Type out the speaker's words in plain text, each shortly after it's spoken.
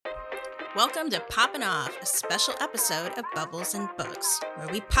Welcome to Poppin' Off, a special episode of Bubbles and Books, where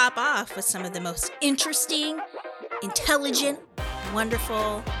we pop off with some of the most interesting, intelligent,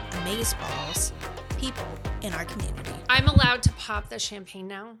 wonderful, amazeballs people in our community. I'm allowed to pop the champagne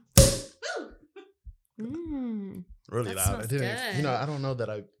now. Really That loud. smells I didn't. good. I don't know that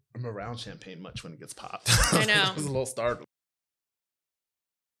I'm around champagne much when it gets popped. I know. It was a little startling.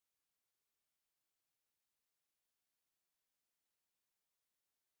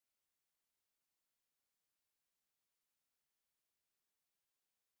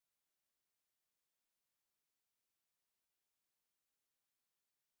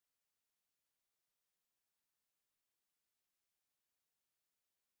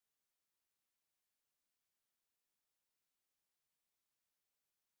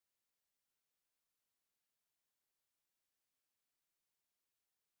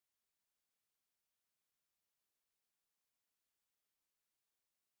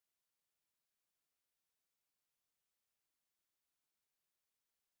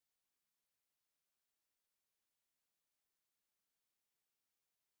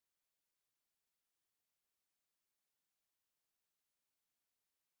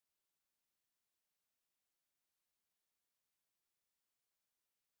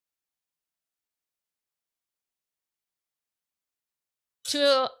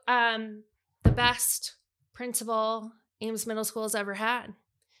 To the best principal Ames Middle School has ever had.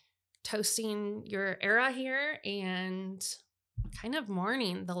 Toasting your era here and kind of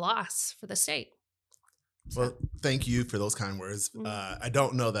mourning the loss for the state. Well, thank you for those kind words. I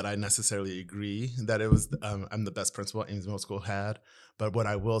don't know that I necessarily agree that it was I'm the best principal Ames Middle School had, but what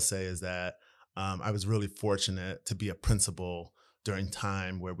I will say is that I was really fortunate to be a principal during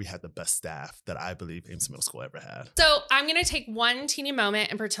time where we had the best staff that I believe Ames Middle School ever had. So I'm going to take one teeny moment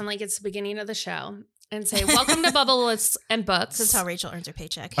and pretend like it's the beginning of the show and say, welcome to Bubbles and Books. This is how Rachel earns her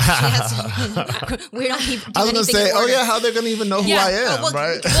paycheck. She has we don't do I was going to say, anything in order. how they're going to even know who I am,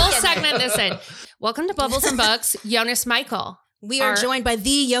 right? We'll segment this in. Welcome to Bubbles and Books, Yonas Michael. We are joined by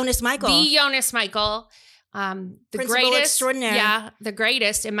the Yonas Michael. The Yonas Michael. The Principal greatest, extraordinaire. Yeah, the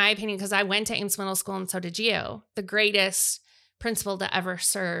greatest, in my opinion, because I went to Ames Middle School and so did you. The greatest principal to ever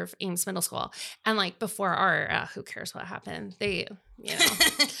serve Ames Middle School. And like before our, who cares what happened? They,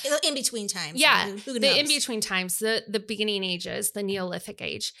 in between times. Yeah, Who the knows? in between times, the beginning ages, the Neolithic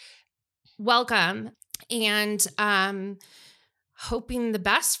age. Welcome, and hoping the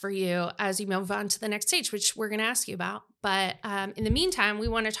best for you as you move on to the next stage, which we're going to ask you about. But in the meantime, we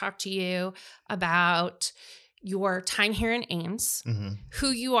want to talk to you about your time here in Ames,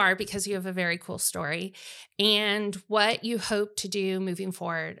 who you are because you have a very cool story, and what you hope to do moving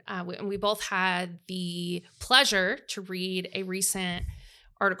forward. We both had the pleasure to read a recent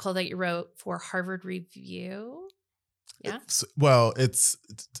article that you wrote for Harvard Review. Yeah. It's going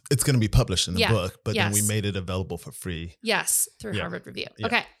to be published in the book, but then we Yes. made it available for free. Yes, through Yeah. Harvard Review. Yeah.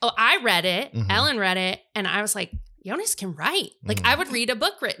 Okay. Oh, I read it. Mhm. Ellen read it, and I was like, Yonas can write. Like, I would read a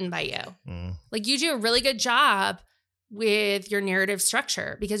book written by you. Like, you do a really good job with your narrative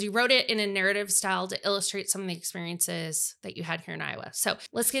structure because you wrote it in a narrative style to illustrate some of the experiences that you had here in Iowa. So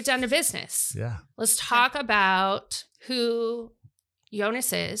let's get down to business. Yeah. Let's talk about who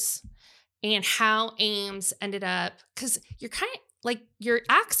Yonas is and how Ames ended up, because you're kind of like, your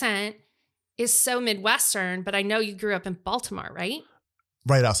accent is so Midwestern, but I know you grew up in Baltimore, right?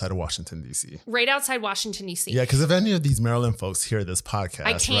 Right outside of Washington, D.C. Right outside Washington, D.C. Yeah, because if any of these Maryland folks hear this podcast,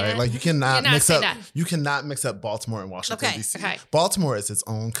 I can't. right? Like you cannot mix say up. that. You cannot mix up Baltimore and Washington, Okay, D.C. okay. Baltimore is its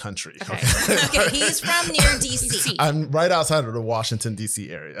own country. Okay. Okay, he's from near DC. I'm right outside of the Washington,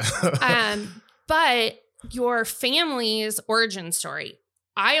 D.C. area. But your family's origin story,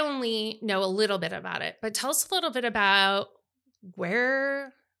 I only know a little bit about it, but tell us a little bit about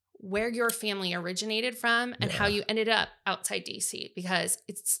where your family originated from and how you ended up outside DC, because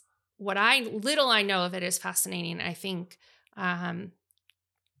it's what I know of it is fascinating. I think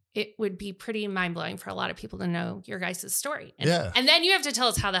it would be pretty mind-blowing for a lot of people to know your guys' story. And then you have to tell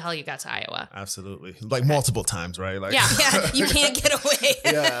us how the hell you got to Iowa. Absolutely. Like multiple times, right? Like Yeah. You can't get away.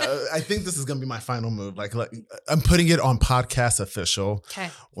 Yeah, I think this is going to be my final move. Like I'm putting it on podcast official. Okay.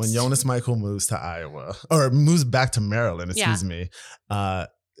 When Yonas Michael moves to Iowa or moves back to Maryland, excuse me,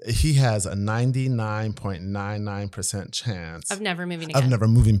 he has a 99.99% chance Of never moving again. of never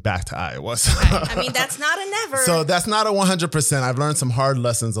moving back to Iowa. So, I mean, that's not a never. so that's not a 100%. I've learned some hard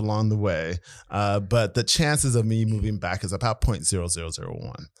lessons along the way, but the chances of me moving back is about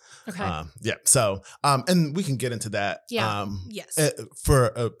 0.0001. Okay. Yeah. So, and we can get into that. Yeah. Yes.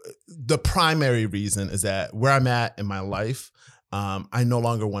 For the primary reason is that where I'm at in my life, I no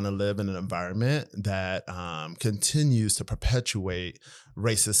longer want to live in an environment that continues to perpetuate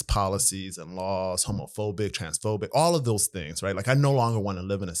racist policies and laws, homophobic, transphobic, all of those things, right? Like I no longer want to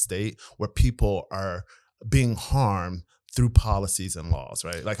live in a state where people are being harmed through policies and laws,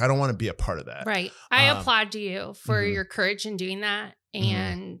 right? Like I don't want to be a part of that. Right. I applaud you for your courage in doing that.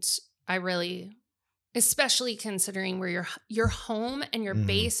 And I really, especially considering where your home and your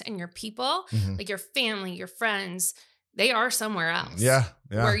base and your people, like your family, your friends, they are somewhere else. Yeah.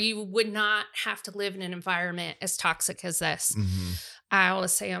 Where you would not have to live in an environment as toxic as this. I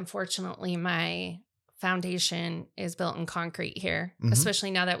always say, unfortunately, my foundation is built in concrete here,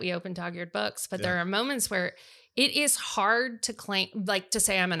 especially now that we open Dog-Eared Books. But there are moments where it is hard to claim, like to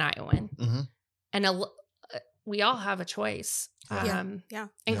say I'm an Iowan. And we all have a choice. And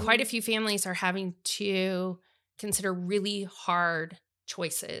quite a few families are having to consider really hard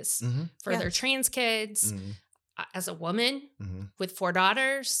choices for their trans kids. As a woman with 4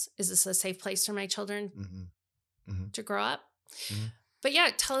 daughters, is this a safe place for my children to grow up? But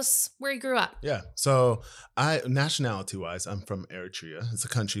yeah, tell us where you grew up. Yeah. So nationality-wise, I'm from Eritrea. It's a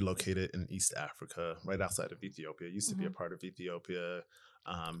country located in East Africa, right outside of Ethiopia. It used to be a part of Ethiopia.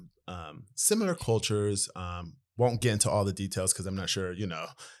 Similar cultures. Won't get into all the details because I'm not sure,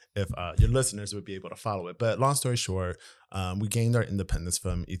 if your listeners would be able to follow it. But long story short, we gained our independence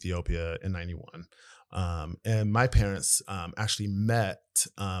from Ethiopia in 91. And my parents actually met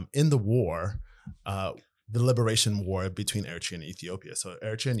in the war, the liberation war between Eritrea and Ethiopia. So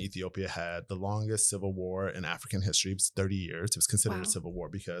Eritrea and Ethiopia had the longest civil war in African history. It was 30 years. It was considered a civil war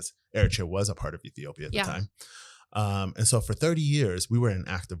because Eritrea was a part of Ethiopia at the time. And so for 30 years, we were in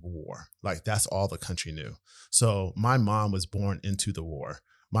active war. Like that's all the country knew. So my mom was born into the war.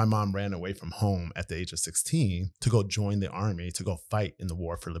 My mom ran away from home at the age of 16 to go join the army, to go fight in the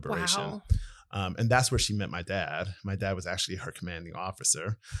war for liberation. Wow. And that's where she met my dad. My dad was actually her commanding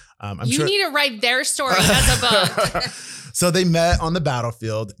officer. You need to write their story as a book. So they met on the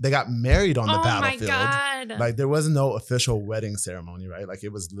battlefield. They got married on the battlefield. Oh my God. Like there was no official wedding ceremony, right? Like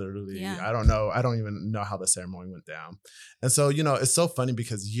it was literally, I don't know. I don't even know how the ceremony went down. And so, it's so funny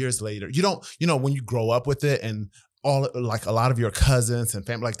because years later, when you grow up with it and all like a lot of your cousins and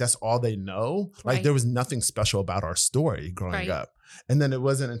family, like that's all they know. Like there was nothing special about our story growing up. And then it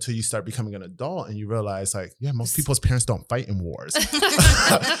wasn't until you start becoming an adult and you realize like, most people's parents don't fight in wars.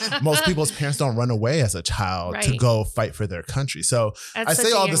 Most people's parents don't run away as a child to go fight for their country. So I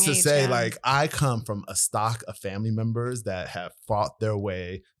say all this to say like, I come from a stock of family members that have fought their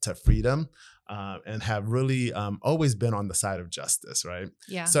way to freedom. And have really always been on the side of justice, right?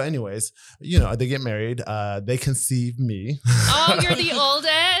 Yeah. So anyways, they get married. They conceive me. Oh, you're the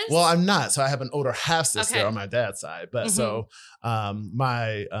oldest? Well, I'm not. So I have an older half sister on my dad's side. But so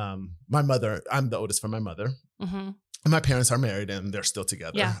my mother, I'm the oldest from my mother. And my parents are married and they're still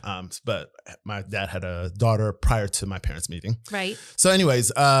together. Yeah. But my dad had a daughter prior to my parents meeting. Right. So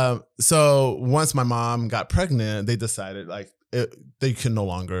anyways, so once my mom got pregnant, they decided like, they could no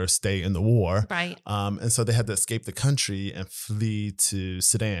longer stay in the war. Right. And so they had to escape the country and flee to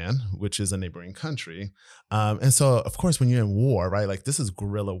Sudan, which is a neighboring country. And so, of course, when you're in war, right, like this is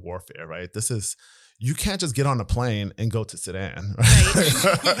guerrilla warfare, right? You can't just get on a plane and go to Sudan.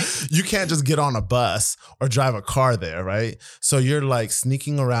 Right? You can't just get on a bus or drive a car there, right? So you're like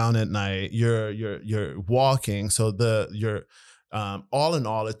sneaking around at night. You're walking. So all in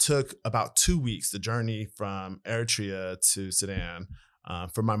all, it took about 2 weeks, the journey from Eritrea to Sudan.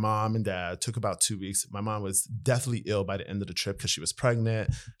 For my mom and dad, it took about 2 weeks. My mom was deathly ill by the end of the trip because she was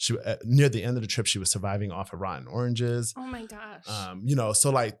pregnant. Near the end of the trip, she was surviving off of rotten oranges. Oh my gosh.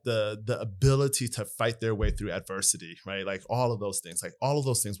 So like the ability to fight their way through adversity, right? Like all of those things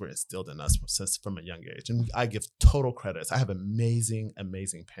were instilled in us from a young age. And I give total credits. I have amazing,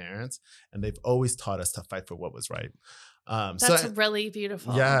 amazing parents, and they've always taught us to fight for what was right. That's really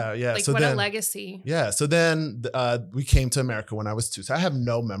beautiful. Yeah. Like so what a legacy. Yeah. So then we came to America when I was 2. So I have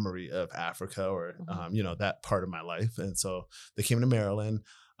no memory of Africa or, that part of my life. And so they came to Maryland.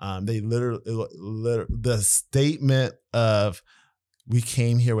 They literally, the statement of we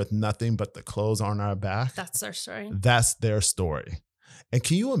came here with nothing but the clothes on our back. That's their story. That's their story. And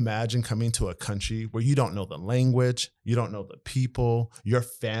can you imagine coming to a country where you don't know the language, you don't know the people, your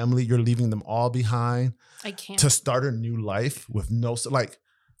family, you're leaving them all behind? I can't. To start a new life with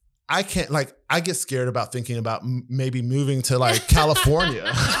I can't, I get scared about thinking about maybe moving to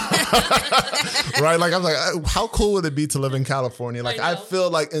California. Right? Like, I'm like, how cool would it be to live in California? Like, I feel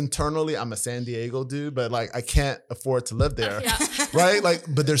like internally I'm a San Diego dude, but I can't afford to live there. Right? Like,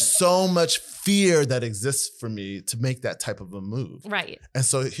 but there's so much fear that exists for me to make that type of a move. Right. And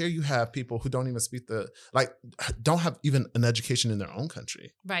so here you have people who don't even speak don't have even an education in their own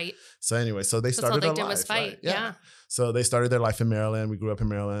country. Right. So anyway, so they started their life. That's all they did was fight. Right? Yeah. So they started their life in Maryland. We grew up in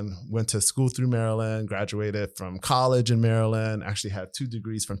Maryland, went to school through Maryland, graduated from college in Maryland, actually had 2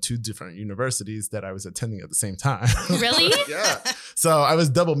 degrees from 2 different universities that I was attending at the same time. Really? Yeah. So I was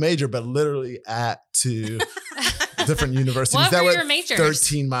double major, but literally at 2 different universities what that were were your majors?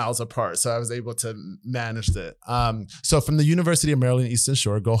 13 miles apart. So I was able to manage it. So from the University of Maryland Eastern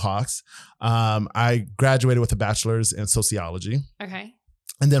Shore, go Hawks, I graduated with a bachelor's in sociology. Okay.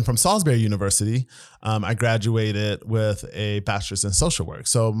 And then from Salisbury University, I graduated with a bachelor's in social work.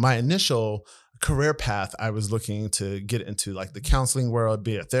 So my initial career path, I was looking to get into like the counseling world,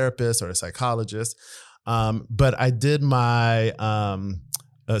 be a therapist or a psychologist. But I did my,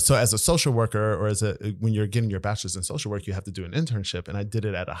 so as a social worker or when you're getting your bachelor's in social work, you have to do an internship. And I did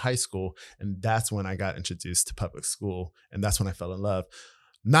it at a high school. And that's when I got introduced to public school. And that's when I fell in love.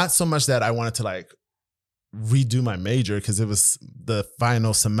 Not so much that I wanted to like redo my major because it was the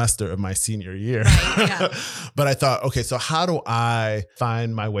final semester of my senior year. Right, yeah. But I thought, okay, so how do I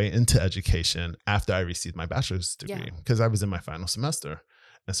find my way into education after I received my bachelor's degree? Because I was in my final semester.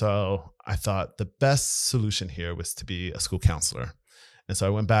 And so I thought the best solution here was to be a school counselor. And so I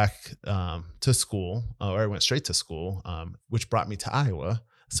went back to school, or I went straight to school, which brought me to Iowa.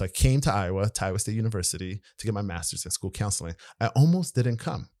 So I came to Iowa State University to get my master's in school counseling. I almost didn't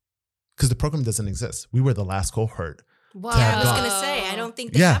come because the program doesn't exist. We were the last cohort. Wow. I was going to say, I don't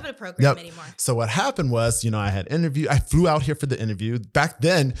think they have a program anymore. So what happened was, I flew out here for the interview. Back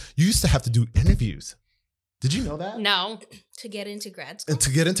then, you used to have to do interviews. Did you know that? No. To get into grad school? And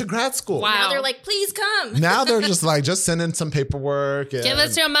to get into grad school. Wow. Now they're like, please come. Now they're just like, just send in some paperwork. Give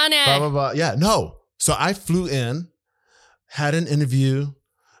us your money. Blah, blah, blah. Yeah, no. So I flew in, had an interview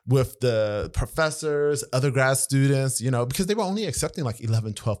with the professors, other grad students, because they were only accepting like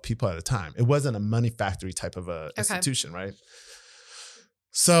 11, 12 people at a time. It wasn't a money factory type of a institution, right?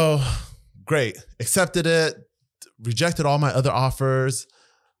 So great. Accepted it, rejected all my other offers.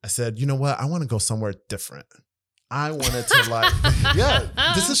 I said, you know what? I want to go somewhere different. I wanted to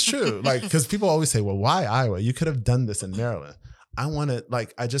yeah, this is true. Because people always say, well, why Iowa? You could have done this in Maryland.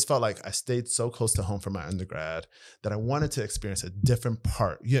 I just felt like I stayed so close to home for my undergrad that I wanted to experience a different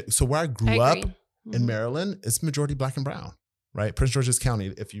part. Yeah. So where I grew up in Maryland, it's majority Black and brown, right? Prince George's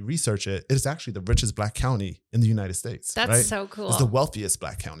County, if you research it, it is actually the richest Black county in the United States. That's right? so cool. It's the wealthiest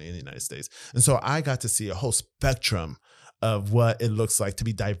Black county in the United States. And so I got to see a whole spectrum of what it looks like to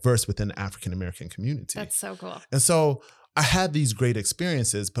be diverse within the African-American community. That's so cool. And so I had these great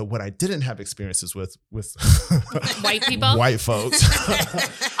experiences, but what I didn't have experiences with white people, white folks,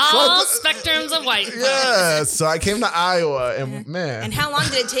 all spectrums of white. Yeah. So I came to Iowa, and man. And how long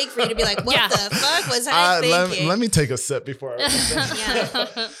did it take for you to be like, what the fuck was I thinking? Let me take a sip before I.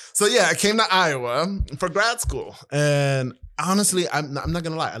 So yeah, I came to Iowa for grad school, and honestly, I'm not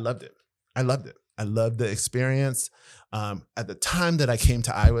gonna lie, I loved it. I loved the experience. At the time that I came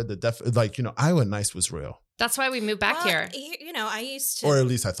to Iowa, Iowa nice was real. That's why we moved back here. I used to, or at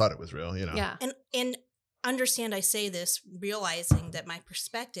least I thought it was real. Yeah. And understand, I say this realizing that my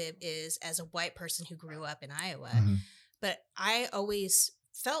perspective is as a white person who grew up in Iowa, but I always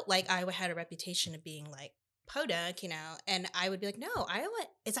felt like Iowa had a reputation of being like podunk, and I would be like, no, Iowa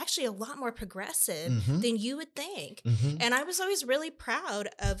is actually a lot more progressive than you would think. And I was always really proud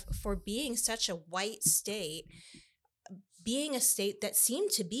for being such a white state, being a state that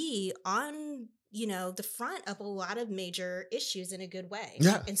seemed to be on the front of a lot of major issues in a good way.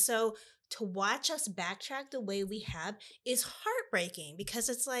 Yeah. And so to watch us backtrack the way we have is heartbreaking because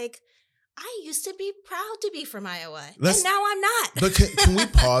it's like, I used to be proud to be from Iowa, and now I'm not. But can we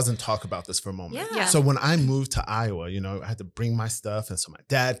pause and talk about this for a moment? Yeah. So when I moved to Iowa, I had to bring my stuff. And so my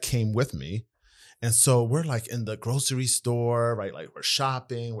dad came with me. And so we're like in the grocery store, right? Like we're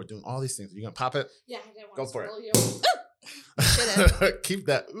shopping, we're doing all these things. You gonna pop it? Yeah, I didn't want Go to for spoil it. You. Keep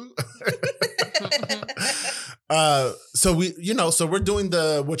that. So we're doing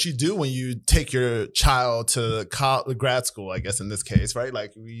what you do when you take your child to grad school, I guess in this case, right?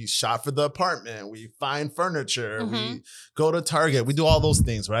 Like we shop for the apartment, we find furniture, we go to Target, we do all those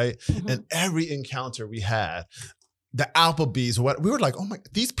things, right? And every encounter we had, the Applebee's, we were like, oh my,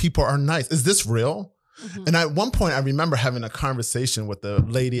 these people are nice. Is this real? And at one point I remember having a conversation with the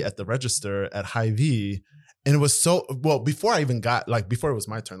lady at the register at Hy-Vee. And it was before I even before it was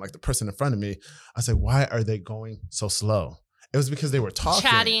my turn, like the person in front of me, I said, why are they going so slow? It was because they were talking.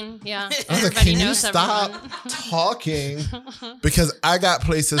 Chatting, yeah. I was like, can you stop talking? Because I got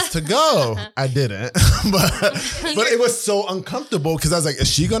places to go. I didn't. but it was so uncomfortable because I was like, is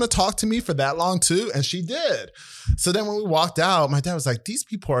she going to talk to me for that long too? And she did. So then when we walked out, my dad was like, these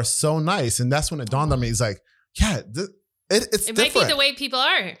people are so nice. And that's when it dawned on me. He's like, yeah, it's different. Might be the way people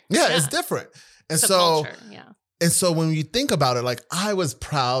are. Yeah, it's different. And it's so, culture, yeah. And so when you think about it, like I was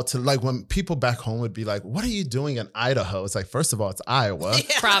proud to like when people back home would be like, what are you doing in Idaho? It's like, first of all, it's Iowa.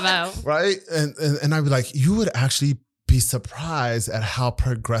 Bravo. Right. And I'd be like, you would actually be surprised at how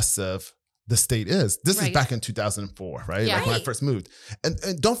progressive the state is. This is back in 2004, right? Yeah. Like when I first moved.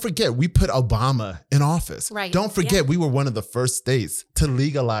 And don't forget, we put Obama in office. Right. Don't forget, we were one of the first states to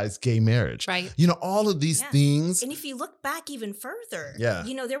legalize gay marriage. Right. You know, all of these things. And if you look back even further,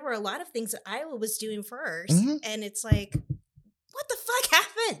 you know, there were a lot of things that Iowa was doing first. And it's like, what the fuck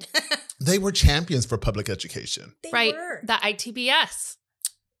happened? They were champions for public education. They were. The ITBS.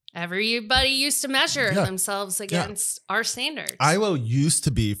 Everybody used to measure themselves against our standards. Iowa used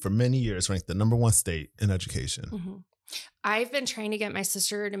to be, for many years, ranked the #1 state in education. I've been trying to get my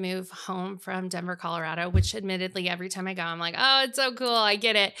sister to move home from Denver, Colorado, which admittedly, every time I go, I'm like, oh, it's so cool. I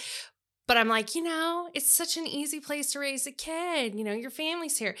get it. But I'm like, you know, it's such an easy place to raise a kid. You know, your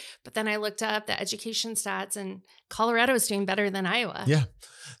family's here. But then I looked up the education stats and Colorado is doing better than Iowa. Yeah.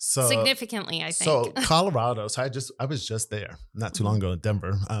 So significantly, I think. So Colorado. So I was just there not too long ago in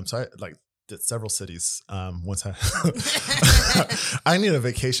Denver. So I did several cities. Once I need a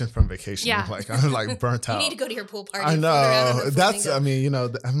vacation from vacation. Yeah. Like I'm like burnt out. You need to go to your pool party. I know. That's, I mean, you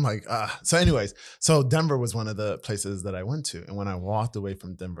know, I'm like, so anyways, so Denver was one of the places that I went to. And when I walked away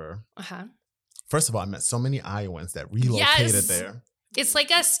from Denver, first of all, I met so many Iowans that relocated there. It's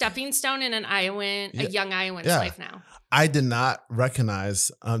like a stepping stone in a young Iowan's life now. I did not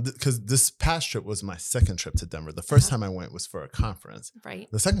recognize, because this past trip was my second trip to Denver. The first time I went was for a conference. Right.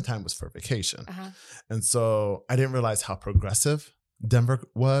 The second time was for vacation. And so I didn't realize how progressive Denver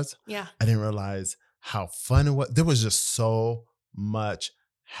was. Yeah. I didn't realize how fun it was. There was just so much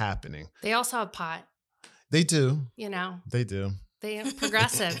happening. They also have pot. They do. You know. They do. They are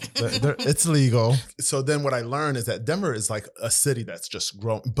progressive. It's legal. So then what I learned is that Denver is like a city that's just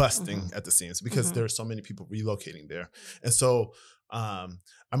busting at the seams because there are so many people relocating there. And so I'm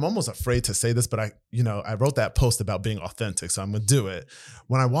almost afraid to say this, but I wrote that post about being authentic, so I'm going to do it.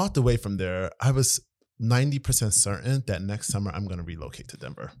 When I walked away from there, I was 90% certain that next summer I'm going to relocate to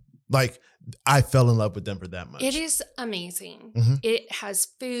Denver. Like I fell in love with Denver that much. It is amazing. It has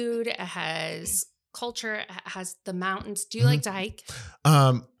food. It has culture. It has the mountains. Do you like to hike?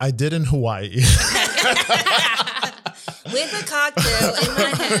 I did in Hawaii. With a cocktail in my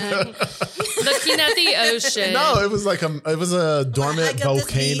hand. Looking at the ocean. No, it was like a dormant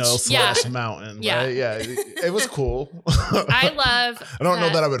volcano / mountain. Yeah. Right? Yeah. It was cool. I don't know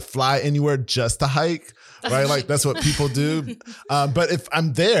that I would fly anywhere just to hike. Right? Like that's what people do. But if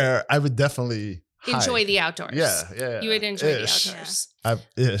I'm there, I would definitely enjoy the outdoors. Yeah. You would enjoy the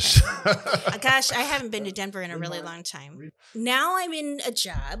outdoors. Gosh, I haven't been to Denver in a really long time. Now I'm in a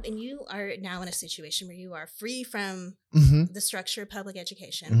job, and you are now in a situation where you are free from the structure of public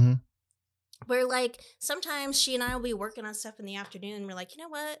education. Where like sometimes she and I will be working on stuff in the afternoon, and we're like, you know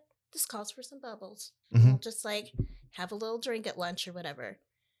what? This calls for some bubbles. We'll just like have a little drink at lunch or whatever.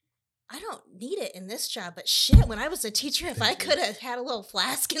 I don't need it in this job, but shit, when I was a teacher, if I could have had a little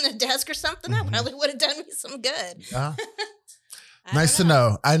flask in the desk or something, that probably would have done me some good. Nice to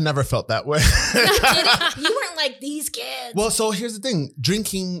know. I never felt that way. You weren't like these kids. Well, so here's the thing.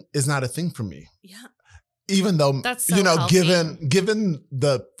 Drinking is not a thing for me. Yeah. Even though, that's so healthy. given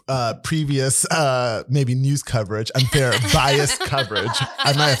the previous maybe news coverage, unfair biased coverage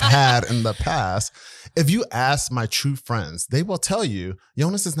I might have had in the past, if you ask my true friends, they will tell you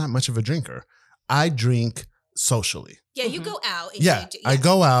Yonas is not much of a drinker. I drink socially. Yeah, you go out. And I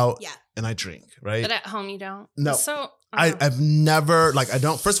go out and I drink, right? But at home you don't. No. So I've never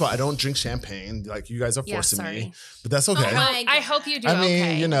first of all, I don't drink champagne. Like you guys are forcing me, but that's okay. I hope you do. I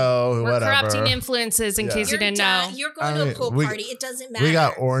mean, We're whatever. corrupting influences in case you didn't know. You're going to a pool party. It doesn't matter. We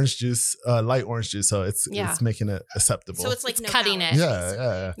got orange juice, light orange juice. So it's making it acceptable. So it's like cutting it.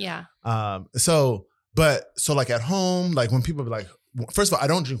 Yeah. So like at home, like when people be like, first of all, I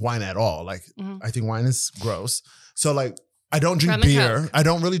don't drink wine at all. Like I think wine is gross. So like I don't drink beer. I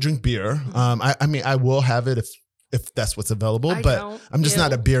don't really drink beer. I mean, I will have it if that's what's available, but I'm just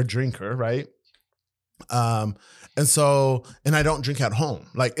not a beer drinker, right? And I don't drink at home.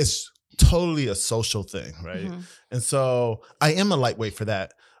 Like it's totally a social thing, right? And so I am a lightweight for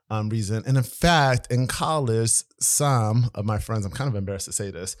that reason. And in fact, in college, some of my friends, I'm kind of embarrassed to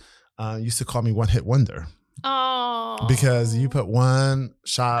say this, used to call me one hit wonder. Oh. Because you put one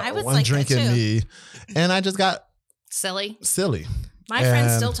shot, one like drink in me, and I just got silly. My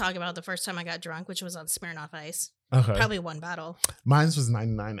friends still talk about the first time I got drunk, which was on Smirnoff Ice. Okay. Probably one bottle. Mine was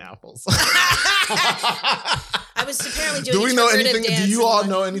 99 apples. I was apparently doing. Do we know anything? Dance Do you all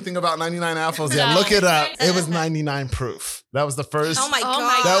know anything about 99 apples? Yeah, look it up. It was 99 proof. That was the first. Oh my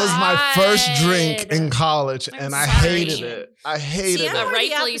God. That was my first drink in college, and I hated it. I hated I'm it.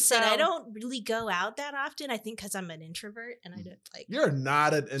 Rightfully opposite. so. I don't really go out that often. I think because I'm an introvert, and I don't like. You're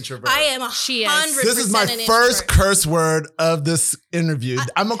not an introvert. I am 100%. This is my first curse word of this interview.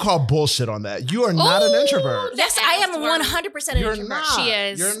 I'm gonna call bullshit on that. You are not an introvert. Yes, I am 100% an introvert. Not. She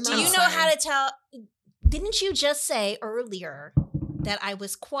is. You're not. Do you know how to tell? Didn't you just say earlier that I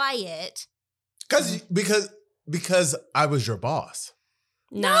was quiet? Because I was your boss.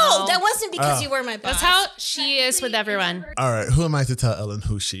 No, that wasn't because you were my boss. That's how she is with everyone. All right, who am I to tell Ellen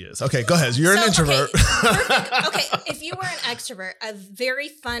who she is? Okay, go ahead. You're an introvert. Okay, if you were an extrovert, a very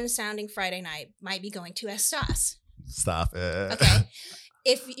fun sounding Friday night might be going to Estos. Stop it. Okay.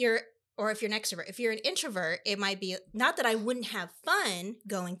 If you're an extrovert. If you're an introvert, it might be not that I wouldn't have fun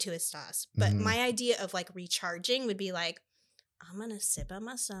going to Estos, but my idea of like recharging would be like, I'm going to sit by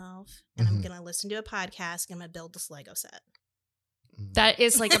myself and I'm going to listen to a podcast and I'm going to build this Lego set. That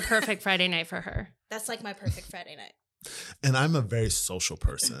is like a perfect Friday night for her. That's like my perfect Friday night. And I'm a very social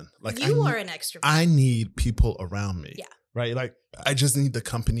person. Like you are an extrovert. I need people around me. Yeah. Right? Like I just need the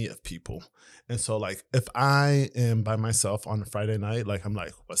company of people. And so like if I am by myself on a Friday night, like I'm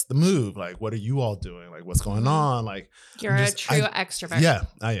like, what's the move? Like, what are you all doing? Like, what's going on? Like you're a true extrovert. Yeah,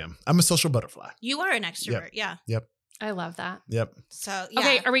 I am. I'm a social butterfly. You are an extrovert. Yep. Yeah. Yep. I love that. Yep. So yeah.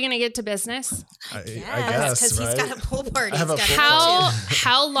 Okay, are we gonna get to business? I guess because right? he's got a pool party. I have a pool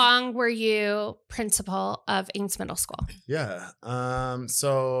How long were you principal of Ames Middle School? Yeah. I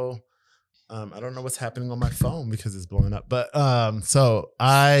don't know what's happening on my phone because it's blowing up. But so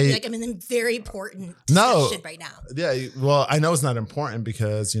I'm in a very important discussion right now. Yeah, well, I know it's not important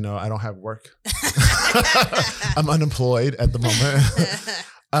because, I don't have work. I'm unemployed at the moment.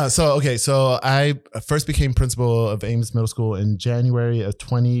 So I first became principal of Ames Middle School in January of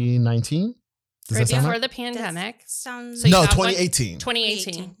 2019. Right before the pandemic. Sounds 2018.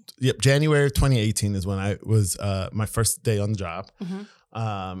 2018. Yep, January of 2018 is when I was my first day on the job. Mm-hmm.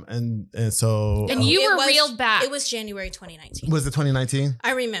 And you were reeled back. It was January 2019. Was it 2019?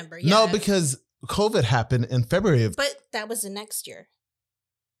 I remember. Yeah. No, because COVID happened in February of. But that was the next year.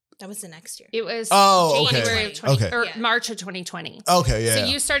 It was January of 20, okay. or March of 2020. Okay, yeah. So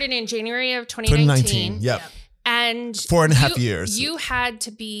you started in January of 2019. Yep. And 4.5 years. You had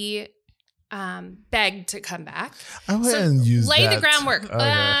to be begged to come back. I wouldn't use lay that. the groundwork.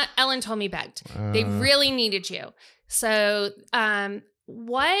 Okay. Ellen told me begged. They really needed you. So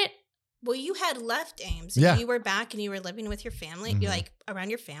what? Well, you had left Ames. Yeah. You were back and you were living with your family. You're like around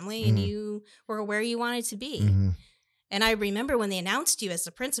your family and you were where you wanted to be. And I remember when they announced you as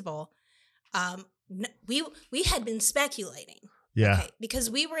the principal, we had been speculating. Yeah. Okay, because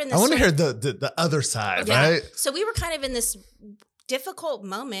we were in this. I want to hear the other side, right? So we were kind of in this difficult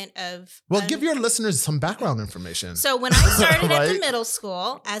moment of. Well, give your listeners some background information. So when I started at the middle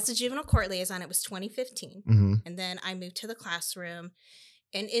school as the juvenile court liaison, it was 2015. And then I moved to the classroom.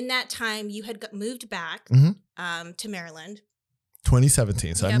 And in that time, you had moved back to Maryland.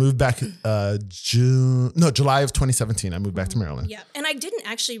 2017. So I moved back July of 2017. I moved back to Maryland. Yeah. And I didn't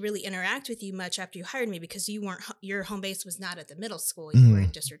actually really interact with you much after you hired me because your home base was not at the middle school. You were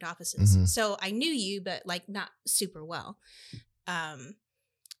in district offices. So I knew you, but like not super well.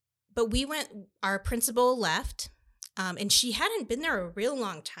 But our principal left, and she hadn't been there a real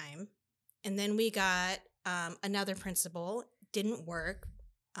long time. And then we got another principal, didn't work.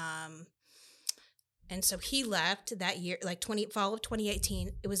 And so he left that year, like fall of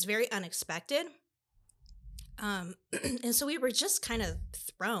 2018. It was very unexpected. And so we were just kind of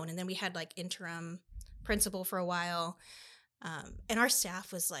thrown. And then we had like interim principal for a while. And our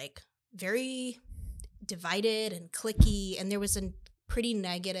staff was like very divided and cliquey. And there was a pretty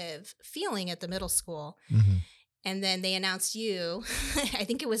negative feeling at the middle school. And then they announced you, I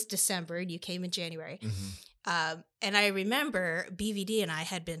think it was December, and you came in January. And I remember BVD and I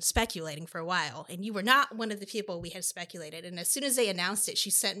had been speculating for a while, and you were not one of the people we had speculated. And as soon as they announced it, she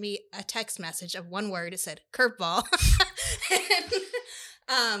sent me a text message of one word. It said curveball.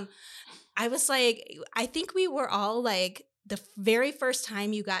 And, I was like, I think we were all like, the very first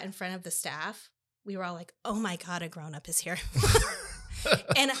time you got in front of the staff, we were all like, oh my God, a grown-up is here.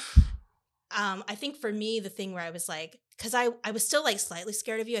 And I think for me, the thing where I was like, because I was still like slightly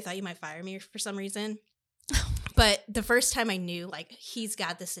scared of you. I thought you might fire me for some reason. But the first time I knew, like, he's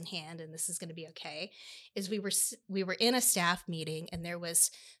got this in hand and this is going to be okay, is we were in a staff meeting and there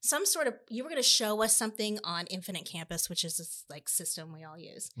was some sort of, you were going to show us something on Infinite Campus, which is this like system we all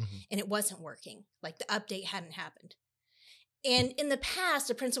use, and it wasn't working. Like the update hadn't happened. And in the past,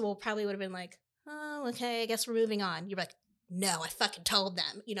 the principal probably would have been like, oh, okay, I guess we're moving on. You're like, no, I fucking told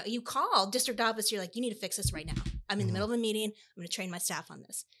them. You know, you call district office, you're like, you need to fix this right now. I'm in the middle of a meeting. I'm going to train my staff on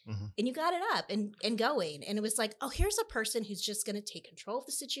this. And you got it up and going. And it was like, oh, here's a person who's just going to take control of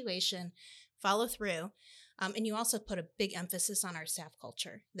the situation, follow through. And you also put a big emphasis on our staff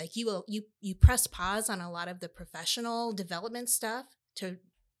culture. Like you press pause on a lot of the professional development stuff to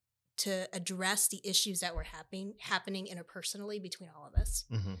address the issues that were happening interpersonally between all of us.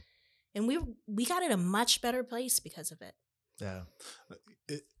 And we got in a much better place because of it. Yeah,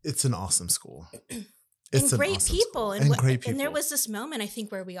 it's an awesome school. It's great awesome people. And great people. And there was this moment, I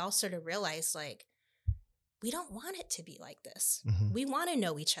think, where we all sort of realized, like, we don't want it to be like this. We want to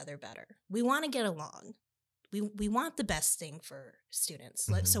know each other better. We want to get along. We want the best thing for students.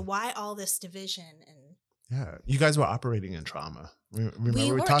 So why all this division? And yeah, you guys were operating in trauma. Remember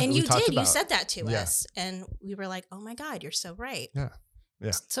we were, and you did. You said that to us, and we were like, "Oh my God, you're so right." Yeah.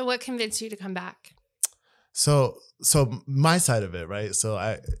 So what convinced you to come back? So my side of it, right? So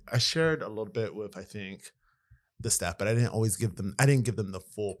I shared a little bit with, I think, the staff, but I didn't give them the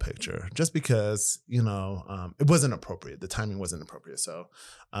full picture just because, you know, it wasn't appropriate. The timing wasn't appropriate. So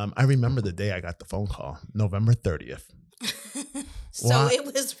I remember the day I got the phone call, November 30th.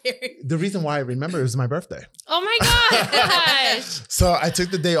 It was the reason why I remember it was my birthday. Oh my gosh. So I took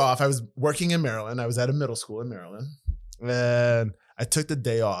the day off. I was working in Maryland. I was at a middle school in Maryland. And I took the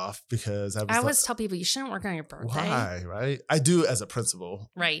day off because I always tell people you shouldn't work on your birthday. Why, right? I do as a principal.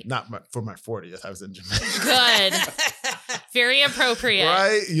 Right. Not for my 40th. I was in Jamaica. Good. Very appropriate.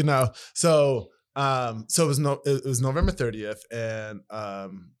 Right? You know. So it was November 30th and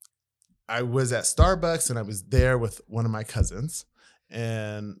I was at Starbucks and I was there with one of my cousins.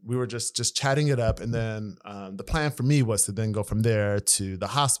 And we were just chatting it up. And then the plan for me was to then go from there to the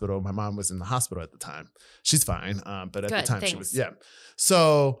hospital. My mom was in the hospital at the time. She's fine. But at the time she was,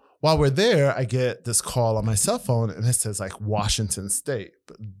 So while we're there, I get this call on my cell phone and it says like Washington State,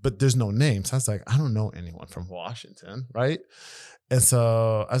 but there's no name. So I was like, I don't know anyone from Washington, right? And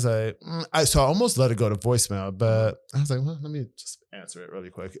so I was like, I almost let it go to voicemail, but I was like, well, let me just answer it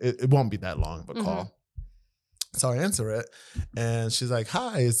really quick. It won't be that long of a call. So I answer it and she's like,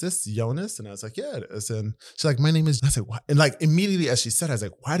 hi, is this Yonas? And I was like, yeah, it is. And she's like, my name is, I said, what? And like immediately as she said, I was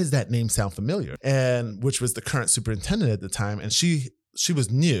like, why does that name sound familiar? And which was the current superintendent at the time. And she was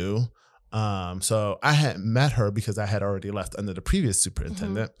new. So I hadn't met her because I had already left under the previous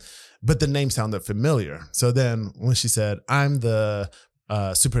superintendent, but the name sounded familiar. So then when she said, I'm the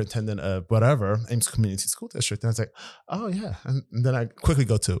superintendent of whatever, Ames Community School District. And I was like, oh yeah. And then I quickly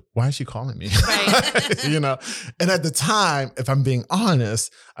go to, why is she calling me? Right. You know? And at the time, if I'm being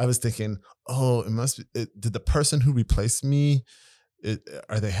honest, I was thinking, oh, did the person who replaced me,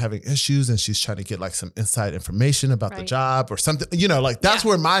 are they having issues? And she's trying to get like some inside information about the job or something, you know, like that's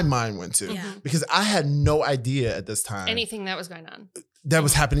where my mind went to because I had no idea at this time. Anything that was going on. That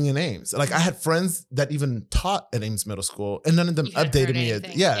was happening in Ames. Like I had friends that even taught at Ames Middle School and none of them updated me.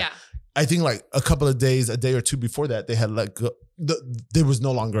 I think like a day or two before that, they had let go. There was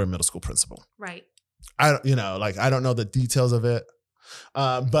no longer a middle school principal. Right. I don't know the details of it.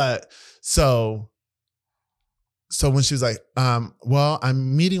 But so when she was like, well,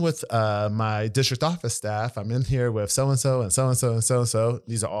 I'm meeting with my district office staff. I'm in here with so-and-so and so-and-so and so-and-so.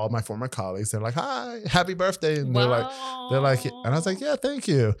 These are all my former colleagues. They're like, hi, happy birthday. And they're like, and I was like, yeah, thank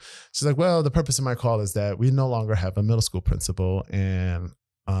you. She's like, well, the purpose of my call is that we no longer have a middle school principal. And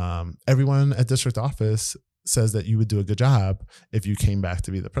everyone at district office says that you would do a good job if you came back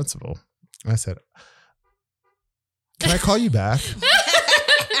to be the principal. And I said, can I call you back?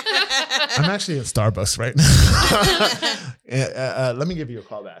 I'm actually at Starbucks right now. Let me give you a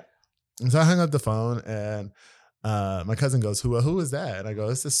call back. And so I hung up the phone and my cousin goes, who is that? And I go,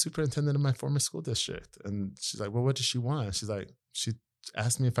 it's the superintendent of my former school district. And she's like, well, what does she want? She's like, she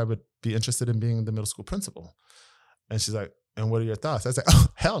asked me if I would be interested in being the middle school principal. And she's like, and what are your thoughts? I was like, oh,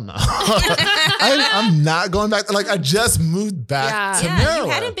 hell no. I'm not going back. Like I just moved back to Maryland.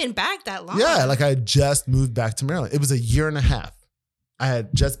 You hadn't been back that long. Yeah, like I just moved back to Maryland. It was a year and a half. I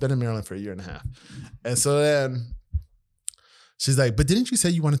had just been in Maryland for a year and a half. And so then she's like, but didn't you say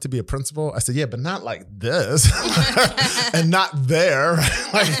you wanted to be a principal? I said, yeah, but not like this and not there.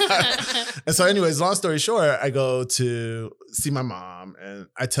 And so anyways, long story short, I go to see my mom, and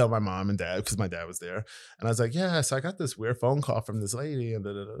I tell my mom and dad, because my dad was there, and I was like, yeah, so I got this weird phone call from this lady, and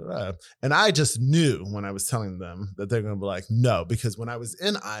and I just knew when I was telling them that they're going to be like, no, because when I was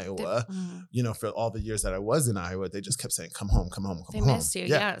in Iowa, for all the years that I was in Iowa, they just kept saying, come home, come home, come home. They miss you.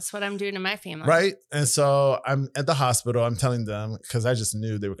 Yeah, that's what I'm doing to my family. Right. And so I'm at the hospital, I'm telling them, because I just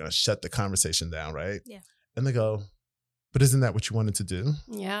knew they were going to shut the conversation down. Right. Yeah. And they go, but isn't that what you wanted to do?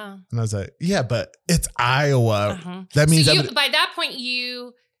 Yeah. And I was like, yeah, but it's Iowa. That means by that point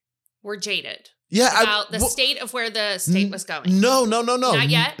you were jaded. Yeah, about the state of where the state was going. No. Not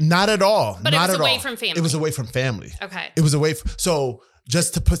yet? Not at all. But not it was away all. from family. It was away from family. Okay. It was away from, so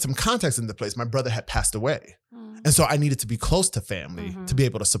just to put some context into place, my brother had passed away. And so I needed to be close to family to be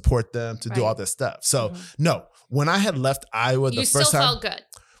able to support them, to do all this stuff. So no, when I had left Iowa the first time. You still felt good.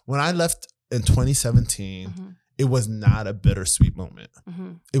 When I left in 2017, it was not a bittersweet moment.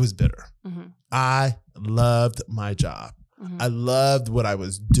 It was bitter. I loved my job. I loved what I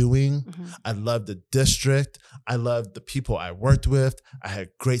was doing. I loved the district. I loved the people I worked with. I had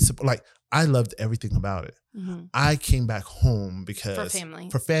great support. Like, I loved everything about it. I came back home because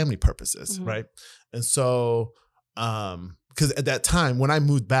for family purposes, right? And so, because at that time when I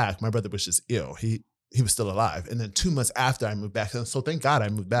moved back, my brother was just ill. He was still alive. And then 2 months after I moved back, and so thank God I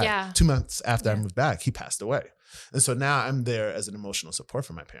moved back. Yeah. 2 months after I moved back, he passed away. And so now I'm there as an emotional support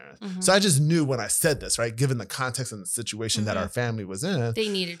for my parents. So I just knew when I said this, right, given the context and the situation that our family was in, they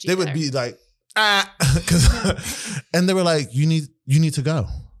needed you. They would be like, and they were like, you need to go.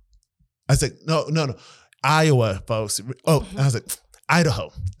 I was like, no, Iowa, folks. Oh, and I was like,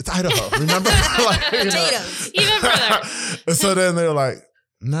 Idaho. It's Idaho. Remember? Potatoes. Even further. So then they were like,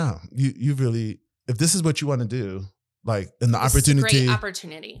 no, you really, if this is what you want to do, like, and the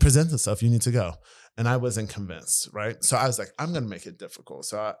opportunity presents itself, you need to go. And I wasn't convinced, right? So I was like, I'm going to make it difficult.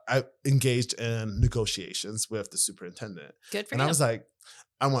 So I engaged in negotiations with the superintendent. Good for you. And I was like,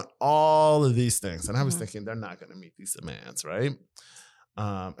 I want all of these things. And I was thinking, they're not going to meet these demands, right?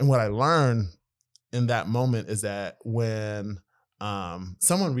 And what I learned in that moment is that when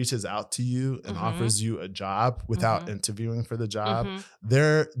someone reaches out to you and offers you a job without interviewing for the job,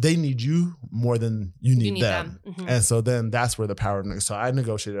 they need you more than you need them. And so then that's where the power of so I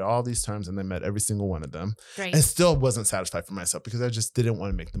negotiated all these terms and they met every single one of them. Great. And still wasn't satisfied for myself because I just didn't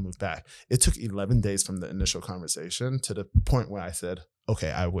want to make the move back. It took 11 days from the initial conversation to the point where I said,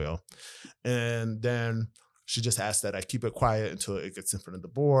 okay, I will. And then she just asked that I keep it quiet until it gets in front of the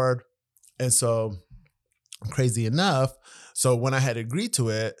board. And so crazy enough, so when I had agreed to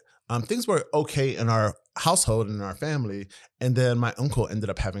it, things were okay in our household and in our family. And then my uncle ended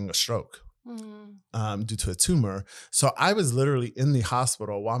up having a stroke due to a tumor. So I was literally in the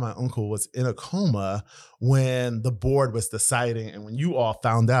hospital while my uncle was in a coma when the board was deciding and when you all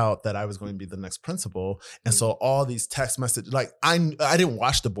found out that I was going to be the next principal. And so all these text messages, like I didn't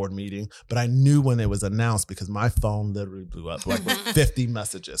watch the board meeting, but I knew when it was announced because my phone literally blew up like with 50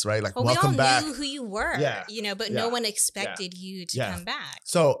 messages, right? Like, welcome back. We all knew who you were, but no one expected you to come back.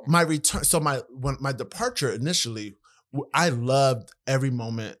 So my return, when my departure initially, I loved every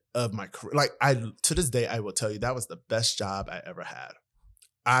moment of my career. Like to this day, I will tell you that was the best job I ever had.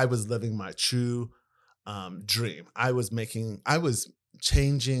 I was living my true dream. I was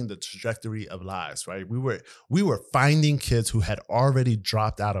changing the trajectory of lives, right? We were finding kids who had already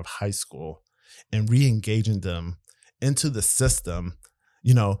dropped out of high school and re-engaging them into the system.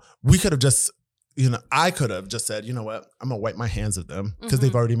 We could have just, I could have just said, you know what, I'm going to wipe my hands of them because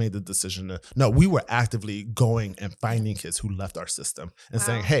they've already made the decision no, we were actively going and finding kids who left our system and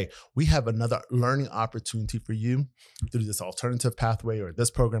saying, hey, we have another learning opportunity for you through this alternative pathway or this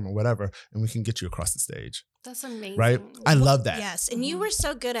program or whatever, and we can get you across the stage. That's amazing. Right? I love that. Yes. And you were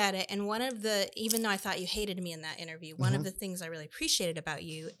so good at it. And even though I thought you hated me in that interview, one of the things I really appreciated about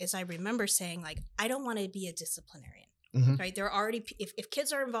you is I remember saying, like, I don't want to be a disciplinarian. Right. There are already, if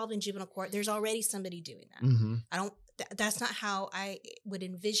kids are involved in juvenile court, there's already somebody doing that. That's not how I would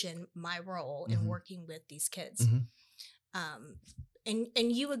envision my role in working with these kids. And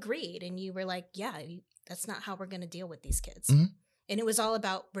you agreed and you were like, yeah, that's not how we're going to deal with these kids. And it was all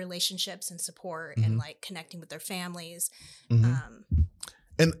about relationships and support and like connecting with their families.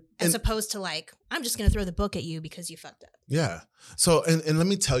 As opposed to like, I'm just going to throw the book at you because you fucked up. Yeah. So, and let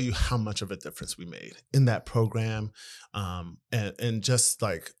me tell you how much of a difference we made in that program. And just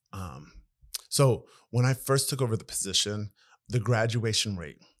like, so when I first took over the position, the graduation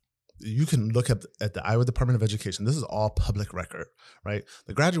rate, you can look at the Iowa Department of Education. This is all public record, right?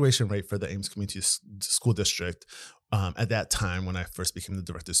 The graduation rate for the Ames Community School District at that time when I first became the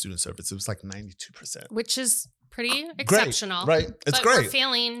Director of Student Service, it was like 92%. Which is pretty exceptional. Great, right? It's but great. We're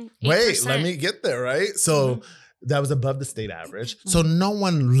failing 8%. Wait, let me get there, right? So that was above the state average. So no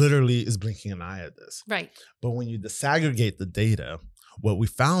one literally is blinking an eye at this. Right. But when you disaggregate the data, what we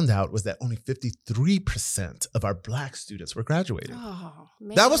found out was that only 53% of our Black students were graduating. Oh,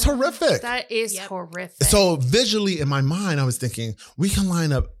 man. That was horrific. That is horrific. So visually in my mind, I was thinking, we can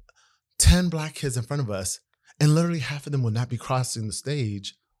line up 10 Black kids in front of us and literally half of them would not be crossing the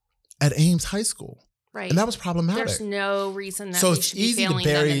stage at Ames High School. Right. And that was problematic. There's no reason that so we it's should easy be failing to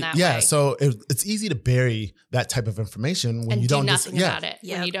bury, them in that yeah. way. So it's easy to bury that type of information when and you do don't nothing about it.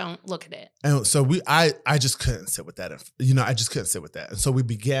 Yep. When you don't look at it. And so I just couldn't sit with that. I just couldn't sit with that. And so we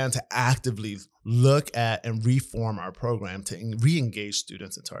began to actively look at and reform our program to re-engage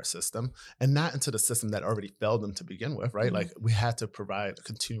students into our system and not into the system that already failed them to begin with, right? Mm-hmm. Like we had to provide a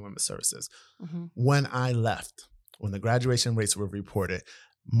continuum of services. Mm-hmm. When I left, when the graduation rates were reported,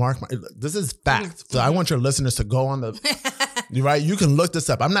 this is fact. Mm-hmm. So I want your listeners to go on right? You can look this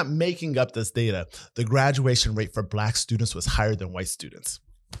up. I'm not making up this data. The graduation rate for Black students was higher than white students.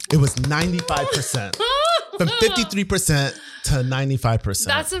 It was 95%. From 53% to 95%.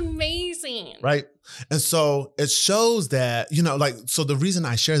 That's amazing. Right? And so it shows that, so the reason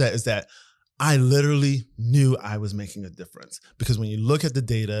I share that is that I literally knew I was making a difference. Because when you look at the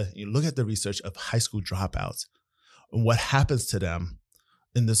data, you look at the research of high school dropouts, and what happens to them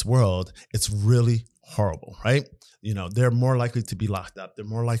in this world, it's really horrible, right? They're more likely to be locked up. They're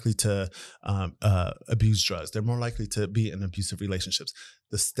more likely to abuse drugs. They're more likely to be in abusive relationships.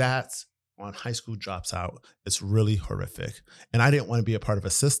 The stats on high school drops out, it's really horrific. And I didn't want to be a part of a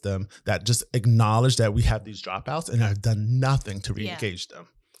system that just acknowledged that we have these dropouts and have done nothing to re-engage them.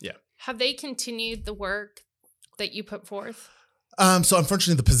 Yeah. Have they continued the work that you put forth? So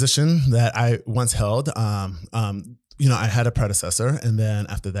unfortunately, the position that I once held, I had a predecessor, and then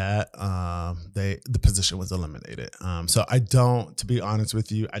after that, the position was eliminated. So to be honest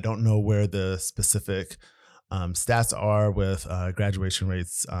with you, I don't know where the specific stats are with graduation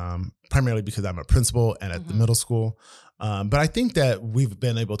rates, primarily because I'm a principal and at the middle school. But I think that we've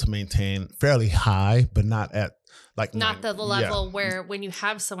been able to maintain fairly high, but not at not the level where when you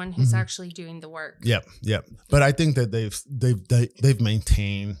have someone who's actually doing the work. Yep. But I think that they've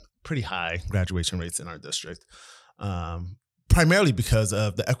maintained pretty high graduation rates in our district. Primarily because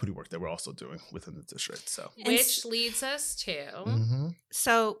of the equity work that we're also doing within the district. So, which leads us to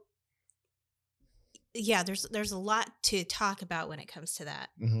so, yeah, there's a lot to talk about when it comes to that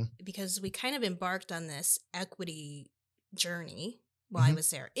because we kind of embarked on this equity journey while I was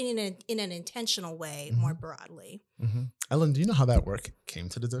there in an intentional way, more broadly. Ellen, do you know how that work came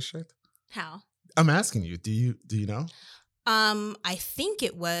to the district? How? I'm asking you. Do you know? I think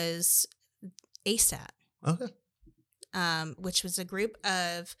it was ASAT. Okay. Which was a group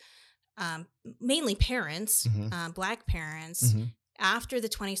of mainly parents, Black parents, after the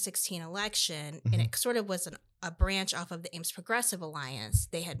 2016 election, and it sort of was a branch off of the Ames Progressive Alliance.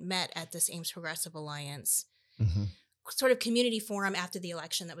 They had met at this Ames Progressive Alliance sort of community forum after the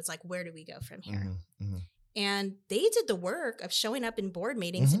election that was like, where do we go from here? And they did the work of showing up in board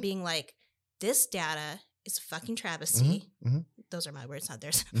meetings and being like, this data is a fucking travesty. Those are my words, not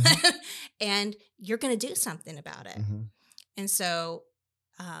theirs. And you're going to do something about it. And so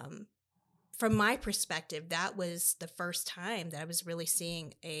from my perspective, that was the first time that I was really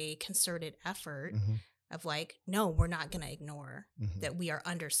seeing a concerted effort of like, no, we're not going to ignore that we are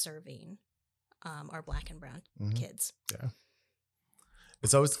underserving our Black and brown kids. Yeah.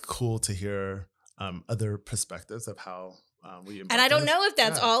 It's always cool to hear other perspectives of how and I don't know if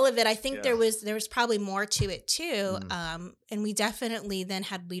that's all of it. I think there was probably more to it too. And we definitely then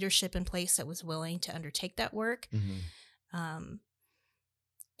had leadership in place that was willing to undertake that work. And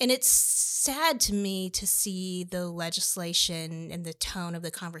it's sad to me to see the legislation and the tone of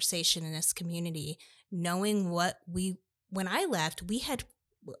the conversation in this community, knowing when I left, we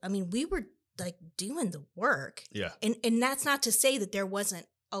were like doing the work. Yeah. And that's not to say that there wasn't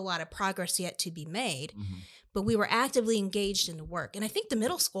a lot of progress yet to be made, but we were actively engaged in the work. And I think the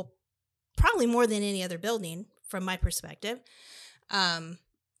middle school, probably more than any other building from my perspective. And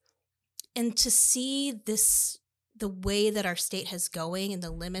to see the way that our state has going and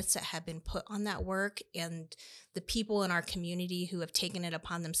the limits that have been put on that work and the people in our community who have taken it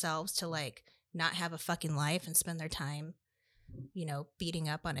upon themselves to like not have a fucking life and spend their time, beating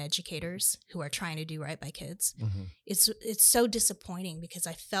up on educators who are trying to do right by kids. It's so disappointing because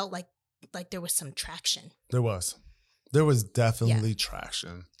I felt like there was some traction. There was definitely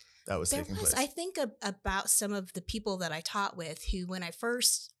traction that was taking place. I think about some of the people that I taught with who, when I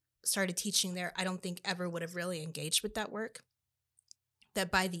first started teaching there, I don't think ever would have really engaged with that work. That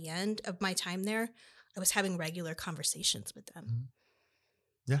by the end of my time there, I was having regular conversations with them.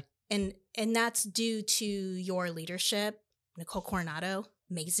 Yeah. And that's due to your leadership, Nicole Coronado,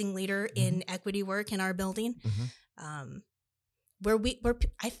 amazing leader in equity work in our building. Where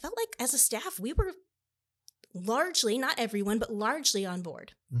I felt like as a staff, we were largely, not everyone, but largely on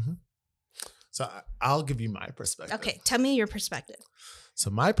board. So I'll give you my perspective. Okay, tell me your perspective. So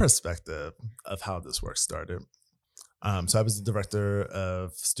my perspective of how this work started. So I was the director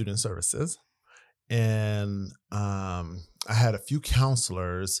of student services, and I had a few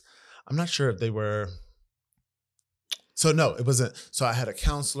counselors. I'm not sure if they were. So no, it wasn't. So I had a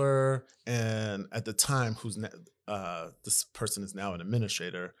counselor, and at the time, this person is now an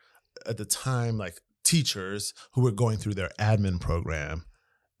administrator. At the time, like teachers who were going through their admin program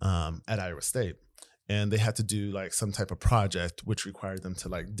at Iowa State. And they had to do like some type of project, which required them to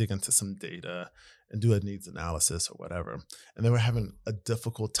like dig into some data and do a needs analysis or whatever. And they were having a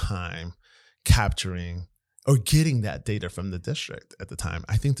difficult time capturing or getting that data from the district at the time.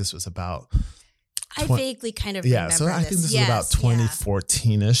 I think this was about... I vaguely kind of remember so I think this was about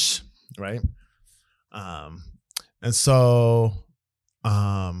 2014-ish, right? And so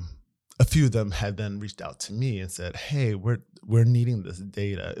a few of them had then reached out to me and said, hey, we're needing this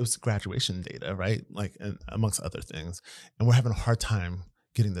data. It was graduation data, right? Like, and amongst other things. And we're having a hard time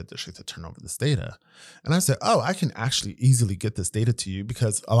getting the district to turn over this data. And I said, I can actually easily get this data to you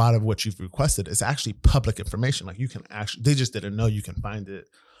because a lot of what you've requested is actually public information. Like you can actually, they just didn't know you can find it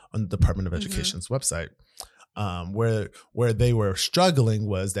on the Department of Education's website. Where they were struggling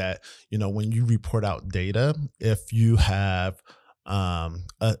was that, when you report out data, if you have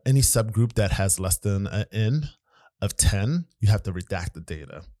any subgroup that has less than an N of 10, you have to redact the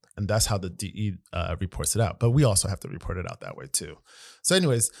data. And that's how the DE reports it out. But we also have to report it out that way too. So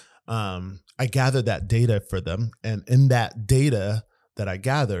anyways, I gathered that data for them. And in that data that I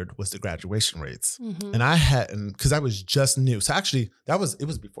gathered was the graduation rates. And I hadn't, because I was just new. So actually it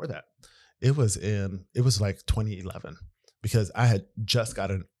was before that. It was like 2011 because I had just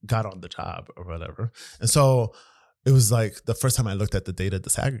got on the job or whatever. And so it was like the first time I looked at the data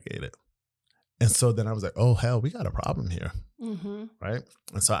disaggregated. And so then I was like, oh, hell, we got a problem here. Right.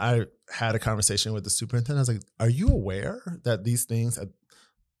 And so I had a conversation with the superintendent. I was like, are you aware that these things,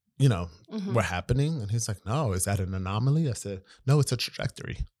 were happening? And he's like, no, is that an anomaly? I said, no, it's a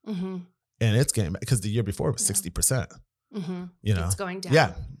trajectory. And it's getting back because the year before it was 60%. It's going down.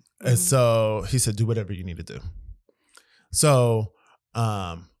 Yeah. And so he said, do whatever you need to do. So,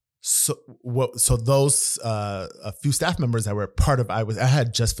 So those a few staff members that were part of I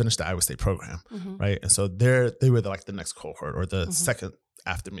had just finished the Iowa State program, right? And so they were like the next cohort or the second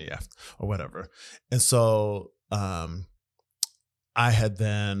after me or whatever. And so I had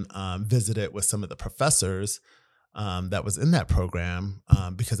then visited with some of the professors that was in that program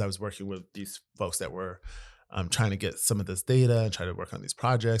because I was working with these folks that were trying to get some of this data and try to work on these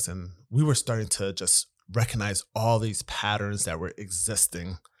projects. And we were starting to just recognize all these patterns that were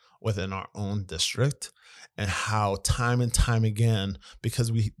existing within our own district and how time and time again,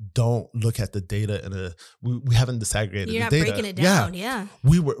 because we don't look at the data we haven't disaggregated the data. You're not breaking it down. Yeah.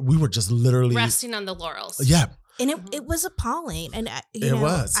 We were just literally resting on the laurels. Yeah. And it was appalling. And it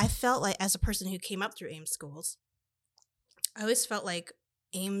was. I felt like as a person who came up through Ames schools, I always felt like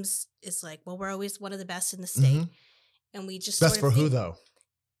Ames is like, well, we're always one of the best in the state. And we just best for who though?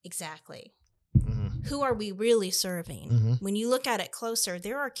 Exactly. Who are we really serving? When you look at it closer,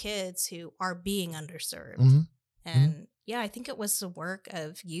 there are kids who are being underserved. And I think it was the work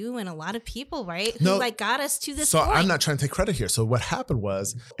of you and a lot of people, right? Who got us to this point. So I'm not trying to take credit here. So what happened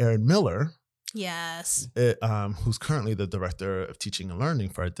was Aaron Miller, yes, who's currently the director of teaching and learning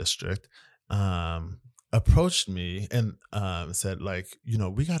for our district, approached me and said, like,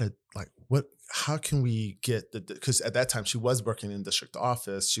 we got to how can we get because at that time she was working in district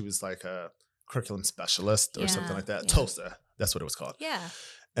office. She was like a curriculum specialist or something like that. TOSA, that's what it was called. Yeah.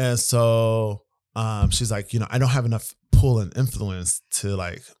 And so she's like, I don't have enough pull and influence to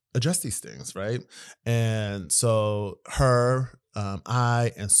like address these things, right? And so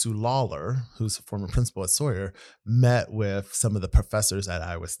I and Sue Lawler, who's a former principal at Sawyer, met with some of the professors at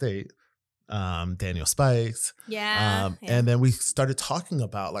Iowa State, Daniel Spikes. And then we started talking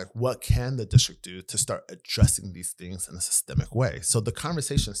about like, what can the district do to start addressing these things in a systemic way? So the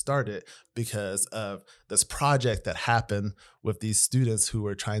conversation started because of this project that happened with these students who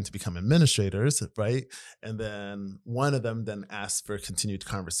were trying to become administrators, right? And then one of them then asked for continued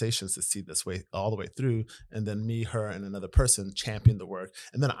conversations to see this way all the way through. And then me, her, and another person championed the work.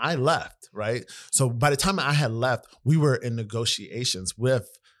 And then I left, right? So by the time I had left, we were in negotiations with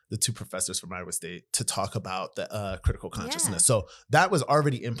the two professors from Iowa State to talk about the critical consciousness. So that was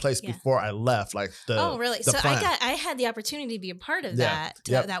already in place before I left. Like oh, really? The so plan. I had the opportunity to be a part of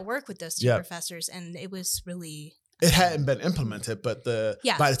that work with those two professors, and it was really. It hadn't been implemented, but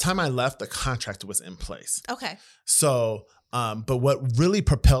by the time I left, the contract was in place. Okay. So, but what really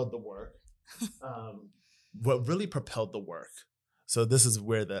propelled the work, so this is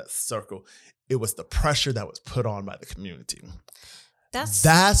where the circle, it was the pressure that was put on by the community.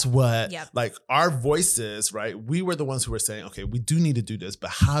 That's what, like our voices, right? We were the ones who were saying, okay, we do need to do this,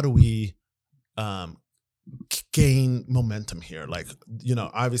 but how do we gain momentum here? Like,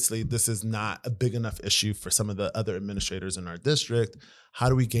 obviously this is not a big enough issue for some of the other administrators in our district. How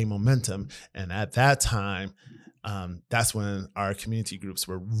do we gain momentum? And at that time, that's when our community groups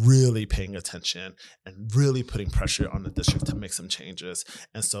were really paying attention and really putting pressure on the district to make some changes.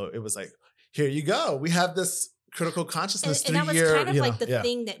 And so it was like, here you go. We have this critical consciousness and that was kind of like the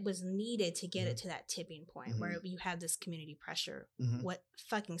thing that was needed to get it to that tipping point where you have this community pressure. What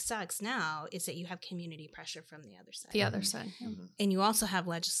fucking sucks now is that you have community pressure from the other side. And you also have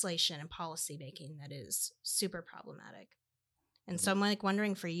legislation and policy making that is super problematic. And so I'm like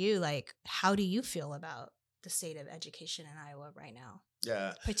wondering for you, like, how do you feel about the state of education in Iowa right now?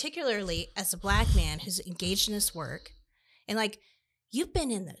 Yeah. Particularly as a Black man who's engaged in this work, and like you've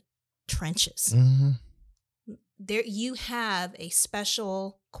been in the trenches. There, you have a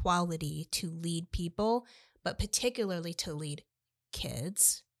special quality to lead people, but particularly to lead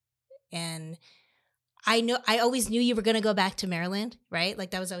kids. And I always knew you were going to go back to Maryland, right? Like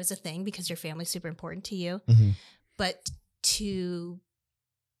that was always a thing because your family's super important to you. But you're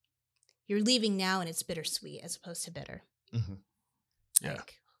leaving now and it's bittersweet as opposed to bitter.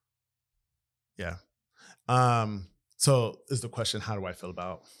 So is the question, how do I feel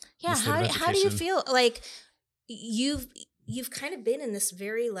about the state of education? How do you feel? Like you've kind of been in this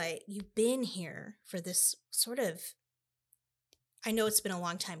very, like, you've been here for this sort of, I know it's been a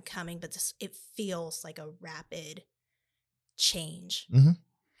long time coming, but it feels like a rapid change.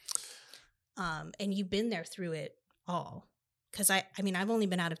 And you've been there through it all. Because I mean, I've only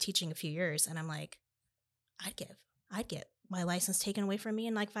been out of teaching a few years, and I'm like, I'd get my license taken away from me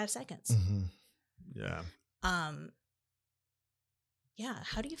in like 5 seconds. How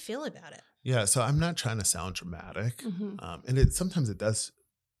do you feel about it? Yeah, so I'm not trying to sound dramatic, and sometimes it does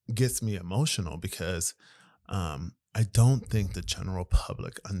gets me emotional because I don't think the general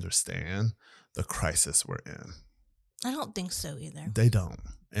public understand the crisis we're in. I don't think so either. They don't,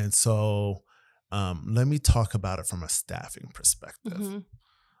 and so let me talk about it from a staffing perspective.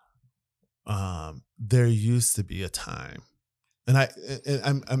 There used to be a time, and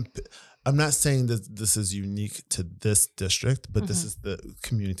I'm not saying that this is unique to this district, but this is the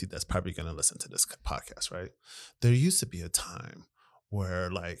community that's probably going to listen to this podcast, right? There used to be a time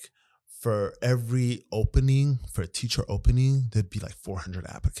where, like, for every opening, for a teacher opening, there'd be like 400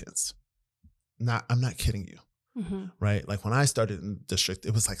 applicants. I'm not kidding you. Right? Like when I started in the district,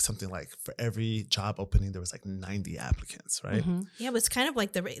 it was like something like for every job opening, there was like 90 applicants, right? Yeah, it was kind of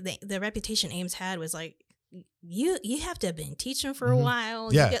like the reputation Ames had was like, you have to have been teaching for a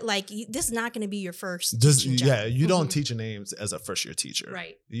while. Yeah. You get, this is not going to be your first teaching job. Yeah, you don't teach in Ames as a first year teacher.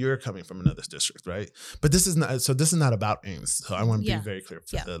 Right. You're coming from another district, right? But this is not about Ames. So I want to be very clear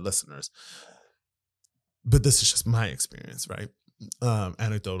for the listeners. But this is just my experience, right?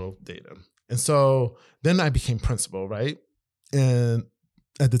 Anecdotal data. And so then I became principal, right? And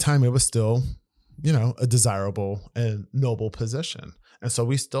at the time it was still, a desirable and noble position. And so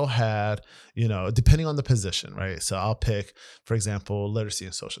we still had, depending on the position, right? So I'll pick, for example, literacy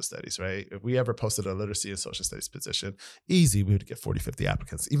and social studies, right? If we ever posted a literacy and social studies position, easy, we would get 40, 50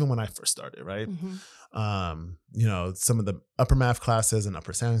 applicants, even when I first started, right? Some of the upper math classes and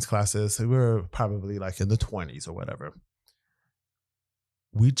upper science classes, we were probably like in the 20s or whatever.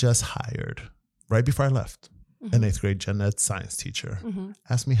 We just hired, right before I left, an 8th grade gen ed science teacher.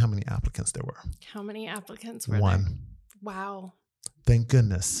 Ask me how many applicants there were. How many applicants were there? 1. Wow. Thank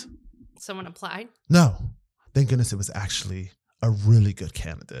goodness. Someone applied? No. Thank goodness it was actually a really good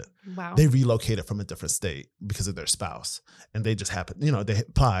candidate. Wow. They relocated from a different state because of their spouse. And they just happened, they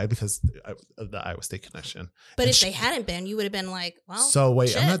applied because of the Iowa State connection. But if they hadn't been, you would have been like, well, so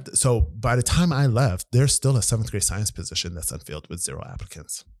wait, so by the time I left, there's still a 7th grade science position that's unfilled with 0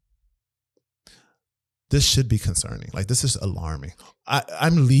 applicants. This should be concerning. Like, this is alarming.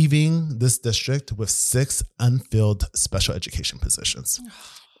 I'm leaving this district with 6 unfilled special education positions.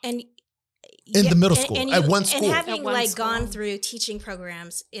 And in the middle school, at one school. And having gone through teaching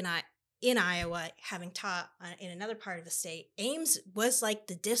programs in in Iowa, having taught in another part of the state, Ames was like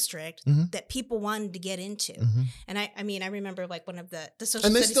the district that people wanted to get into. And I mean, I remember like one of the social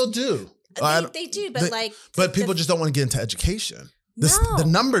and they studies, still do. They do, but but people just don't want to get into education. The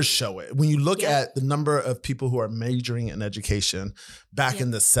numbers show it. When you look at the number of people who are majoring in education back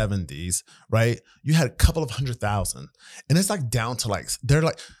in the 70s, right? You had a couple of 100,000, and it's like down to like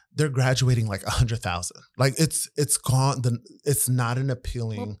they're graduating like 100,000. Like it's gone. It's not an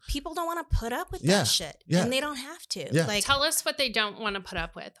appealing. Well, people don't want to put up with that shit, and they don't have to. Yeah. Like, tell us what they don't want to put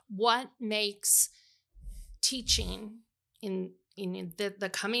up with. What makes teaching in the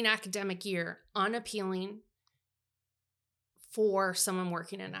coming academic year unappealing for someone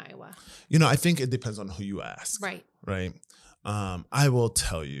working in Iowa? You know, I think it depends on who you ask. Right. Right. I will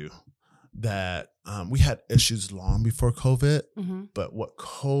tell you that we had issues long before COVID, but what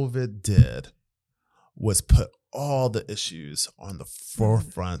COVID did was put all the issues on the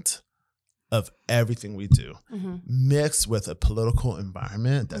forefront of everything we do, mixed with a political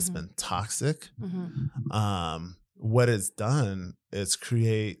environment that's been toxic. What it's done is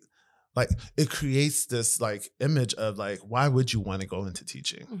creates this like image of like, why would you want to go into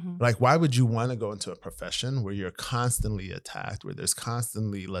teaching? Like, why would you want to go into a profession where you're constantly attacked, where there's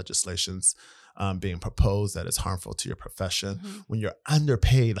constantly legislations being proposed that is harmful to your profession, when you're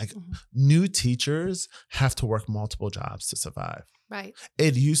underpaid? Like new teachers have to work multiple jobs to survive. Right.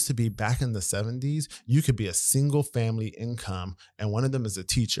 It used to be back in the 70s, you could be a single family income and one of them is a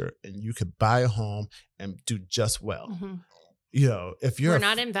teacher and you could buy a home and do just well. You know, if you're we're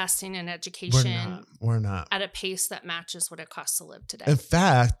not investing in education. We're not at a pace that matches what it costs to live today. In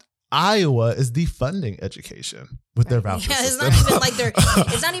fact, Iowa is defunding education with their voucher system.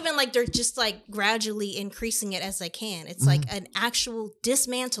 It's not even like they're just like gradually increasing it as they can. It's like an actual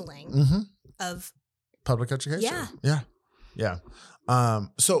dismantling of public education. Yeah.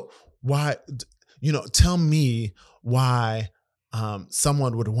 So why, tell me why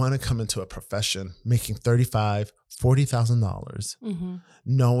someone would want to come into a profession making $35,000, $40,000,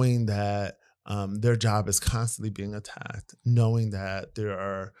 knowing that their job is constantly being attacked, knowing that there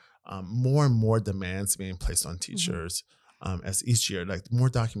are more and more demands being placed on teachers as each year, like more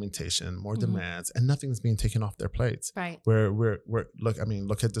documentation, more demands, and nothing's being taken off their plates. Right.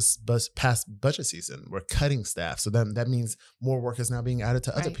 Look at this past budget season. We're cutting staff, so then that means more work is now being added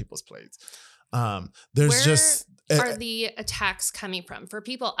to other people's plates. Are the attacks coming from? For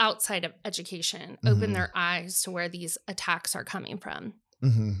people outside of education, open their eyes to where these attacks are coming from.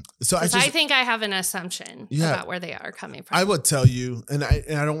 So I think I have an assumption about where they are coming from. I would tell you, and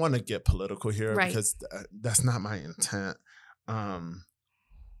I don't want to get political here because that's not my intent.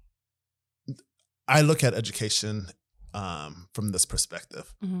 I look at education from this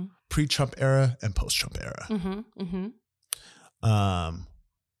perspective: pre-Trump era and post-Trump era.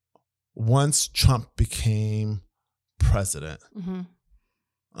 Once Trump became president,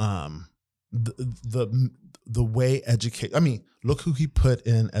 the way look who he put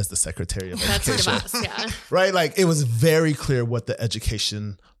in as the Secretary of Education. That's the boss, Right? Like it was very clear what the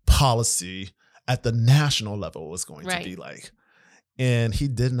education policy at the national level was going to be like. And he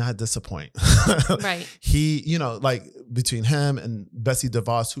did not disappoint. Right. He, between him and Betsy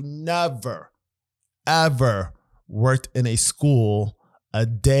DeVos, who never, ever worked in a school a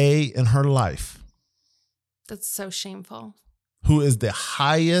day in her life. That's so shameful. Who is the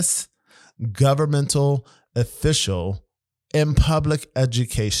highest governmental official in public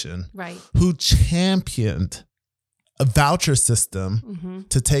education. Right. Who championed a voucher system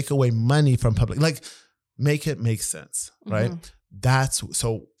to take away money from public, like make it make sense, right?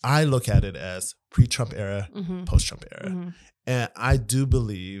 So I look at it as pre-Trump era, post-Trump era. And I do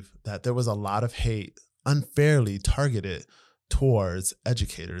believe that there was a lot of hate unfairly targeted towards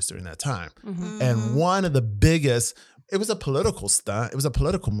educators during that time. And one of the biggest, it was a political stunt, it was a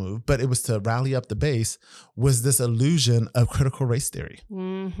political move, but it was to rally up the base, was this illusion of critical race theory.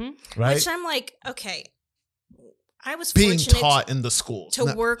 Right? Which I'm like, okay, I was being fortunate taught in the schools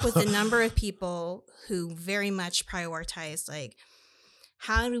to work with a number of people who very much prioritize, like,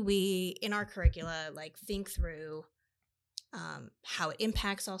 how do we, in our curricula, like think through how it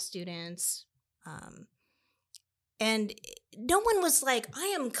impacts all students. And no one was like,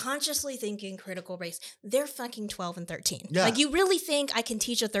 I am consciously thinking critical race. They're fucking 12 and 13. Yeah. Like, you really think I can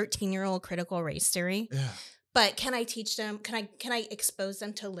teach a 13-year-old critical race theory? Yeah. But can I teach them, can I expose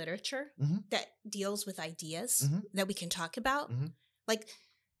them to literature that deals with ideas that we can talk about? Like,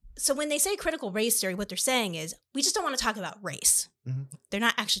 so when they say critical race theory, what they're saying is, we just don't want to talk about race. They're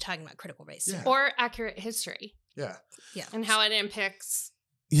not actually talking about critical race theory. Or accurate history. Yeah. And how it impacts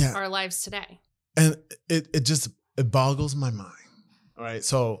our lives today. And it boggles my mind. All right.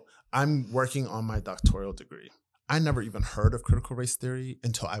 So I'm working on my doctoral degree. I never even heard of critical race theory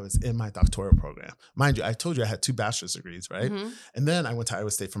until I was in my doctoral program. Mind you, I told you I had 2 bachelor's degrees, right? And then I went to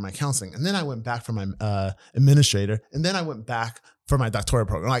Iowa State for my counseling. And then I went back for my administrator. And then I went back for my doctoral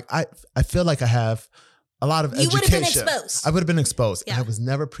program. Like I feel like I have a lot of education. You would have been exposed. I would have been exposed. Yeah.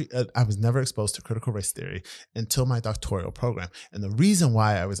 And I was never exposed to critical race theory until my doctoral program. And the reason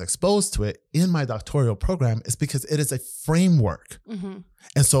why I was exposed to it in my doctoral program is because it is a framework.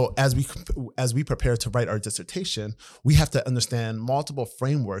 And so as we prepare to write our dissertation, we have to understand multiple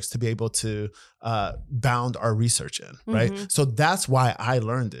frameworks to be able to bound our research in, right? So that's why I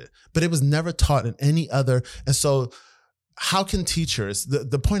learned it. But it was never taught in any other. And so how can teachers,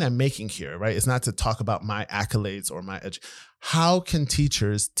 the point I'm making here, right, is not to talk about my accolades or how can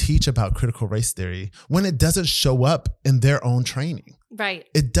teachers teach about critical race theory when it doesn't show up in their own training? Right.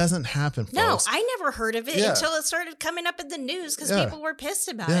 It doesn't happen, folks. No, I never heard of it until it started coming up in the news because people were pissed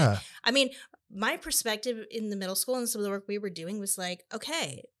about it. I mean, my perspective in the middle school and some of the work we were doing was like,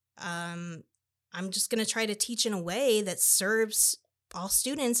 okay, I'm just going to try to teach in a way that serves all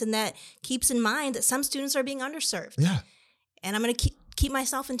students and that keeps in mind that some students are being underserved. Yeah. And I'm going to keep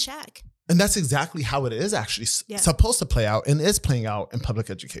myself in check. And that's exactly how it is actually supposed to play out and is playing out in public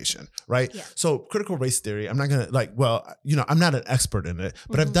education, right? Yeah. So critical race theory, I'm not going to I'm not an expert in it,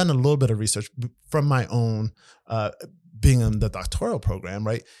 but I've done a little bit of research from my own being in the doctoral program,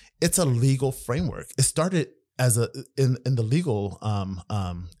 right? It's a legal framework. It started as in the legal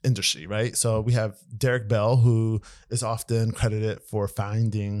industry, right? So we have Derek Bell, who is often credited for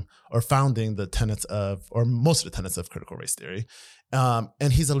founding the tenets of, or most of the tenets of critical race theory.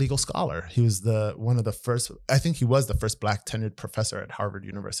 And he's a legal scholar. He was one of the first, I think he was the first Black tenured professor at Harvard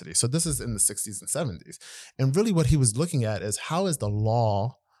University. So this is in the 60s and 70s. And really what he was looking at is how is the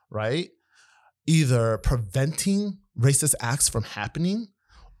law, right, either preventing racist acts from happening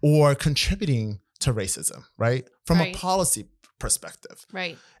or contributing to racism, right? From a policy perspective.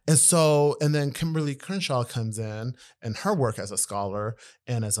 Right. And then Kimberly Crenshaw comes in and her work as a scholar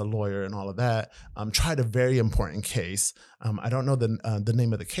and as a lawyer and all of that, tried a very important case. I don't know the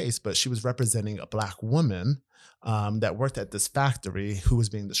name of the case, but she was representing a Black woman that worked at this factory who was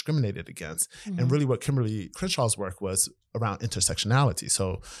being discriminated against. And really what Kimberly Crenshaw's work was around intersectionality.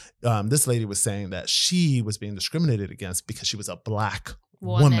 So this lady was saying that she was being discriminated against because she was a Black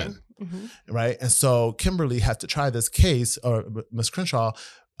woman. Right. And so Kimberly had to try this case, or Ms. Crenshaw,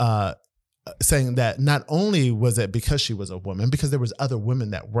 saying that not only was it because she was a woman, because there was other women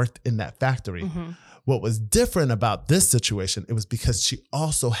that worked in that factory. What was different about this situation, it was because she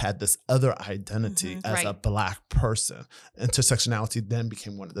also had this other identity as a Black person. Intersectionality then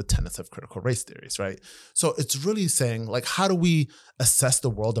became one of the tenets of critical race theories, right? So it's really saying, like, how do we assess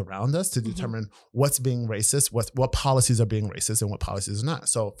the world around us to determine what's being racist, what policies are being racist and what policies are not?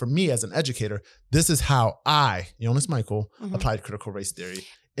 So for me as an educator, this is how I, Yonas Michael, applied critical race theory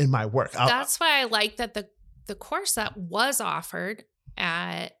in my work. That's why I like that the course that was offered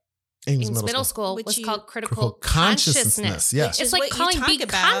at Ames Middle School was called critical consciousness. Yeah. It's like calling be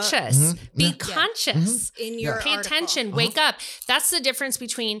conscious. Be conscious. In your Pay attention. Wake up. That's the difference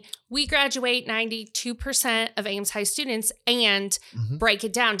between we graduate 92% of Ames High students and break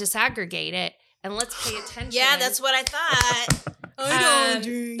it down, disaggregate it, and let's pay attention. Yeah, that's what I thought.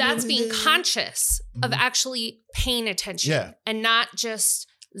 That's being conscious of actually paying attention and not just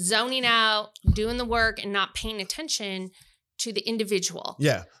zoning out, doing the work and not paying attention to the individual.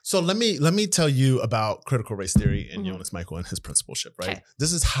 Yeah. So let me tell you about critical race theory and Yonas Michael and his principleship, right? Okay.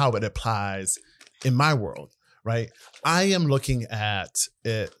 This is how it applies in my world, right? I am looking at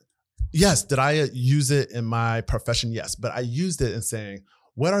it. Yes. Did I use it in my profession? Yes. But I used it in saying,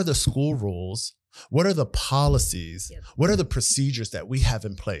 what are the school rules? What are the policies? What are the procedures that we have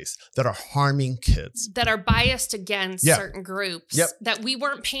in place that are harming kids? That are biased against certain groups that we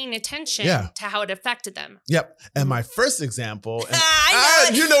weren't paying attention to how it affected them. And my first example,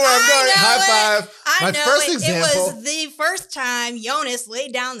 you know where I'm going. High five. My first example. It was the first time Yonas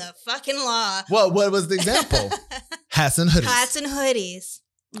laid down the fucking law. Well, what was the example? Hats and hoodies. Hats and hoodies.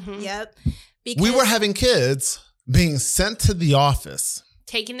 Yep. Because we were having kids being sent to the office.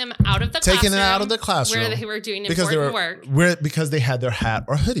 Taking them out of the classroom. Where they were doing important work. Because they had their hat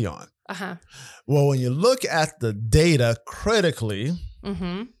or hoodie on. Well, when you look at the data critically.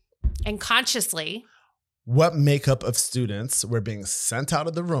 And consciously. What makeup of students were being sent out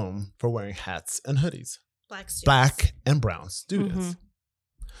of the room for wearing hats and hoodies? Black students. Black and brown students.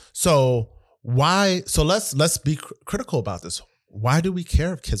 So why? So let's be critical about this. Why do we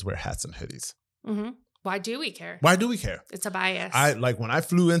care if kids wear hats and hoodies? Why do we care? Why do we care? It's a bias. When I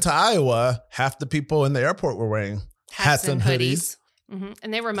flew into Iowa, half the people in the airport were wearing hats and hoodies.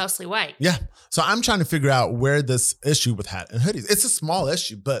 And they were mostly white. Yeah. So I'm trying to figure out where this issue with hat and hoodies. It's a small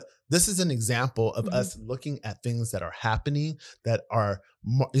issue, but this is an example of us looking at things that are happening that are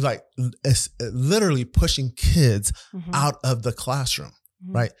like it's literally pushing kids out of the classroom,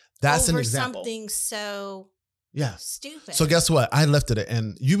 right? That's an example. Something so stupid. So guess what? I lifted it,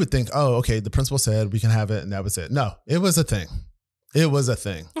 and you would think, oh, okay, the principal said we can have it, and that was it. No, it was a thing. It was a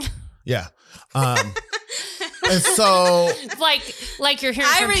thing. Yeah. And so, like you're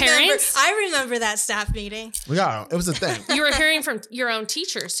hearing from parents. I remember that staff meeting. Yeah, it was a thing. You were hearing from your own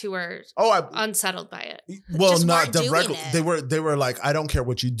teachers who were unsettled by it. Well, not directly. They were like, I don't care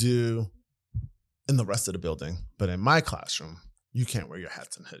what you do in the rest of the building, but in my classroom, you can't wear your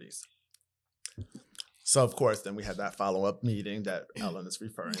hats and hoodies. So of course, then we had that follow-up meeting that Ellen is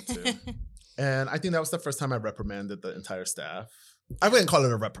referring to, and I think that was the first time I reprimanded the entire staff. I wouldn't call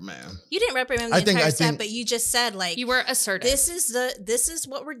it a reprimand. You didn't reprimand the entire staff, but you just said like you were assertive. This is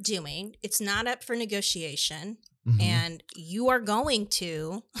what we're doing. It's not up for negotiation, and you are going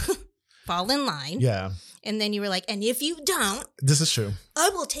to fall in line. Yeah. And then you were like, and if you don't, this is true. I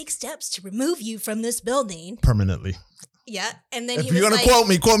will take steps to remove you from this building permanently. Yeah. And then if you're gonna quote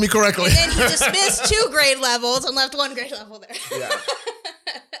me correctly. And then he dismissed 2 grade levels and left 1 grade level there. Yeah.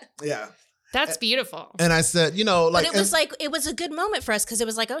 Yeah. That's beautiful. And I said, like, but it was a good moment for us because it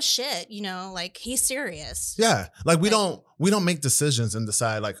was like, oh shit, like he's serious. Yeah. Like we don't make decisions and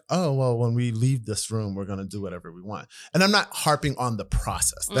decide like, oh, well, when we leave this room, we're going to do whatever we want. And I'm not harping on the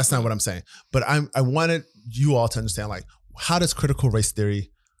process. That's not what I'm saying. But I wanted you all to understand like, how does critical race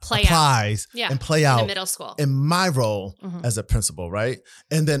theory play out in middle school in my role as a principal, right?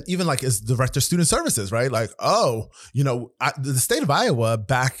 And then even like as director of student services, right? Like, the state of Iowa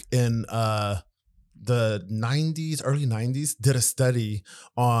back in the early 90s did a study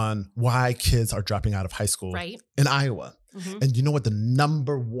on why kids are dropping out of high school in Iowa. And you know what the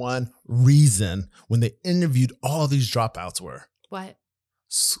number one reason when they interviewed all these dropouts were? What?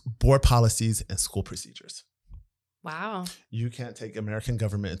 Board policies and school procedures. Wow. You can't take American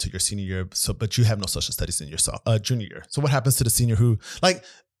government into your senior year, but you have no social studies in your junior year. So what happens to the senior who, like,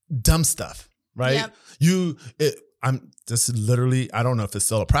 dumb stuff, right? Yep. This is literally, I don't know if it's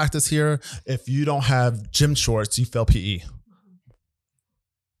still a practice here. If you don't have gym shorts, you fail PE.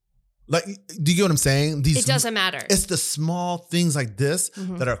 Like, do you get what I'm saying? It doesn't matter. It's the small things like this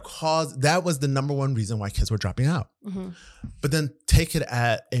that are caused. That was the number one reason why kids were dropping out. But then take it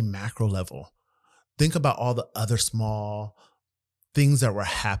at a macro level. Think about all the other small things that were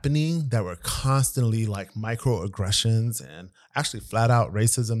happening that were constantly like microaggressions and actually flat out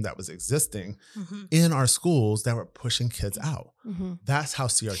racism that was existing in our schools that were pushing kids out. That's how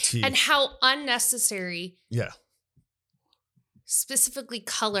CRT. And how unnecessary. Yeah. Specifically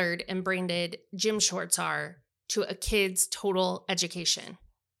colored and branded gym shorts are to a kid's total education.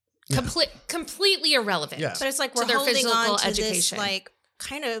 Yeah. Completely irrelevant. Yeah. But it's like we're holding on to this like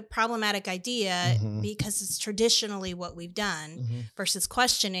kind of problematic idea because it's traditionally what we've done versus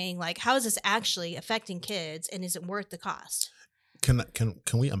questioning like how is this actually affecting kids and is it worth the cost? Can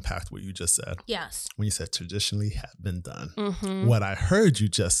we unpack what you just said? Yes. When you said traditionally have been done. What I heard you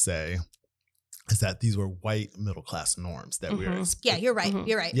just say is that these were white middle class norms that we were. Yeah, you're right.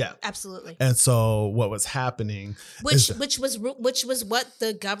 You're right. Yeah, absolutely. And so what was happening, which was what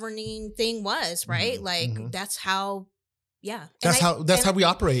the governing thing was, right? Like that's how. Yeah, that's how we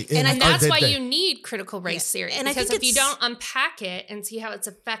operate, and that's why you need critical race theory. And because if you don't unpack it and see how it's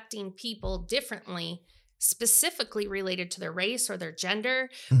affecting people differently, specifically related to their race or their gender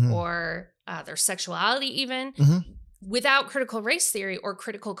or their sexuality, even without critical race theory or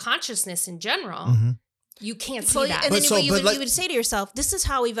critical consciousness in general, you can't see that. And then you would say to yourself, "This is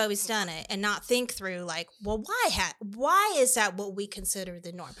how we've always done it," and not think through like, well, why is that what we consider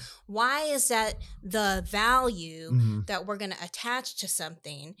the norm? Why is that the value that we're going to attach to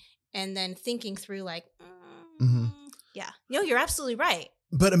something? And then thinking through like, yeah, you're absolutely right.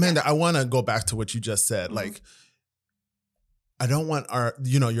 But Amanda, I want to go back to what you just said. Like, I don't want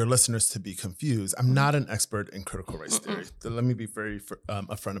your listeners to be confused. I'm not an expert in critical race theory. So let me be very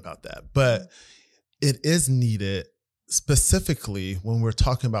upfront about that. But it is needed specifically when we're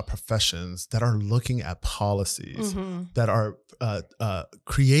talking about professions that are looking at policies, that are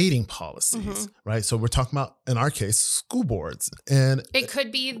creating policies, right? So we're talking about, in our case, school boards. And it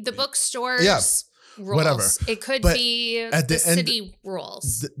could be the bookstores. Yeah. Rules. Whatever. It could be the city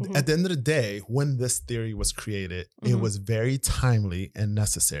rules. At the end of the day, when this theory was created, it was very timely and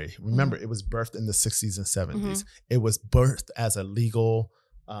necessary. Remember, it was birthed in the 60s and 70s. It was birthed as a legal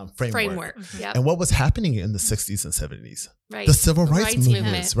framework. Yep. And what was happening in the 60s and 70s? Right. The civil rights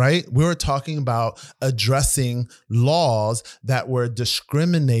movements, right? We were talking about addressing laws that were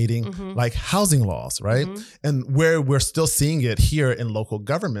discriminating, like housing laws, right? And where we're still seeing it here in local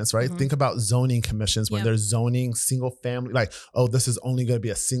governments, right? Think about zoning commissions when they're zoning single family, like, oh, this is only going to be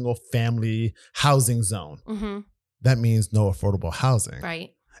a single family housing zone. That means no affordable housing.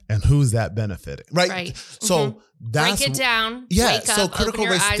 Right. And who's that benefiting? Right. So that's break it down. Yeah. Wake So up, critical open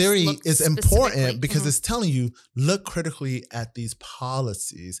your race eyes, theory look is important because it's telling you, look critically at these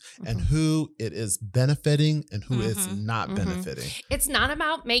policies and who it is benefiting and who it's not benefiting. It's not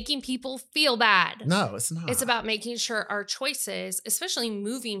about making people feel bad. No, it's not. It's about making sure our choices, especially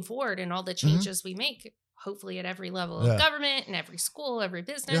moving forward and all the changes we make, hopefully at every level of government and every school, every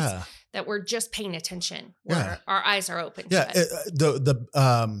business, that we're just paying attention, where our eyes are open. To it.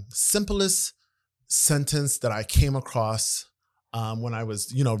 The simplest sentence that I came across when I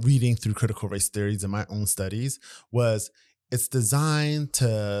was, reading through critical race theories in my own studies was, it's designed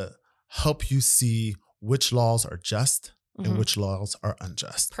to help you see which laws are just and which laws are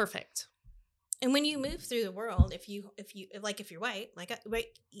unjust. Perfect. And when you move through the world, if you're white,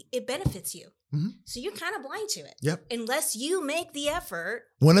 it benefits you. So you're kind of blind to it. Yep. Onless you make the effort.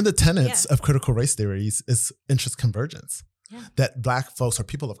 One of the tenets of critical race theories is interest convergence. Yeah. That Black folks or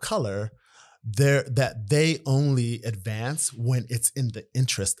people of color, that they only advance when it's in the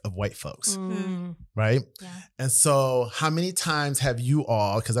interest of white folks. Right? Yeah. And so how many times have you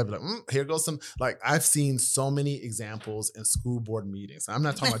all, because I'd be like, here goes some, like I've seen so many examples in school board meetings. I'm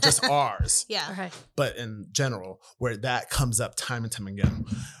not talking about just ours, but in general, where that comes up time and time again.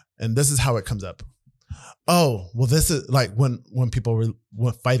 And this is how it comes up. Oh, well, this is like when people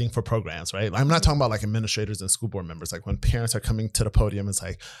were fighting for programs, right? I'm not talking about like administrators and school board members. Like when parents are coming to the podium, it's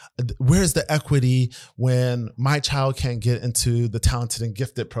like, where's the equity when my child can't get into the talented and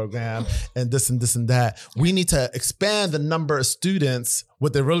gifted program and this and this and that? We need to expand the number of students.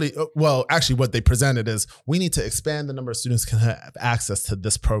 What they presented is we need to expand the number of students who can have access to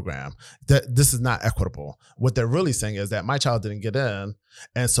this program. That this is not equitable. What they're really saying is that my child didn't get in.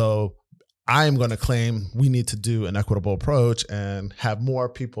 And so I am going to claim we need to do an equitable approach and have more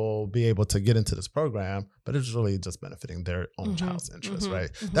people be able to get into this program, but it's really just benefiting their own child's interest, right?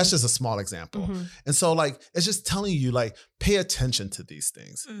 That's just a small example. And so like, it's just telling you like, pay attention to these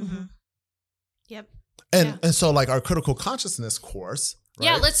things. Yep. And so like our critical consciousness course. Right?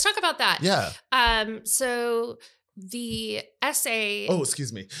 Yeah. Let's talk about that. Yeah. So the essay. Oh,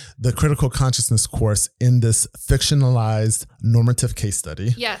 excuse me. The critical consciousness course in this fictionalized normative case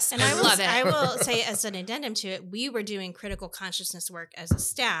study. Yes. And I love it. I will say as an addendum to it, we were doing critical consciousness work as a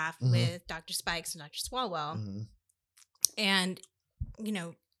staff with Dr. Spikes and Dr. Swalwell. And,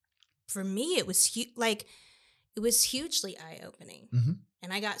 for me, it was hugely eye-opening.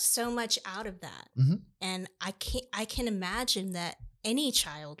 And I got so much out of that. And I can imagine that any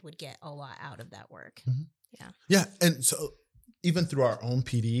child would get a lot out of that work. Yeah. And so even through our own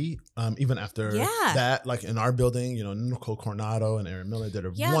PD, even after that, like in our building, Nicole Coronado and Erin Miller did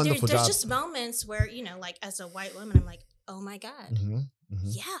a wonderful job. There's just moments where, like as a white woman, I'm like, oh my God.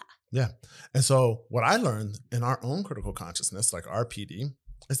 Yeah. And so what I learned in our own critical consciousness, like our PD,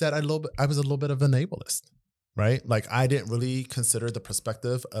 is that I was a little bit of an ableist, right? Like I didn't really consider the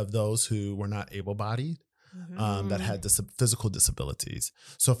perspective of those who were not able-bodied. That had physical disabilities.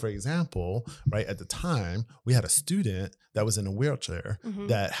 So for example, right at the time, we had a student that was in a wheelchair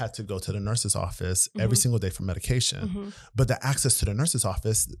that had to go to the nurse's office every single day for medication. But the access to the nurse's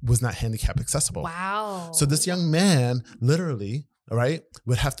office was not handicap accessible. Wow. So this young man literally, right,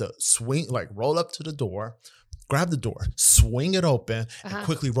 would have to roll up to the door, grab the door, swing it open, and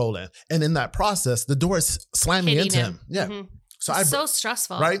quickly roll in. And in that process, the door is slamming into him. Yeah. So so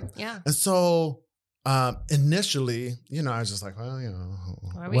stressful. Right? Yeah. And so initially, I was just like, well,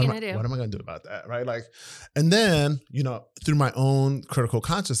 what are we going to do? What am I going to do about that? Right. Like, and then, through my own critical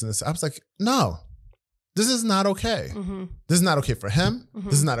consciousness, I was like, no, this is not okay. This is not okay for him.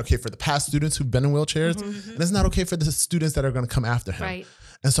 This is not okay for the past students who've been in wheelchairs. And it's not okay for the students that are going to come after him. Right.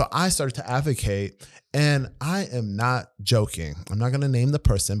 And so I started to advocate, and I am not joking. I'm not going to name the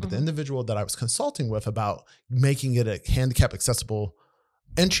person, but the individual that I was consulting with about making it a handicap accessible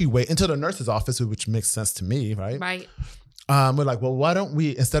entryway into the nurse's office, which makes sense to me, right? Right. We're like, well, why don't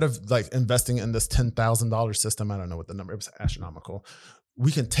we, instead of like investing in this $10,000 system, I don't know what the number, it was astronomical,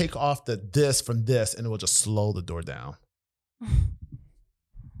 we can take off this from this and it will just slow the door down.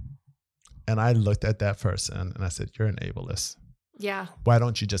 And I looked at that person and I said, you're an ableist. Yeah. Why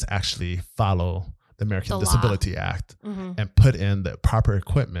don't you just actually follow the American The Disability Act Mm-hmm. and put in the proper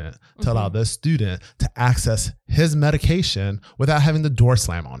equipment to allow this student to access his medication without having the door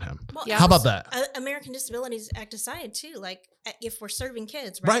slam on him. Well, Yeah. How about that? American Disabilities Act aside too, like if we're serving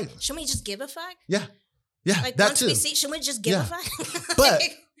kids, Right. Shouldn't we just give a fuck? Yeah. Yeah. Like that once too. we see, shouldn't we just give Yeah. a fuck?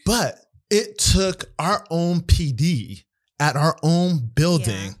 But it took our own PD at our own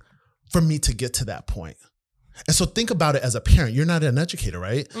building for me to get to that point. And so think about it as a parent. You're not an educator,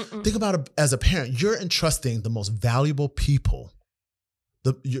 right? Mm-mm. Think about it as a parent. You're entrusting the most valuable people,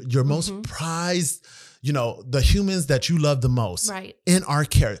 your most prized, the humans that you love the most Right. in our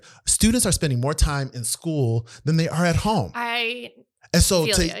care. Students are spending more time in school than they are at home. And so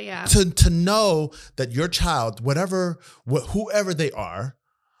feel to know that your child, whoever they are,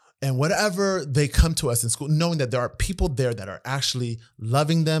 and whatever they come to us in school, knowing that there are people there that are actually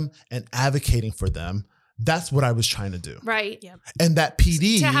loving them and advocating for them, that's what I was trying to do. Right. Yep. And that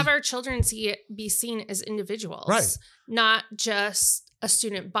PD... To have our children be seen as individuals. Right. Not just a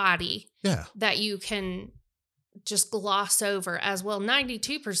student body Yeah. that you can just gloss over as, well,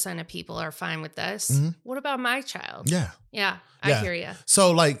 92% of people are fine with this. Mm-hmm. What about my child? Yeah. Yeah. Yeah. I hear you.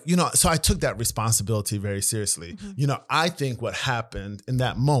 So so I took that responsibility very seriously. I think what happened in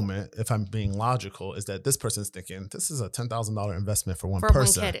that moment, if I'm being logical, is that this person's thinking, this is a $10,000 investment for one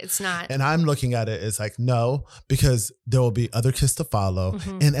person. One kid, it's not. And I'm looking at it as like, no, because there will be other kids to follow.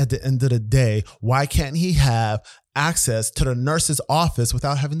 And at the end of the day, why can't he have access to the nurse's office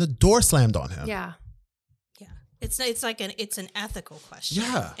without having the door slammed on him? Yeah. It's an ethical question.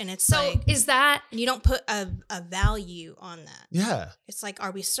 Yeah. And it's So is that... you don't put a value on that. Yeah. It's like,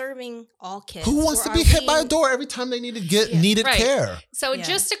 are we serving all kids? Who wants or to be are hit we- by a door every time they need to get needed Right. care? So Yeah.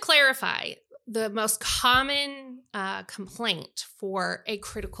 just to clarify, the most common complaint for a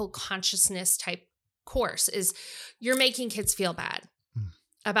critical consciousness type course is you're making kids feel bad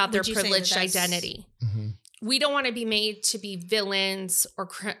about their Would you say that privileged that's- identity. We don't want to be made to be villains or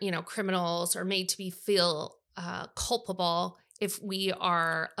criminals, or made to feel culpable if we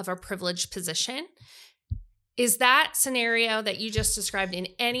are of a privileged position. Is that scenario that you just described in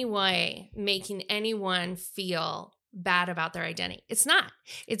any way making anyone feel bad about their identity? It's not.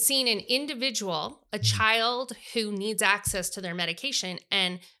 It's seeing an individual, a child who needs access to their medication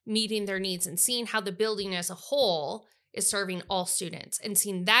and meeting their needs, and seeing how the building as a whole is serving all students, and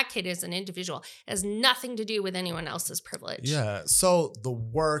seeing that kid as an individual. It has nothing to do with anyone else's privilege. Yeah. So the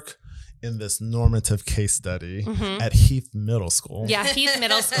work in this normative case study at Heath Middle School. Yeah, Heath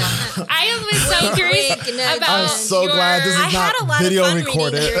Middle School. I was so curious about I'm so glad this is I had not a lot video of fun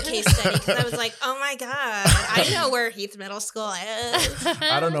recorded. reading your case study because I was like, oh my God, I know where Heath Middle School is.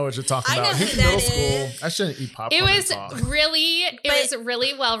 I don't know what you're talking I know about. who Heath that Middle is. School. I shouldn't eat popcorn. It was and talk.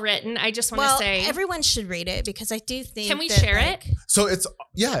 really well written. I just want to say, everyone should read it because I do think. can we that, share like, it? So it's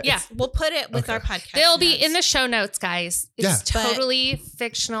Yeah. We'll put it with Okay. our podcast. They'll be notes. in the show notes, guys. It's Yeah. totally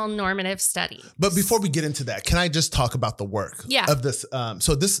fictional normative study. But before we get into that, can I just talk about the work of this?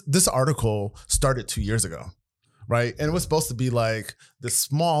 So this article started 2 years ago, right? And it was supposed to be like this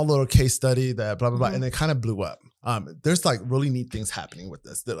small little case study that blah, blah, blah. And it kind of blew up. There's like really neat things happening with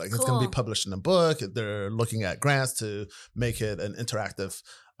this. They're like, it's going to Cool. be published in a book. They're looking at grants to make it an interactive,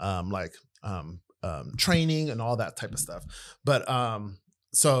 training and all that type of stuff. But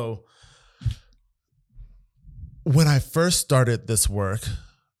so when I first started this work,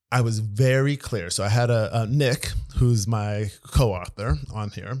 I was very clear. So I had a Nick, who's my co-author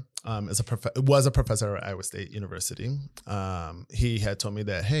on here, was a professor at Iowa State University. He had told me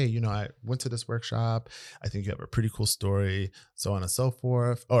that, hey, I went to this workshop. I think you have a pretty cool story, so on and so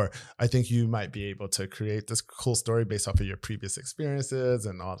forth. Or I think you might be able to create this cool story based off of your previous experiences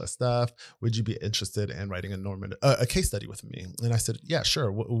and all that stuff. Would you be interested in writing a case study with me? And I said, yeah,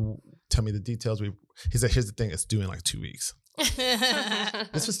 sure. Tell me the details. He said, here's the thing. It's due in like 2 weeks.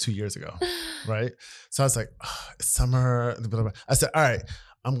 This was 2 years ago, right? So I was like, it's summer. Blah, blah, blah. I said, all right,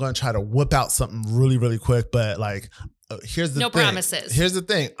 I'm going to try to whip out something really, really quick. But like, here's the thing. No promises. Here's the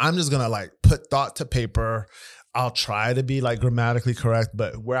thing. I'm just going to like put thought to paper. I'll try to be like grammatically correct,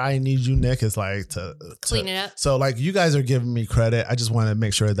 but where I need you, Nick, is like to Clean it up. So like you guys are giving me credit. I just want to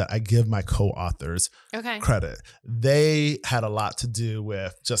make sure that I give my co-authors credit. They had a lot to do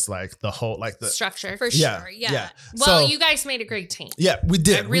with just like the whole, like the structure. For sure. Yeah. Well, So- you guys made a great team. Yeah, we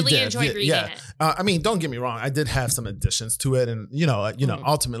did. I really we did. enjoyed reading it. I mean, don't get me wrong. I did have some additions to it, and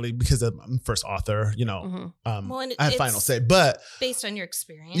ultimately because I'm first author, Well, and I have final it's say. But based on your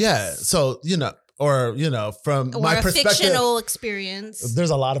experience. yeah, so or, from or my a perspective, fictional experience. there's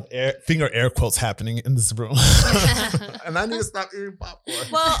a lot of finger air quotes happening in this room. And I need to stop eating popcorn.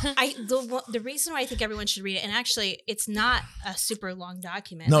 Well, the reason why I think everyone should read it, and actually it's not a super long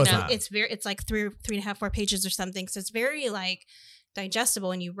document. No, it's not. It's like 3.5, 4 pages or something. So it's very like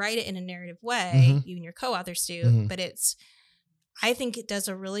digestible, and you write it in a narrative way, you and your co-authors do, but I think it does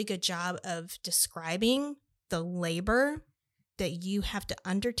a really good job of describing the labor that you have to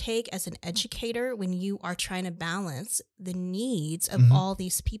undertake as an educator when you are trying to balance the needs of all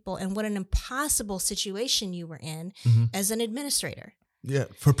these people, and what an impossible situation you were in as an administrator. Yeah,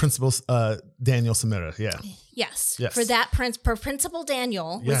 for Principal Daniel Samira, yeah. Yes. For Principal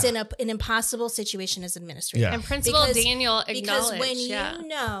Daniel was in an impossible situation as administrator. And Principal Daniel acknowledged. Because when you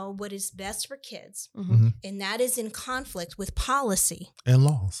know what is best for kids, and that is in conflict with policy and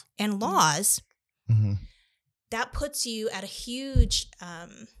laws, that puts you at a huge,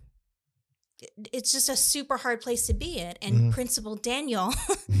 it's just a super hard place to be in. And Principal Daniel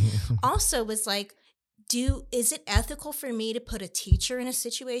also was like, is it ethical for me to put a teacher in a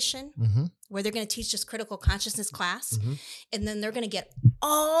situation where they're going to teach this critical consciousness class, and then they're going to get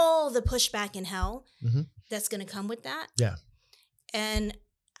all the pushback in hell that's going to come with that? Yeah. And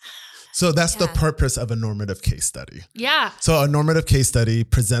so that's the purpose of a normative case study. Yeah. So a normative case study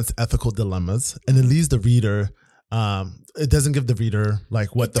presents ethical dilemmas, and it leaves the reader, it doesn't give the reader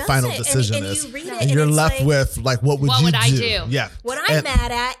like what the final decision is. You read it, and you're left like, with like, what would I do? Yeah. What I'm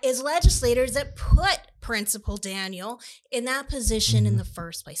mad at is legislators that put Principal Daniel in that position in the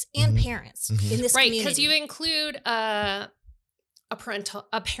first place, and parents in this community. Right, because you include a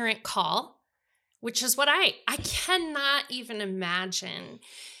parent call, which is what I cannot even imagine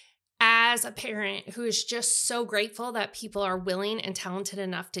as a parent who is just so grateful that people are willing and talented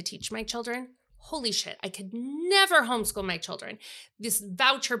enough to teach my children. Holy shit, I could never homeschool my children. This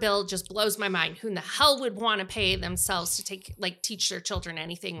voucher bill just blows my mind. Who in the hell would want to pay themselves to teach their children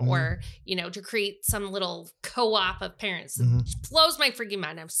anything or, to create some little co-op of parents? It blows my freaking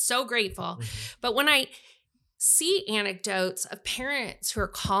mind. I'm so grateful. But when I see anecdotes of parents who are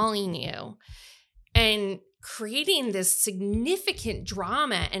calling you and creating this significant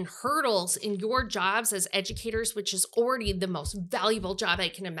drama and hurdles in your jobs as educators, which is already the most valuable job I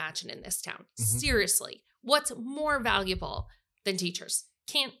can imagine in this town. Seriously, what's more valuable than teachers?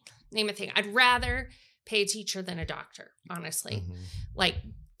 Can't name a thing. I'd rather pay a teacher than a doctor, honestly. Like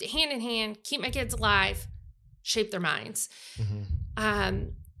hand in hand, keep my kids alive, shape their minds.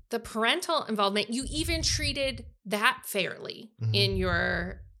 The parental involvement, you even treated that fairly in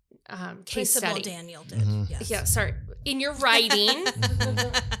your case Principal study. Daniel did. Yes. Yeah, sorry. In your writing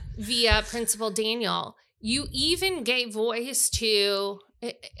via Principal Daniel, you even gave voice to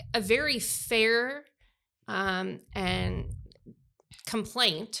a very fair and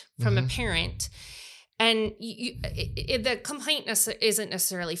complaint from a parent. And the complaint isn't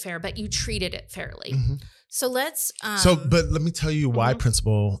necessarily fair, but you treated it fairly. So let's... but let me tell you why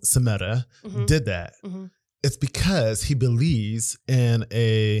Principal Sameta did that. It's because he believes in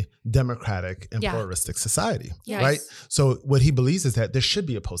a democratic and pluralistic society, right? So what he believes is that there should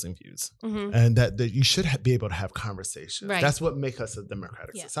be opposing views and that you should be able to have conversations. Right. That's what makes us a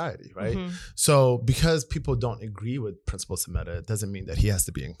democratic society, right? So because people don't agree with Principal Sameta, it doesn't mean that he has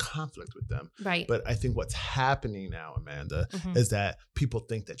to be in conflict with them. Right. But I think what's happening now, Amanda, is that people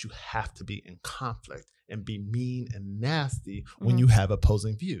think that you have to be in conflict and be mean and nasty when you have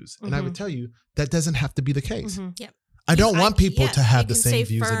opposing views. And I would tell you that doesn't have to be the case. I don't want people to have the same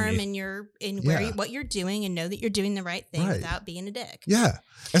views as me. What you're doing, and know that you're doing the right thing without being a dick. Yeah.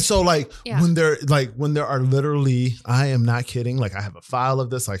 And so when there are literally, I am not kidding, like I have a file of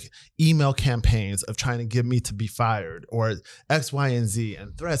this, like email campaigns of trying to get me to be fired or X, Y, and Z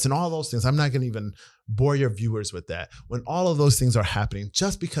and threats and all those things. I'm not going to even bore your viewers with that. When all of those things are happening,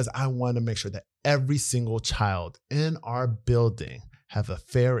 just because I want to make sure that every single child in our building have a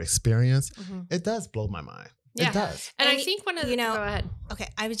fair experience, it does blow my mind. Yeah. It does. And I think one of the, go ahead. Okay.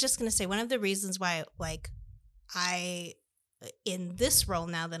 I was just going to say, one of the reasons why, in this role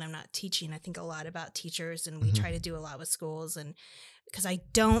now that I'm not teaching, I think a lot about teachers, and we try to do a lot with schools, and because I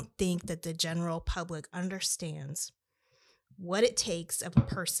don't think that the general public understands what it takes of a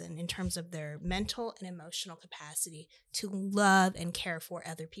person in terms of their mental and emotional capacity to love and care for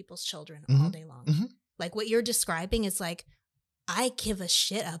other people's children all day long. Like what you're describing is like, I give a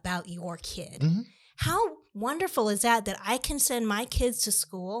shit about your kid. How wonderful is that I can send my kids to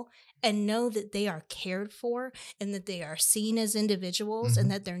school and know that they are cared for and that they are seen as individuals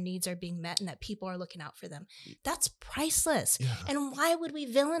and that their needs are being met and that people are looking out for them. That's priceless. Yeah. And why would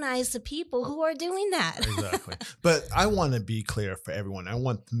we villainize the people who are doing that? Exactly. But I want to be clear for everyone. I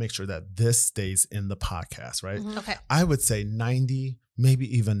want to make sure that this stays in the podcast, right? Okay. I would say 90,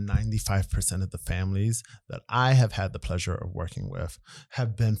 maybe even 95% of the families that I have had the pleasure of working with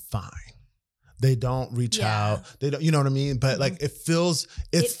have been fine. They don't reach out. They don't, you know what I mean? But like it feels,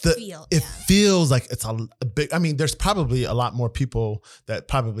 feels like it's a big, I mean, there's probably a lot more people that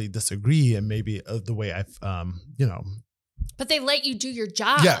probably disagree and maybe the way I've, But they let you do your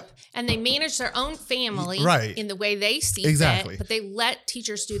job and they manage their own family in the way they see fit, but they let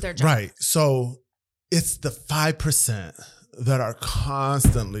teachers do their job. Right. So it's the 5% that are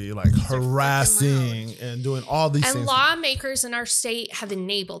constantly like harassing and doing all these things. And lawmakers in our state have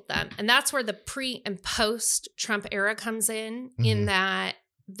enabled them. And that's where the pre and post Trump era comes in that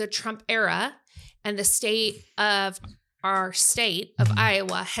the Trump era and the state of our state of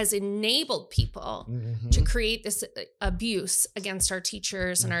Iowa has enabled people to create this abuse against our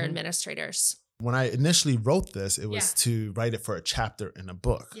teachers and our administrators. When I initially wrote this, it was to write it for a chapter in a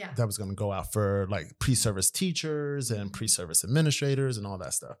book that was going to go out for like pre-service teachers and pre-service administrators and all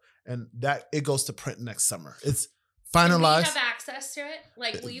that stuff. And that it goes to print next summer. It's finalized. Do we have access to it?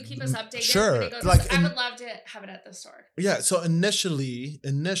 Like, will you keep us updated? Sure. When it goes I would love to have it at the store. Yeah. So initially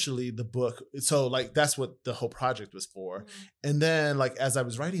the book, so like that's what the whole project was for. And then like as I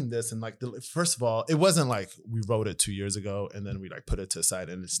was writing this and like first of all, it wasn't like we wrote it 2 years ago and then we like put it to the side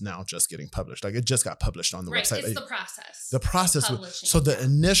and it's now just getting published. Like it just got published on the website. It's the process. The process. So the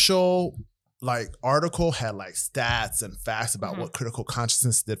initial like article had like stats and facts about what critical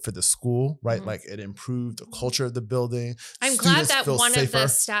consciousness did for the school, right? Like it improved the culture of the building. I'm glad that one of the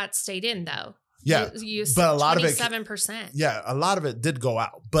stats stayed in though. Yeah, but a lot of it, 27%. Yeah, a lot of it did go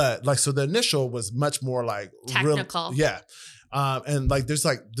out, but like so the initial was much more like technical. And like there's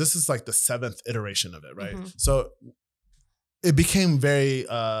like this is like the 7th iteration of it, right? So it became very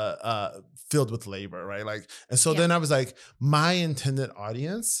filled with labor, right? Like, and so then I was like, my intended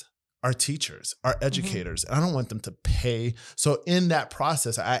audience are teachers, are educators, and I don't want them to pay. So in that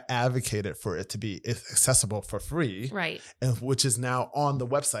process, I advocated for it to be accessible for free, right? And which is now on the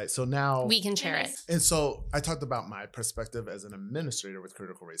website. So now we can share it. And so I talked about my perspective as an administrator with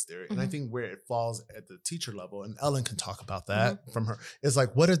critical race theory, and I think where it falls at the teacher level, and Ellen can talk about that from her, is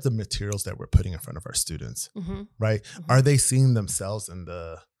like, what are the materials that we're putting in front of our students, right? Are they seeing themselves in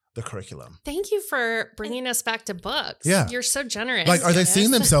the curriculum? Thank you for bringing us back to books. Yeah. You're so generous. Like, are they seeing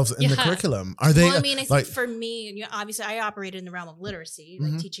themselves in the curriculum? Are they? Well, I mean, I think for me, obviously I operated in the realm of literacy,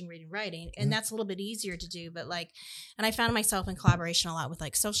 like teaching, reading, writing, and that's a little bit easier to do. But like, and I found myself in collaboration a lot with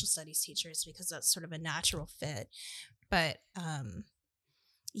like social studies teachers because that's sort of a natural fit. But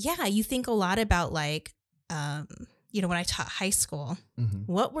you think a lot about like, when I taught high school,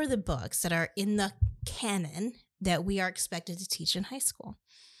 what were the books that are in the canon that we are expected to teach in high school?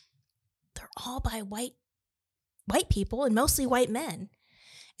 They're all by white people and mostly white men.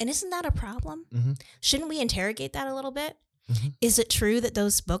 And isn't that a problem? Shouldn't we interrogate that a little bit? Is it true that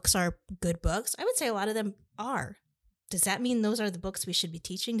those books are good books? I would say a lot of them are. Does that mean those are the books we should be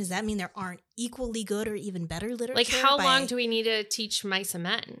teaching? Does that mean there aren't equally good or even better literature? Like how long do we need to teach mice and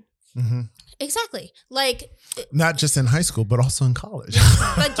men? Exactly. Like not just in high school, but also in college.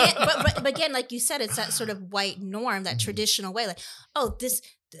 but again, like you said, it's that sort of white norm, that traditional way. Like, oh, this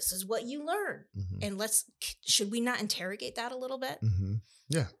is what you learn, and should we not interrogate that a little bit?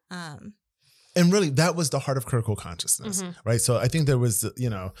 Yeah. And really, that was the heart of critical consciousness, right? So I think there was,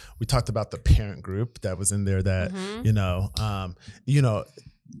 we talked about the parent group that was in there that,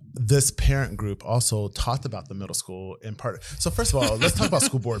 this parent group also talked about the middle school in part. So first of all, let's talk about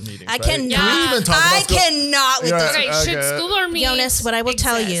school board meetings. I cannot with this. Okay, should school board meetings Jonas, what I will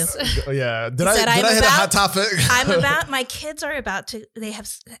tell you. Did I hit a hot topic? My kids are they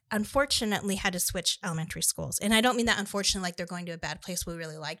have unfortunately had to switch elementary schools. And I don't mean that unfortunately like they're going to a bad place. We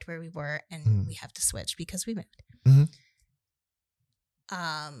really liked where we were and we have to switch because we moved.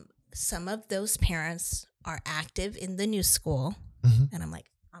 Some of those parents are active in the new school. And I'm like,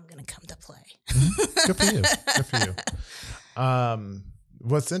 I'm going to come to play. Good for you. Good for you.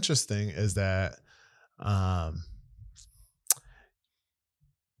 What's interesting is that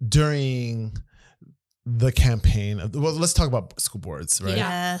during the campaign, let's talk about school boards, right?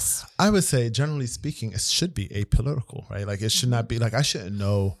 Yes. I would say, generally speaking, it should be apolitical, right? Like it should not be like I shouldn't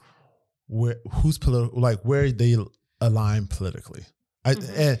know who's political, like where they align politically.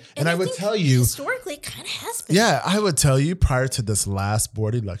 And I would tell you historically it kind of has husband. Yeah, I would tell you prior to this last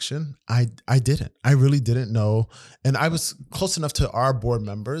board election, I didn't. I really didn't know. And I was close enough to our board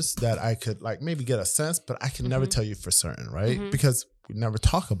members that I could like maybe get a sense, but I can never tell you for certain, right? Because we never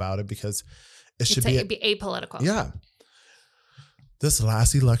talk about it because it'd be apolitical. Yeah. This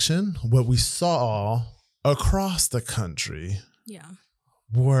last election, what we saw across the country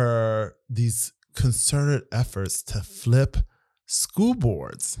were these concerted efforts to flip school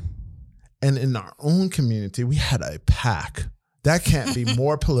boards. And in our own community, we had a pack. That can't be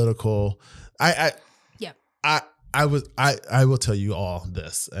more political. I will tell you all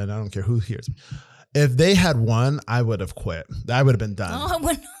this, and I don't care who hears me. If they had won, I would have quit. I would have been done. Oh,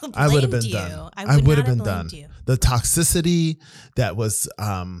 I would have been done. I would have been done. The toxicity that was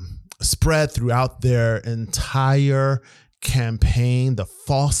spread throughout their entire campaign, the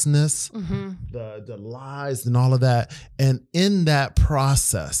falseness, the lies and all of that. And in that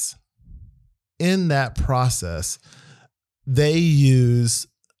process, they use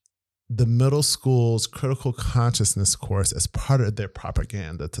the middle school's critical consciousness course as part of their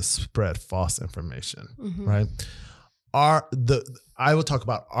propaganda to spread false information, right? I will talk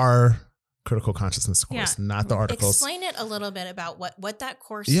about our critical consciousness course, not the articles. Explain it a little bit about what that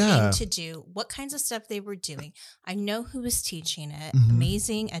course aimed to do, what kinds of stuff they were doing. I know who was teaching it,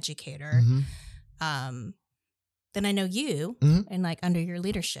 amazing educator. Then I know you and like under your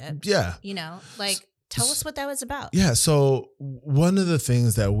leadership. Yeah. You know, like tell us what that was about. Yeah. So one of the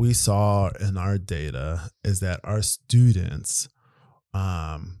things that we saw in our data is that our students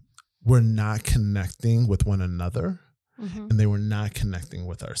were not connecting with one another and they were not connecting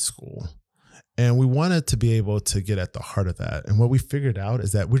with our school. And we wanted to be able to get at the heart of that. And what we figured out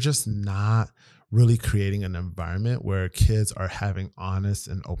is that we're just not really creating an environment where kids are having honest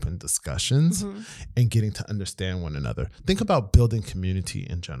and open discussions and getting to understand one another. Think about building community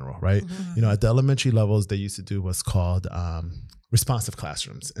in general, right? You know, at the elementary levels, they used to do what's called responsive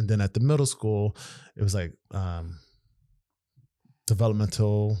classrooms. And then at the middle school, it was like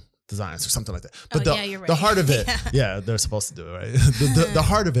developmental designs or something like that. But you're right. The heart of it, they're supposed to do it, right? The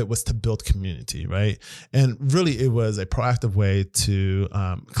heart of it was to build community, right? And really it was a proactive way to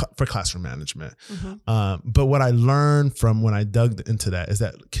for classroom management. But what I learned from when I dug into that is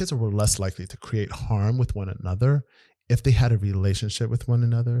that kids were less likely to create harm with one another if they had a relationship with one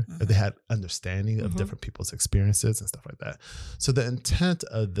another, if they had understanding of different people's experiences and stuff like that. So the intent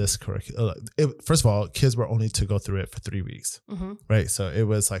of this curriculum, first of all, kids were only to go through it for 3 weeks, right? So it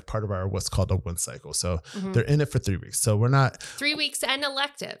was like part of our what's called a win cycle. So they're in it for 3 weeks. So we're not 3 weeks and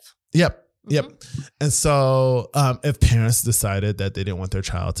elective. Yep. And so if parents decided that they didn't want their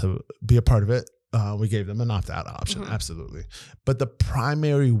child to be a part of it, we gave them an opt-out option, absolutely. But the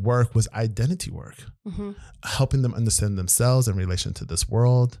primary work was identity work, helping them understand themselves in relation to this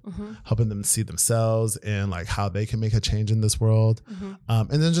world, helping them see themselves and like how they can make a change in this world. And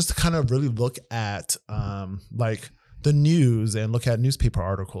then just to kind of really look at like the news and look at newspaper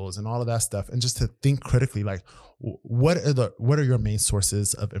articles and all of that stuff, and just to think critically, like what are your main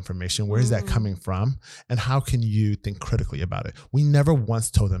sources of information? Where is that coming from? And how can you think critically about it? We never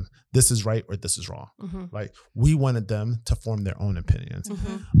once told them this is right or this is wrong. Like we wanted them to form their own opinions.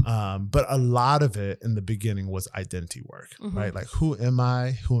 But a lot of it in the beginning was identity work, right? Like who am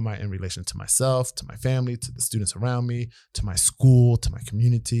I? Who am I in relation to myself, to my family, to the students around me, to my school, to my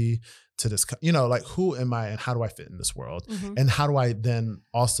community, to this, you know, like who am I and how do I fit in this world? And how do I then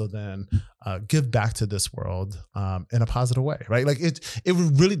also give back to this world in a positive way, right? Like it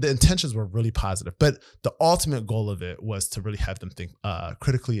really, the intentions were really positive, but the ultimate goal of it was to really have them think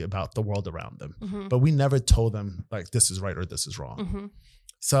critically about the world around them. But we never told them like this is right or this is wrong.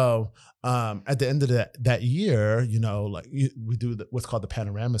 So at the end of that year, you know, like we do what's called the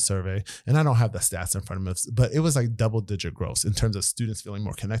panorama survey, and I don't have the stats in front of me, but it was like double-digit growth in terms of students feeling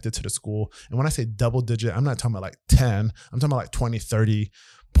more connected to the school. And when I say double-digit, I'm not talking about like 10, I'm talking about like 20, 30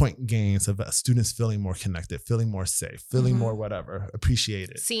 point gains of students feeling more connected, feeling more safe, feeling more whatever,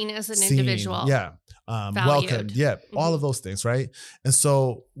 appreciated. Seen as an individual. Yeah. Welcomed. Yeah. All of those things, right? And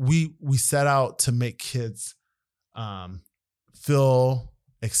so we set out to make kids feel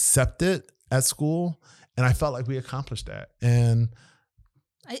accepted at school, and I felt like we accomplished that. And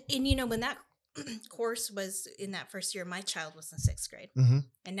you know, when that course was in that first year, my child was in 6th grade,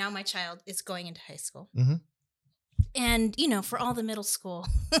 and now my child is going into high school. And you know, for all the middle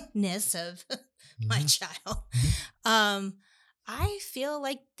schoolness of my child, I feel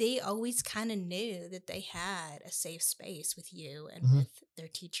like they always kind of knew that they had a safe space with you and with their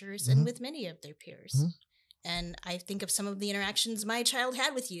teachers and with many of their peers. And I think of some of the interactions my child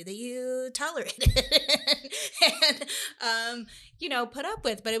had with you that you tolerated and, put up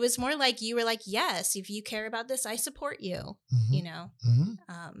with. But it was more like you were like, yes, if you care about this, I support you,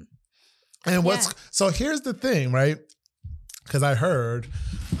 So here's the thing, right? Because I heard,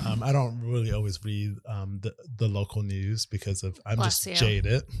 I don't really always read the local news because I'm just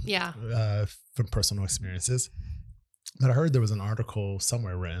jaded from personal experiences. But I heard there was an article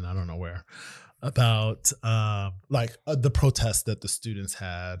somewhere written, I don't know where, about the protest that the students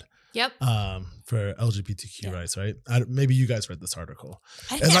had. Yep. For LGBTQ rights, right? Maybe you guys read this article.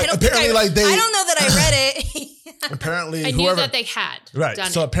 I don't know that I read it. Apparently, I knew that they had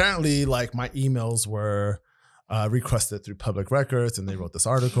So apparently, my emails were requested through public records, and they wrote this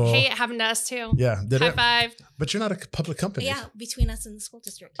article. Hey, it happened to us too. Yeah, High five. But you're not a public company. Yeah, between us and the school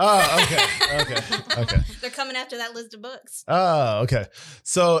district. Oh, okay. They're coming after that list of books. Oh, okay.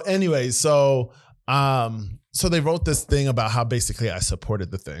 So anyway, so they wrote this thing about how basically I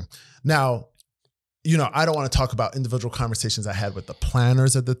supported the thing. Now, I don't want to talk about individual conversations I had with the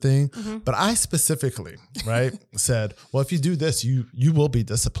planners of the thing, but I specifically, right, said, well, if you do this, you will be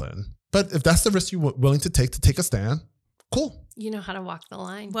disciplined. But if that's the risk you're willing to take a stand, cool. You know how to walk the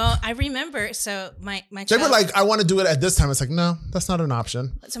line. Well, I remember, so my child... They were like, I want to do it at this time. It's like, no, that's not an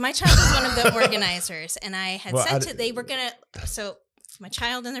option. So my child was one of the organizers, and I had they were going to... So my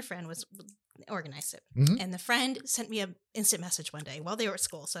child and their friend organized it. Mm-hmm. And the friend sent me an instant message one day while they were at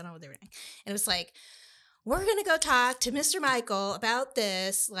school, so I don't know what they were doing. And it was like, we're going to go talk to Mr. Michael about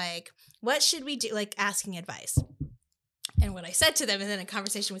this. Like, what should we do? Like, asking advice. And what I said to them, and then in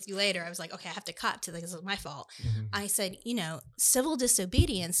conversation with you later, I was like, okay, I have to cut to this. This is my fault. Mm-hmm. I said, civil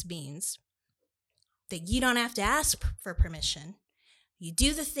disobedience means that you don't have to ask for permission. You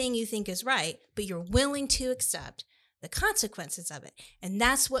do the thing you think is right, but you're willing to accept the consequences of it. And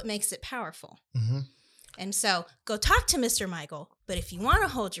that's what makes it powerful. Mm-hmm. And so go talk to Mr. Michael, but if you want to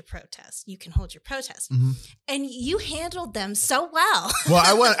hold your protest, you can hold your protest. Mm-hmm. And you handled them so well.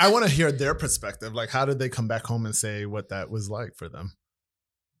 Well, I want to hear their perspective. Like, how did they come back home and say what that was like for them?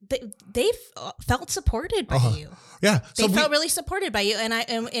 They felt supported by you. Yeah. They felt really supported by you.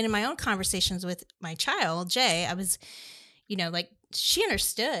 And in my own conversations with my child, Jay, I was, she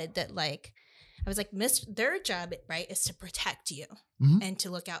understood that, like, I was like, their job, right, is to protect you and to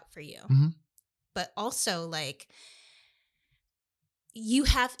look out for you. Mm-hmm. But also, like, you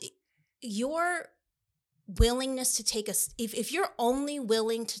have your willingness to take if you're only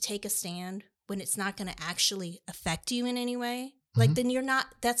willing to take a stand when it's not going to actually affect you in any way, like, then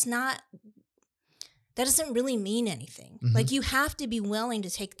that doesn't really mean anything. Mm-hmm. Like, you have to be willing to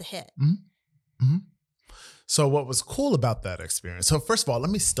take the hit. Mm-hmm. Mm-hmm. So what was cool about that experience? So first of all, let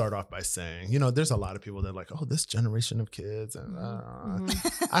me start off by saying, there's a lot of people that are like, oh, this generation of kids. And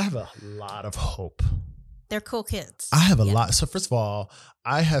I have a lot of hope. They're cool kids. I have a lot. So first of all,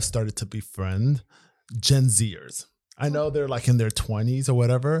 I have started to befriend Gen Zers. I know they're like in their 20s or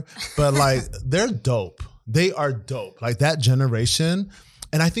whatever, but like they're dope. They are dope. Like that generation.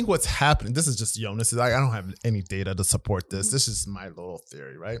 And I think what's happening, this is just Yonas. I don't have any data to support this. This is my little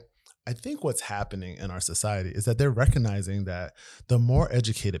theory, right? I think what's happening in our society is that they're recognizing that the more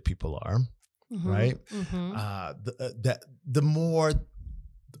educated people are, right, the more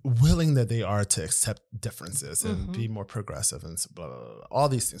willing that they are to accept differences and be more progressive and blah, blah, blah, all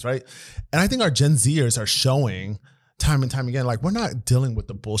these things, right? And I think our Gen Zers are showing time and time again, like, we're not dealing with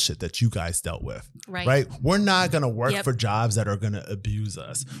the bullshit that you guys dealt with, right? We're not going to work for jobs that are going to abuse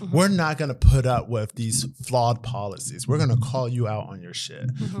us. We're not going to put up with these flawed policies. We're going to call you out on your shit.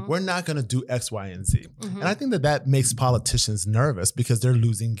 We're not going to do X, Y, and Z. And I think that makes politicians nervous because they're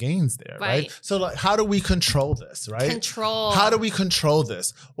losing gains there, right? So like, how do we control this, right? How do we control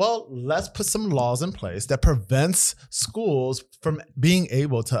this? Well, let's put some laws in place that prevents schools from being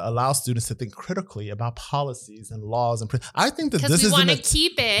able to allow students to think critically about policies and laws. I think that this is we want to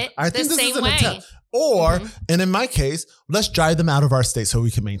keep it the same way. Or, and in my case, let's drive them out of our state so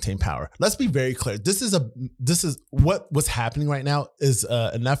we can maintain power. Let's be very clear. This is what's happening right now is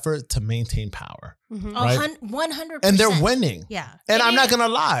an effort to maintain power. Right? 100%. And they're winning. Yeah. And I'm not going to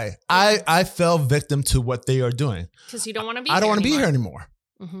lie. I fell victim to what they are doing. Because you don't want to be I don't want to be here anymore.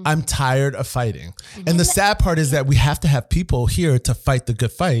 I'm tired of fighting. And the sad part is that we have to have people here to fight the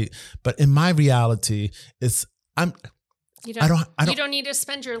good fight. But in my reality, you don't need to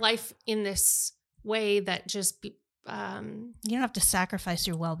spend your life in this way that just be, you don't have to sacrifice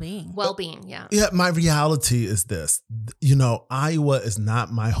your well-being. Yeah. Yeah, my reality is this. Iowa is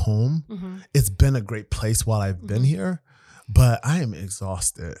not my home. It's been a great place while I've been here, but I am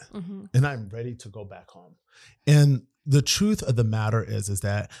exhausted and I'm ready to go back home. And the truth of the matter is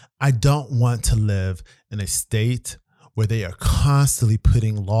that I don't want to live in a state where they are constantly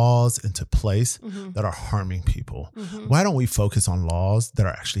putting laws into place that are harming people. Why don't we focus on laws that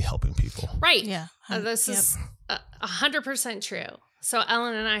are actually helping people? Right. Yeah. This is 100% true. So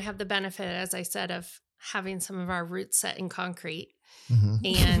Ellen and I have the benefit, as I said, of having some of our roots set in concrete.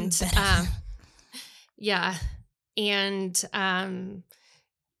 And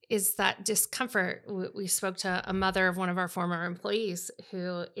is that discomfort. We spoke to a mother of one of our former employees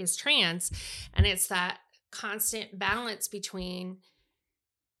who is trans, and it's that constant balance between,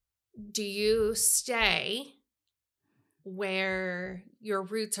 do you stay where your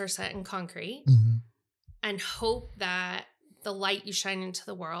roots are set in concrete and hope that the light you shine into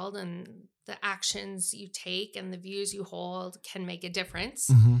the world and the actions you take and the views you hold can make a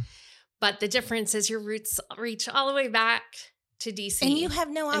difference. But the difference is your roots reach all the way back to DC. And you have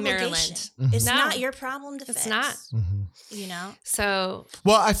no obligation. It's not your problem to fix. It's not. You know? So.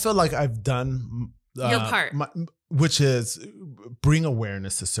 Well, I feel like I've done your part. Which is bring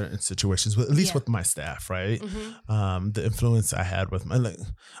awareness to certain situations, at least with my staff, right? The influence I had with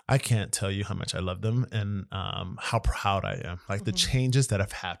I can't tell you how much I love them and how proud I am. Like the changes that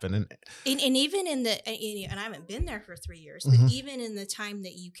have happened. And even in and I haven't been there for 3 years, but even in the time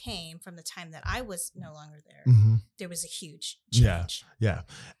that you came, from the time that I was no longer there, there was a huge change. Yeah.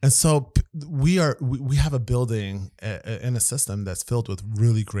 And so we have a building and a system that's filled with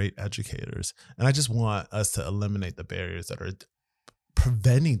really great educators. And I just want us to eliminate the barriers that are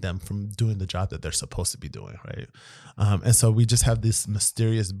preventing them from doing the job that they're supposed to be doing, right? And so we just have this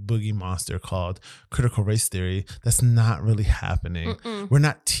mysterious boogie monster called critical race theory that's not really happening. We're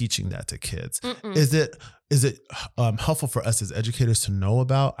not teaching that to kids. Is it helpful for us as educators to know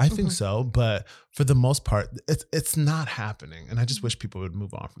about? I think so, but for the most part, it's not happening. And I just wish people would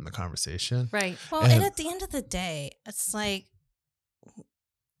move on from the conversation. Right. Well, and at the end of the day, it's like,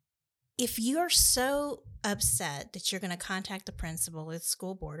 if you're so upset that you're going to contact the principal or the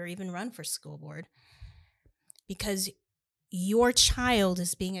school board or even run for school board because your child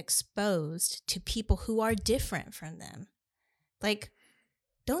is being exposed to people who are different from them, like,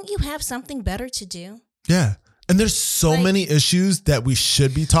 don't you have something better to do? Yeah. And there's so many issues that we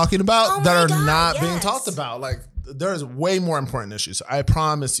should be talking about that are not being talked about. Like, there's way more important issues. I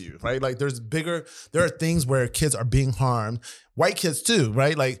promise you, right? Like there are things where kids are being harmed, white kids too,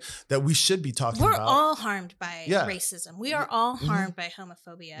 right? Like that we should be talking about. We're all harmed by racism. We are all harmed by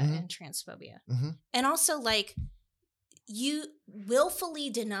homophobia and transphobia. And also, like, you willfully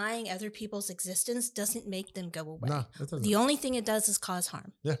denying other people's existence doesn't make them go away. No, it doesn't. The only thing it does is cause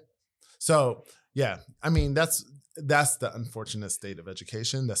harm. Yeah. So, yeah, I mean, that's the unfortunate state of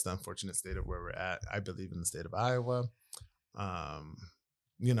education. That's the unfortunate state of where we're at. I believe in the state of Iowa,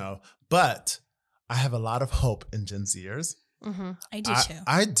 but I have a lot of hope in Gen Zers. I do too.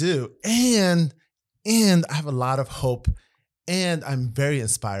 I do. And I have a lot of hope, and I'm very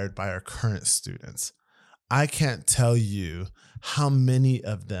inspired by our current students. I can't tell you how many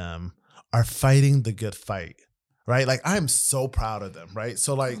of them are fighting the good fight. Right. Like, I'm so proud of them. Right.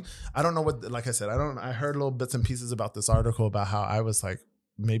 So, like, I don't know like I said, I heard little bits and pieces about this article about how I was like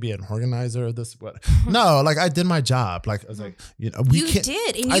maybe an organizer of this. What? No, like I did my job. Like, I was like, you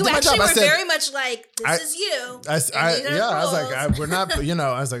did. And you actually were very much like, this is you. I was like, we're not,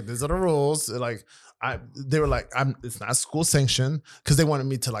 I was like, these are the rules. Like, they were like, it's not school sanctioned, because they wanted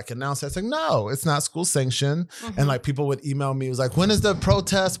me to like announce it. It's like, no, it's not school sanctioned. And like people would email me, it was like, when is the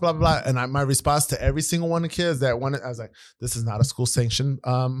protest? Blah, blah, blah. And my response to every single one of the kids that wanted, I was like, this is not a school sanctioned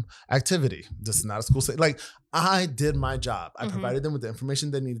activity. This is not a school like, I did my job. I provided them with the information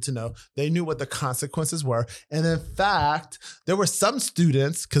they needed to know. They knew what the consequences were. And in fact, there were some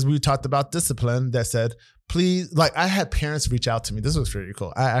students, because we talked about discipline, that said, please, like I had parents reach out to me. This was really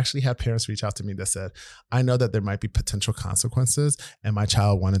cool. I actually had parents reach out to me that said, I know that there might be potential consequences, and my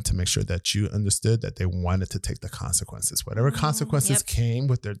child wanted to make sure that you understood that they wanted to take the consequences. Whatever consequences came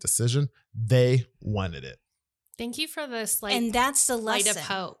with their decision, they wanted it. Thank you for this, like, and that's the light lesson. of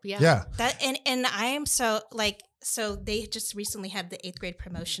hope. Yeah. That and I am so they just recently had the 8th grade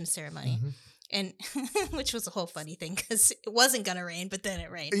promotion ceremony. And which was a whole funny thing, because it wasn't going to rain, but then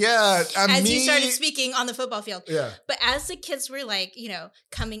it rained. Yeah. You started speaking on the football field. Yeah. But as the kids were like,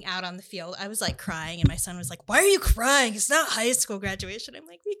 coming out on the field, I was like crying. And my son was like, why are you crying? It's not high school graduation. I'm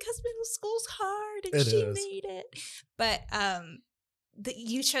like, because middle school's hard and she made it. But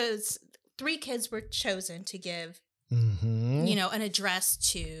you chose, 3 kids were chosen to give, an address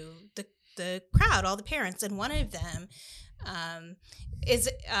to the crowd, all the parents. And one of them is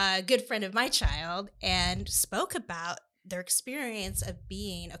a good friend of my child and spoke about their experience of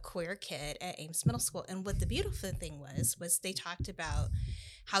being a queer kid at Ames Middle School. And what the beautiful thing was they talked about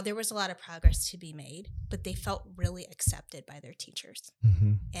how there was a lot of progress to be made, but they felt really accepted by their teachers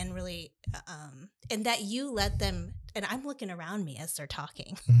and really, and that you let them, and I'm looking around me as they're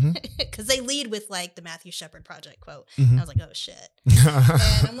talking because they lead with like the Matthew Shepard Project quote. And I was like, oh shit.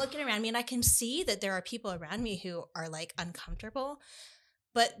 And I'm looking around me and I can see that there are people around me who are like uncomfortable,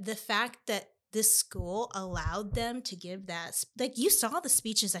 but the fact that this school allowed them to give that, like you saw the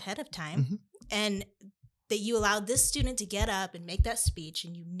speeches ahead of time and that you allowed this student to get up and make that speech,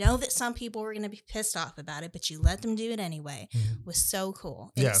 and you know that some people were going to be pissed off about it, but you let them do it anyway, was so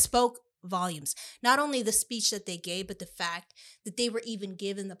cool. And it spoke volumes. Not only the speech that they gave, but the fact that they were even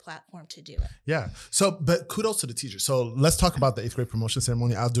given the platform to do it. Yeah. So, but kudos to the teachers. So let's talk about the 8th grade promotion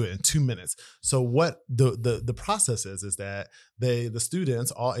ceremony. I'll do it in 2 minutes. So what the process is that the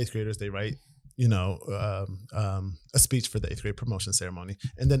students, all 8th graders, they write a speech for the 8th grade promotion ceremony.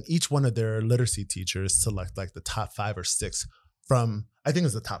 And then each one of their literacy teachers select like the top 5 or 6 from, I think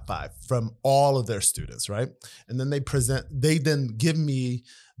it's the top 5 from all of their students, right? And then they then give me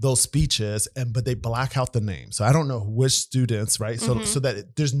those speeches, but they black out the name. So I don't know which students, right? So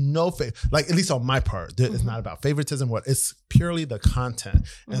that there's no, like at least on my part, it's not about favoritism, it's purely the content.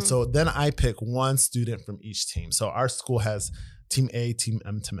 And so then I pick one student from each team. So our school has Team A, Team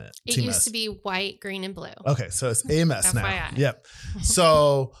M, Team S. It used to be white, green, and blue. Okay, so it's AMS now. FYI. Yep.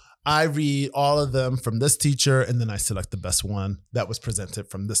 So I read all of them from this teacher, and then I select the best one that was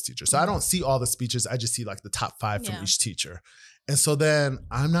presented from this teacher. So I don't see all the speeches. I just see like the top 5 from each teacher. And so then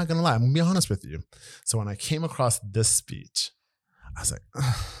I'm not going to lie. I'm going to be honest with you. So when I came across this speech, I was like,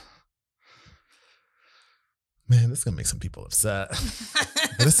 man, this is going to make some people upset.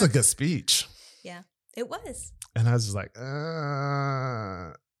 But this is a good speech. Yeah, it was. And I was just like,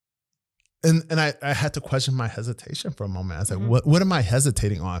 and I had to question my hesitation for a moment. I was like, what am I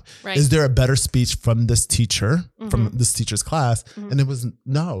hesitating on? Right. Is there a better speech from this teacher, from this teacher's class? And it was,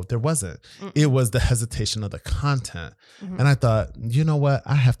 no, there wasn't. It was the hesitation of the content. And I thought, you know what?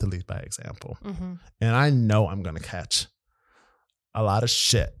 I have to lead by example. And I know I'm going to catch a lot of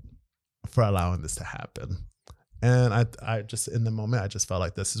shit for allowing this to happen. And I just, in the moment, I just felt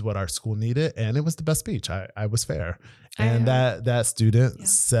like this is what our school needed. And it was the best speech. I was fair. And that student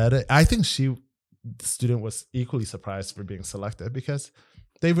said it. I think the student was equally surprised for being selected because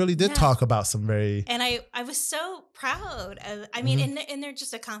they really did talk about some very. And I was so proud of, I mean, and they're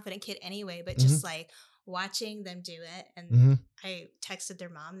just a confident kid anyway, but just like watching them do it. And I texted their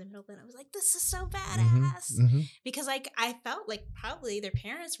mom in the middle of it. I was like, this is so badass. Because like, I felt like probably their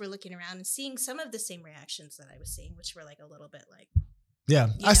parents were looking around and seeing some of the same reactions that I was seeing, which were like a little bit like,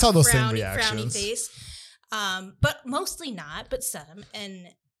 I saw those same reactions. Frowny face. But mostly not, but some. And,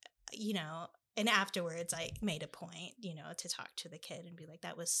 and afterwards I made a point, to talk to the kid and be like,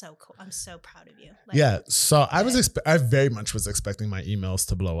 that was so cool. I'm so proud of you. Like, So I very much was expecting my emails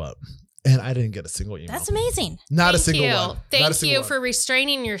to blow up. And I didn't get a single email. That's amazing. Not a single one. Thank you for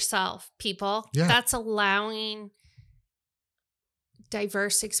restraining yourself, people. Yeah. That's allowing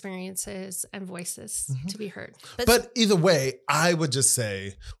diverse experiences and voices to be heard. But either way, I would just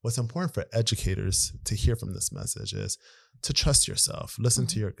say what's important for educators to hear from this message is to trust yourself, listen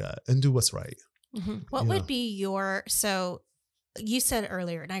to your gut, and do what's right. What would be so you said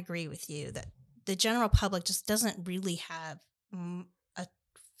earlier, and I agree with you, that the general public just doesn't really have a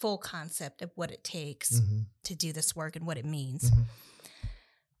full concept of what it takes to do this work and what it means.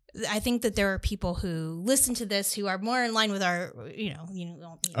 I think that there are people who listen to this who are more in line with our,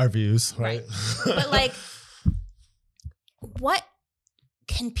 our views, right? But like, what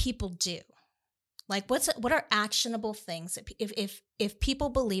can people do? Like, what are actionable things that if people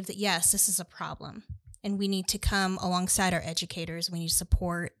believe that yes, this is a problem and we need to come alongside our educators, we need to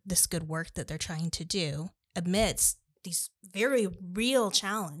support this good work that they're trying to do amidst these very real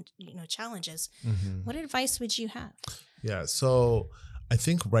challenges. What advice would you have? Yeah, so I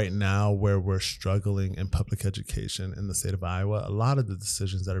think right now where we're struggling in public education in the state of Iowa, a lot of the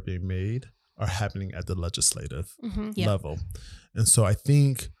decisions that are being made are happening at the legislative level. And so I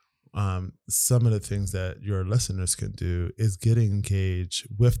think some of the things that your listeners can do is get engaged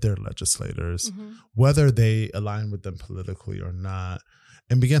with their legislators, whether they align with them politically or not,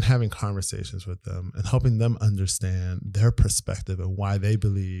 and begin having conversations with them and helping them understand their perspective and why they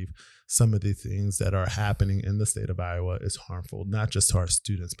believe some of the things that are happening in the state of Iowa is harmful, not just to our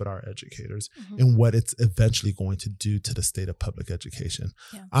students, but our educators, and what it's eventually going to do to the state of public education.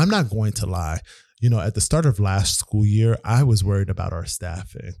 I'm not going to lie. At the start of last school year, I was worried about our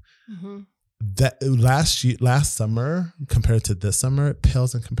staffing. That last summer compared to this summer, it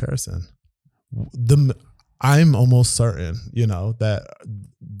pales in comparison. I'm almost certain, that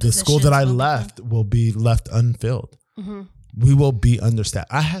the school that I left will be left unfilled. Mm-hmm. We will be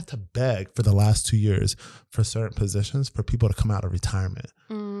understaffed. I had to beg for the last 2 years for certain positions for people to come out of retirement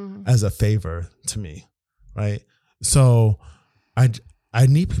as a favor to me, right? So I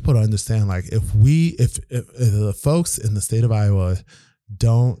need people to understand, like, if the folks in the state of Iowa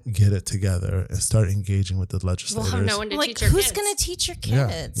don't get it together and start engaging with the legislators. We'll have no one to teach our who's kids. going to teach your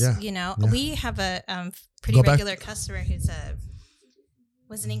kids? Yeah. We have a pretty regular customer who's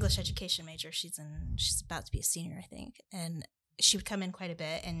was an English education major. She's about to be a senior, I think, and she would come in quite a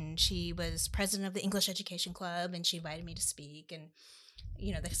bit. And she was president of the English Education Club, and she invited me to speak. And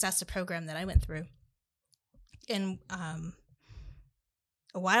that's the program that I went through. And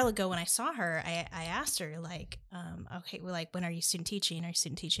a while ago when I saw her, I asked her, like, okay, well, like, when are you student teaching? Are you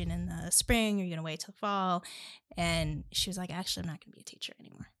student teaching in the spring? Are you going to wait till fall? And she was like, actually, I'm not going to be a teacher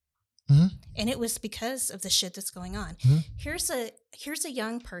anymore. Mm-hmm. And it was because of the shit that's going on. Mm-hmm. Here's a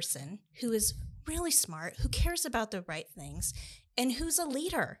young person who is really smart, who cares about the right things, and who's a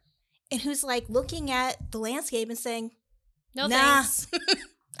leader, and who's like looking at the landscape and saying, nah, thanks.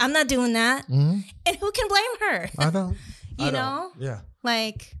 I'm not doing that. Mm-hmm. And who can blame her? I don't. You know? Yeah.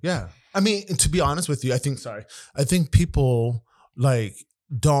 Like, yeah. I mean, to be honest with you, I think people like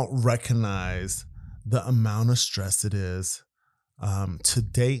don't recognize the amount of stress it is to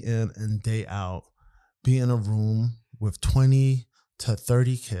day in and day out be in a room with 20 to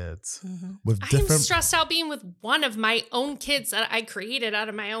 30 kids with different. I'm stressed out being with one of my own kids that I created out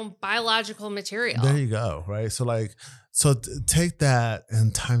of my own biological material. There you go. Right. So take that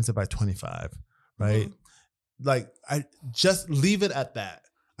and times it by 25. Right. Mm-hmm. Like, I just leave it at that.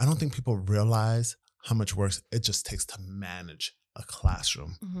 I don't think people realize how much work it just takes to manage a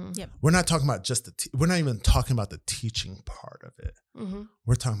classroom. Mm-hmm. Yep. We're not talking about just we're not even talking about the teaching part of it. Mm-hmm.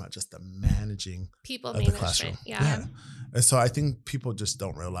 We're talking about just the managing people of the classroom. Yeah. And so I think people just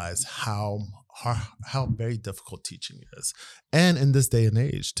don't realize how very difficult teaching is. And in this day and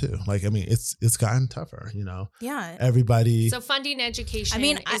age too. Like, I mean, it's gotten tougher, Yeah. Everybody. So funding education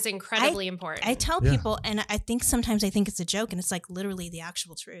is incredibly important. I tell people, and I think sometimes it's a joke, and it's like literally the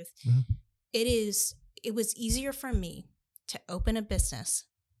actual truth. Mm-hmm. It was easier for me to open a business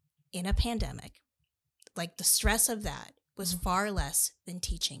in a pandemic. Like, the stress of that was far less than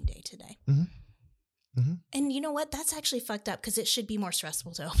teaching day to day. Mm-hmm. Mm-hmm. And you know what? That's actually fucked up, because it should be more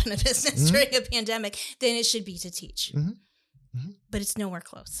stressful to open a business during a pandemic than it should be to teach. Mm-hmm. Mm-hmm. But it's nowhere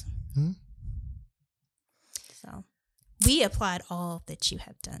close. Mm-hmm. So we applaud all that you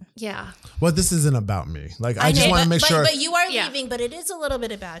have done. Yeah. Well, this isn't about me. Like, I just want to make sure. But you are leaving, but it is a little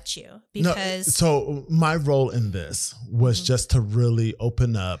bit about you, because. No, so my role in this was just to really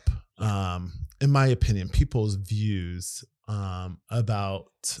open up, in my opinion, people's views about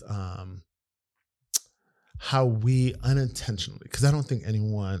how we unintentionally, because I don't think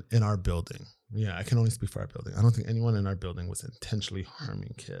anyone in our building, I can only speak for our building. I don't think anyone in our building was intentionally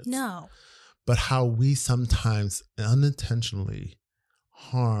harming kids. No. But how we sometimes unintentionally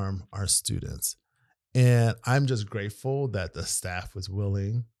harm our students. And I'm just grateful that the staff was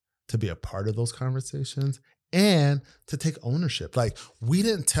willing to be a part of those conversations and to take ownership. Like, we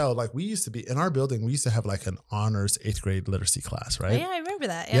didn't tell, like, we used to be in our building, we used to have like an honors 8th grade literacy class, right? Oh, yeah, I remember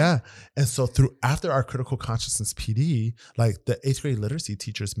that. Yeah. And so after our critical consciousness PD, like, the 8th grade literacy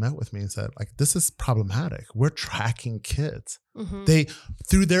teachers met with me and said, like, this is problematic. We're tracking kids. Mm-hmm. They,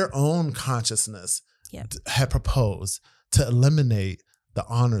 through their own consciousness, had proposed to eliminate the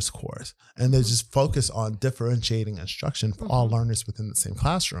honors course. And they just focus on differentiating instruction for all learners within the same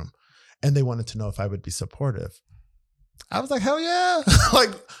classroom. And they wanted to know if I would be supportive. I was like, hell yeah. Like,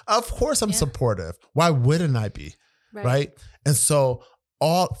 of course I'm supportive. Why wouldn't I be? Right? And so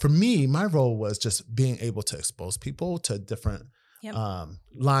for me, my role was just being able to expose people to a different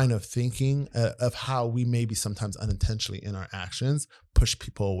line of thinking of how we maybe sometimes unintentionally in our actions push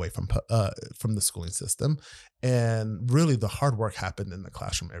people away from the schooling system. And really the hard work happened in the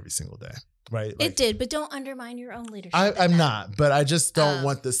classroom every single day. Right. Like, it did, but don't undermine your own leadership. I'm not, but I just don't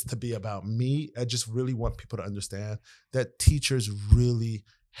want this to be about me. I just really want people to understand that teachers really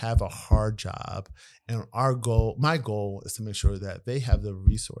have a hard job. And my goal is to make sure that they have the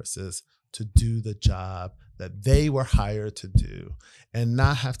resources to do the job that they were hired to do and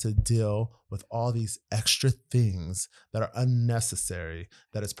not have to deal with all these extra things that are unnecessary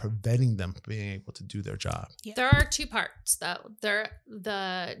that is preventing them from being able to do their job. Yeah. There are two parts, though.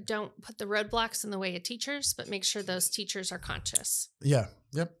 Don't put the roadblocks in the way of teachers, but make sure those teachers are conscious. Yeah.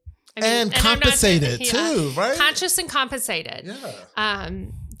 Yep. And compensated too, right? Conscious and compensated. Yeah.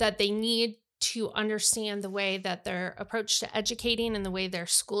 That they need to understand the way that their approach to educating and the way their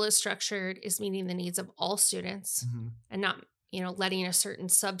school is structured is meeting the needs of all students and not, letting a certain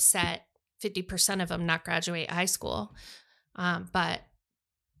subset, 50% of them not graduate high school, but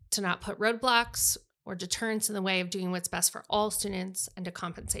to not put roadblocks or deterrents in the way of doing what's best for all students and to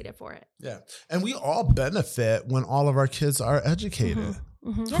compensate it for it. Yeah. And we all benefit when all of our kids are educated.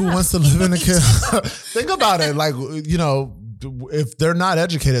 Yeah. Who wants to live in a kid? Think about it. Like, if they're not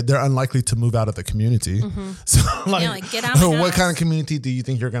educated, they're unlikely to move out of the community. So get out. What kind of community do you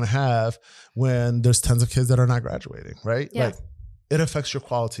think you're going to have when there's tons of kids that are not graduating, right? Yeah. Like, it affects your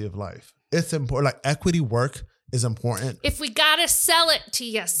quality of life. It's important. Like, equity work is important. If we got to sell it to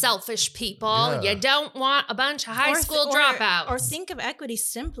you selfish people, you don't want a bunch of high school dropouts. Or think of equity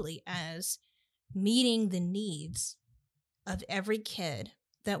simply as meeting the needs of every kid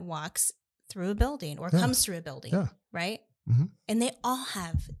that walks through a building or comes through a building, right? And they all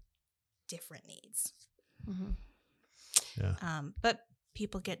have different needs. But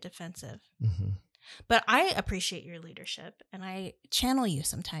people get defensive. But I appreciate your leadership, and I channel you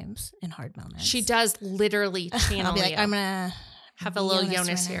sometimes in hard moments. She does literally channel I'll be like, you. I'm going to have a little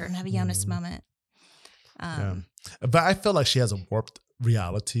Yonas here. I'm going to have a Yonas moment. But I feel like she has a warped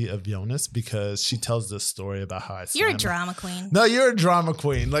reality of Yonas because she tells this story about how You're a drama queen. No, you're a drama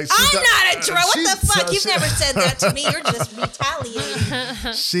queen. Like, I'm not a drama. What the fuck? You've never said that to me. You're just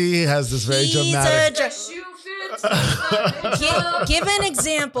retaliating. She has this very dramatic. Give an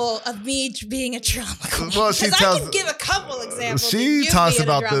example of me being a drama queen. Well, she tells. I can give a couple examples. She talks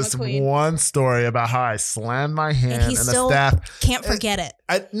about this queen. one story about how I slammed my hand and the staff can't forget it.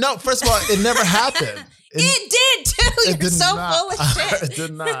 No, first of all, it never happened. It did too. You're so full of shit. It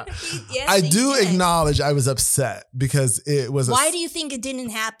did not. Yes, I do acknowledge I was upset because it was. Why do you think it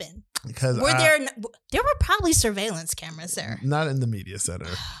didn't happen? Because there were probably surveillance cameras there. Not in the media center.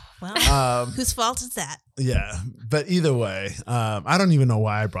 Well, whose fault is that? Yeah, but either way, I don't even know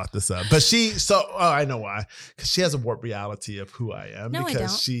why I brought this up. But I know why. Because she has a warped reality of who I am. No, because I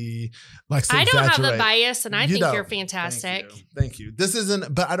don't. she likes to I don't have exaggerate. a bias, and I think you're fantastic. Thank you. This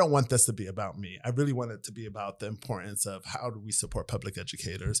isn't, but I don't want this to be about me. I really want it to be about the importance of how do we support public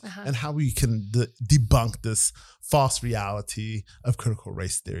educators and how we can debunk this false reality of critical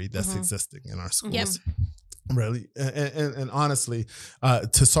race theory that's existing in our schools. Yep. Really. And honestly,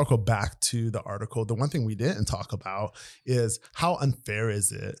 to circle back to the article, the one thing we didn't talk about is how unfair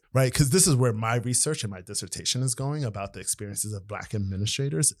is it, right? Because this is where my research and my dissertation is going about the experiences of Black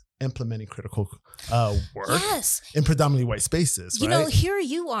administrators implementing critical work in predominantly white spaces, right? Here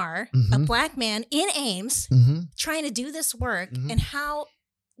you are, a Black man in Ames, trying to do this work, and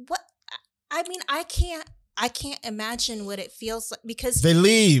I can't imagine what it feels like because they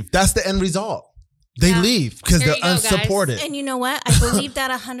leave. That's the end result. They leave because they're unsupported. Guys. And you know what? I believe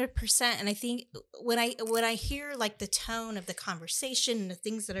that 100%. And I think when I hear like the tone of the conversation and the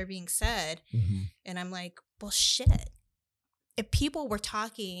things that are being said, and I'm like, well, shit. If people were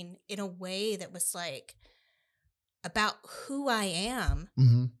talking in a way that was like about who I am,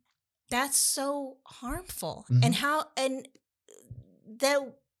 that's so harmful. And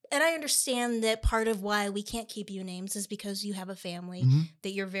I understand that part of why we can't keep you names is because you have a family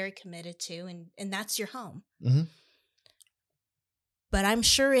that you're very committed to, and that's your home. But I'm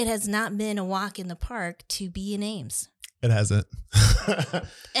sure it has not been a walk in the park to be in Ames. It hasn't.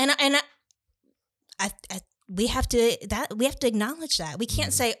 We have to acknowledge that. We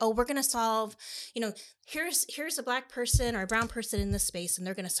can't say, oh, we're going to solve, here's a Black person or a brown person in this space, and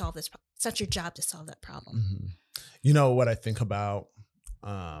they're going to solve this. It's not your job to solve that problem. You know what I think about?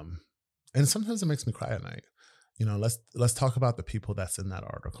 And sometimes it makes me cry at night. Let's talk about the people that's in that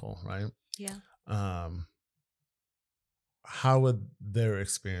article, right? Yeah. How would their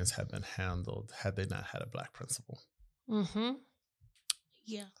experience have been handled had they not had a Black principal?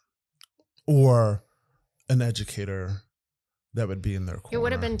 Yeah. Or an educator that would be in their corner. It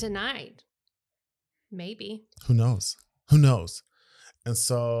would have been denied. Maybe. Who knows? And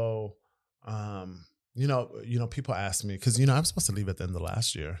so, people ask me, because, I'm supposed to leave at the end of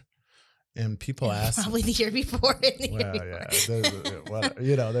last year. And people ask. Probably the year before.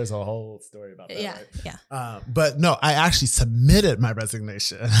 There's a whole story about that. Yeah. Right? Yeah. But no, I actually submitted my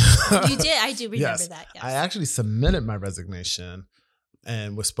resignation. You did? I do remember that. Yes. I actually submitted my resignation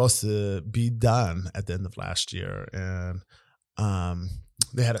and was supposed to be done at the end of last year. And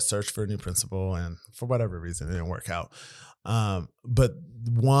they had a search for a new principal, and for whatever reason, it didn't work out. But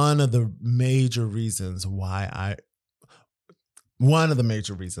one of the major reasons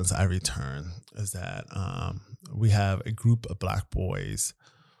I return is that we have a group of Black boys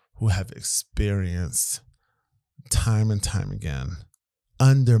who have experienced time and time again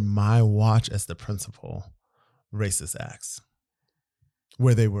under my watch as the principal, racist acts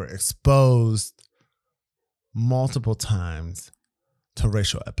where they were exposed multiple times to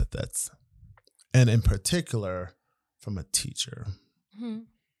racial epithets, and in particular from a teacher. Mm-hmm.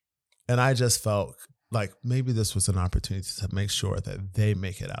 And I just felt like maybe this was an opportunity to make sure that they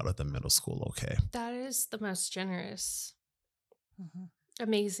make it out of the middle school okay. That is the most generous,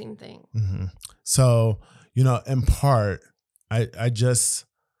 amazing thing. Mm-hmm. So, in part, I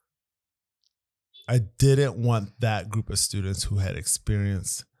didn't want that group of students who had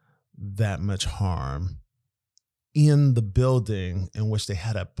experienced that much harm in the building in which they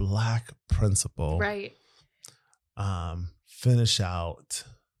had a Black principal, right, finish out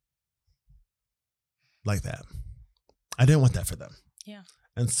like that. I didn't want that for them. Yeah.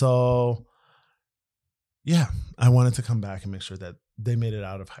 And so, I wanted to come back and make sure that they made it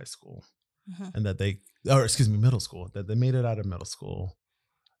out of high school and that middle school, that they made it out of middle school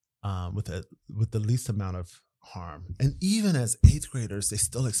with the least amount of harm. And even as 8th graders, they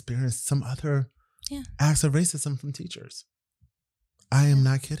still experienced some other acts of racism from teachers. I am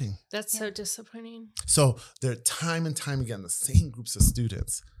not kidding. That's so disappointing. So they're time and time again, the same groups of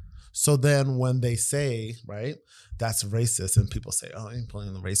students. So then when they say, right, that's racist, and people say, oh, I'm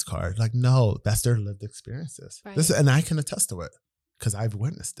pulling the race card. Like, no, that's their lived experiences. Right. And I can attest to it because I've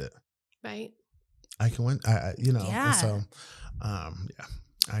witnessed it. Right. I can win, and so,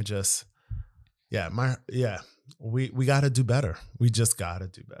 we got to do better. We just got to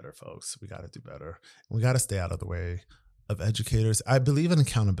do better, folks. We got to do better. We got to stay out of the way of educators. I believe in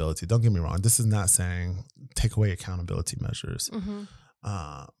accountability. Don't get me wrong. This is not saying take away accountability measures. Mm-hmm.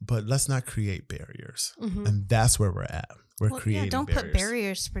 But let's not create barriers. Mm-hmm. And that's where we're at. We're creating don't barriers. Put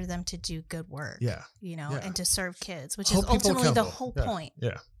barriers for them to do good work. Yeah. And to serve kids, which hold is ultimately the whole point.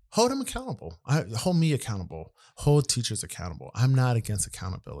 Yeah. Hold them accountable. Hold me accountable. Hold teachers accountable. I'm not against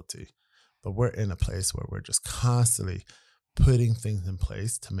accountability, but we're in a place where we're just constantly putting things in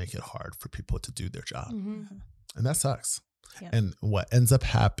place to make it hard for people to do their job. Mm-hmm. And that sucks. Yeah. And what ends up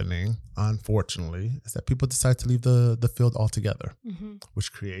happening, unfortunately, is that people decide to leave the field altogether,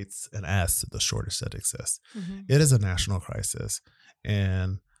 which creates and adds to the shortage that exists. Mm-hmm. It is a national crisis.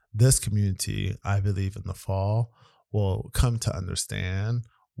 And this community, I believe in the fall, will come to understand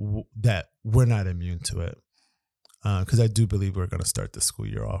that we're not immune to it. Because I do believe we're going to start the school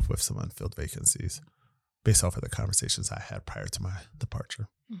year off with some unfilled vacancies based off of the conversations I had prior to my departure.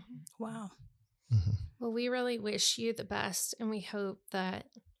 Mm-hmm. Wow. Mm-hmm. Well, we really wish you the best, and we hope that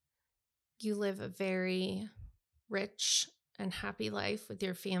you live a very rich and happy life with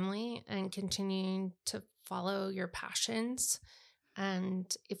your family and continuing to follow your passions.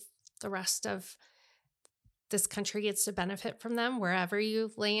 And if the rest of this country gets to benefit from them wherever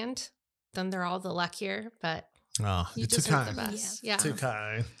you land, then they're all the luckier. But you deserve the best. Yeah. Too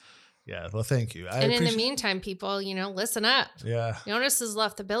kind. Yeah. Well, thank you. And in the meantime, people, listen up. Yeah. Yonas has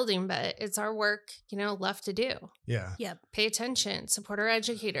left the building, but it's our work, left to do. Yeah. Yep. Pay attention. Support our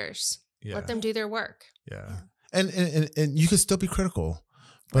educators. Yeah. Let them do their work. Yeah. And you can still be critical,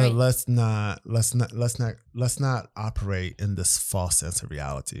 but let's not operate in this false sense of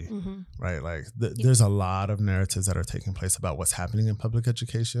reality. Mm-hmm. Right. Like there's a lot of narratives that are taking place about what's happening in public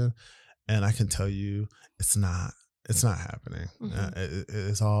education. And I can tell you it's not happening. Mm-hmm.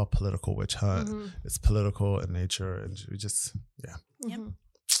 It's all political witch hunt. Mm-hmm. It's political in nature. And we just, Mm-hmm.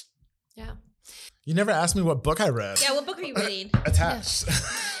 Yeah. You never asked me what book I read. Yeah, what book are you reading? Attached.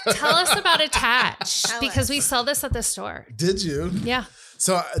 Tell us about Attached, because we sell this at the store. Did you? Yeah.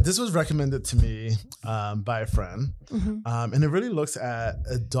 So this was recommended to me by a friend. Mm-hmm. And it really looks at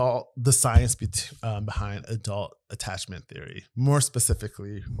the science behind adult attachment theory, more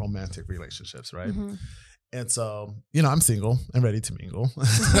specifically romantic relationships, right? Mm-hmm. And so, I'm single and ready to mingle. You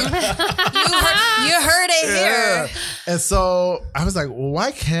heard it here. And so I was like, well,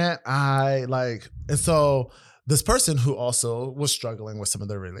 why can't I and so this person who also was struggling with some of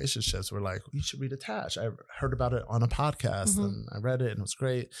their relationships were like, you should read Attached. I heard about it on a podcast and I read it and it was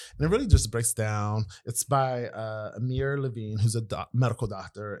great. And it really just breaks down. It's by Amir Levine, who's a medical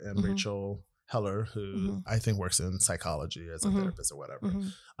doctor, and Rachel Heller, who I think works in psychology as a therapist or whatever.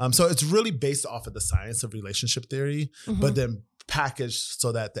 Mm-hmm. So it's really based off of the science of relationship theory, but then packaged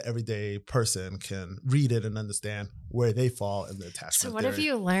so that the everyday person can read it and understand where they fall in the attachment So what theory. have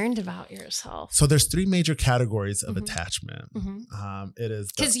you learned about yourself? So there's 3 major categories of attachment. It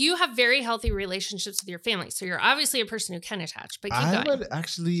is because you have very healthy relationships with your family. So you're obviously a person who can attach, but keep going. would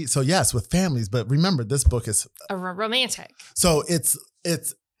actually, so yes, with families, but remember this book is a romantic. So it's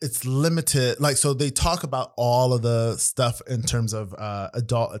it's limited. Like, so they talk about all of the stuff in terms of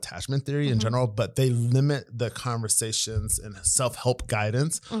adult attachment theory in general, but they limit the conversations and self-help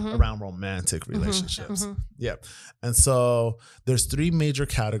guidance around romantic relationships. Yeah. And so there's 3 major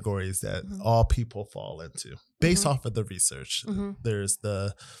categories that all people fall into based off of the research. There's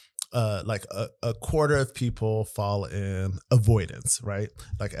the like a quarter of people fall in avoidance, right?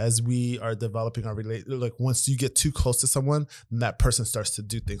 Like as we are developing our like once you get too close to someone, then that person starts to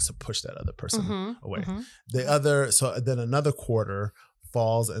do things to push that other person away. So then another quarter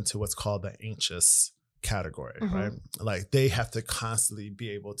falls into what's called the anxious category, right? Like they have to constantly be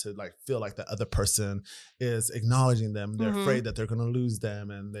able to like feel like the other person is acknowledging them. They're afraid that they're going to lose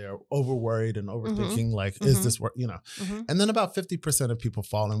them, and they're over worried and overthinking like, is this work, and then about 50% of people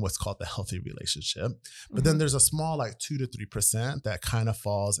fall in what's called the healthy relationship. But then there's a small like 2 to 3% that kind of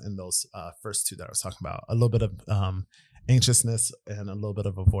falls in those first 2 that I was talking about, a little bit of anxiousness and a little bit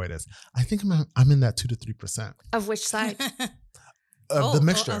of avoidance. I think I'm in that 2 to 3%. Of which side? The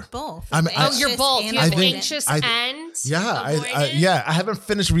mixture of both. You're both. You have anxious and avoidant? I haven't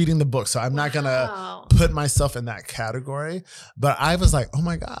finished reading the book, so I'm not gonna put myself in that category. But I was like, oh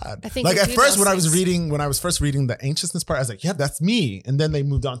my God. I think like at first when I was first reading the anxiousness part, I was like, yeah, that's me. And then they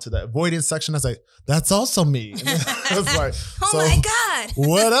moved on to the avoidance section. I was like, that's also me. And I was like, my God.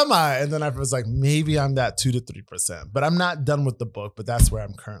 What am I? And then I was like, maybe I'm that 2 to 3%. But I'm not done with the book, but that's where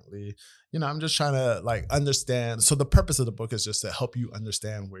I'm currently. I'm just trying to like understand. So the purpose of the book is just to help you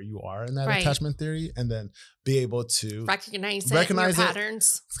understand where you are in that attachment theory, and then be able to recognize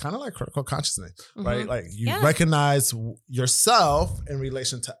patterns. It's kind of like critical consciousness, right? Like you recognize yourself in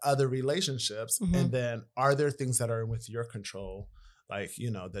relation to other relationships, and then are there things that are with your control, like,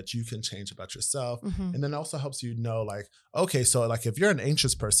 that you can change about yourself. And then it also helps you know, like, okay, so like if you're an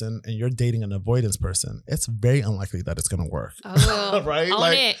anxious person and you're dating an avoidance person, it's very unlikely that it's going to work. Oh, right?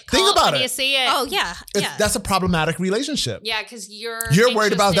 Like, think about it. You see it. Oh, yeah. That's a problematic relationship. Yeah, because you're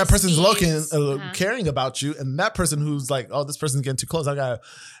worried about that person's caring about you, and that person who's like, oh, this person's getting too close. I got to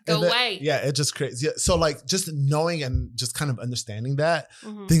go away. Yeah, it just creates. Yeah, so like just knowing and just kind of understanding that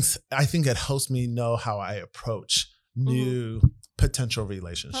I think it helps me know how I approach new potential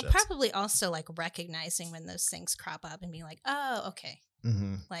relationships. Well, probably also like recognizing when those things crop up and being like, oh, okay.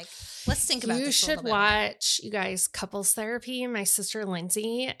 Like, let's think about this. You should watch, you guys, Couples Therapy. My sister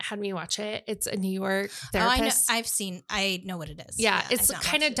Lindsay had me watch it. It's a New York therapist. I know what it is. Yeah, it's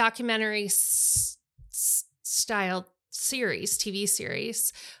kind of documentary style series, TV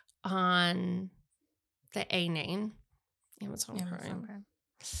series on the A name, Amazon Prime.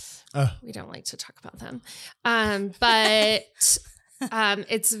 We don't like to talk about them. But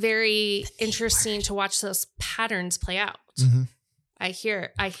it's very interesting to watch those patterns play out. I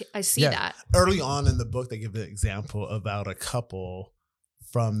see that. Early on in the book, they give an example about a couple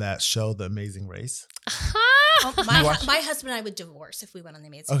from that show, The Amazing Race. My husband and I would divorce if we went on The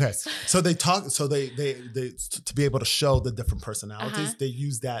Amazing Race. So they talk. So they to be able to show the different personalities, they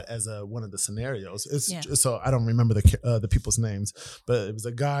use that as one of the scenarios. So I don't remember the people's names, but it was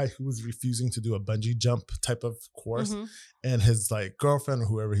a guy who was refusing to do a bungee jump type of course, and his like girlfriend or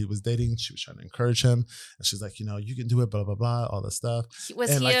whoever he was dating, she was trying to encourage him, and she's like, you can do it, blah blah blah, all this stuff.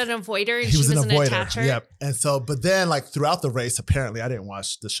 Was he an avoider? And he was an attacher. Yep. And so, but then like throughout the race, apparently I didn't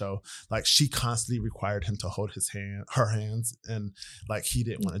watch the show. Like she constantly required him to hold her hands, and like he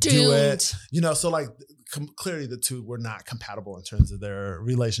didn't want to do it. So like clearly the two were not compatible in terms of their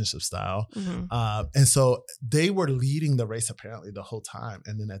relationship style. And so they were leading the race apparently the whole time.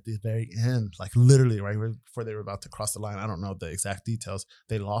 And then at the very end, like literally right before they were about to cross the line, I don't know the exact details,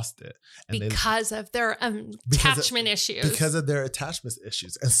 they lost it. And because of their attachment issues. Because of their attachment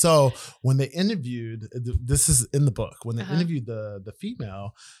issues. And so when they interviewed, this is in the book, when they interviewed the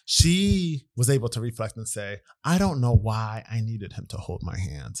female, she was able to reflect and say, I don't know why I needed him to hold my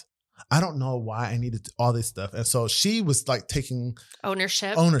hand. I don't know why I needed all this stuff. And so she was like taking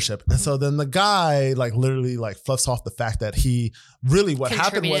ownership. And so then the guy like literally like fluffs off the fact that he really, what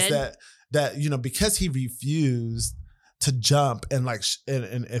happened was that, because he refused to jump and like,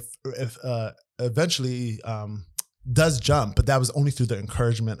 and if eventually, does jump, but that was only through the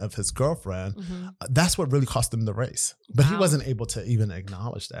encouragement of his girlfriend. That's what really cost him the race. But he wasn't able to even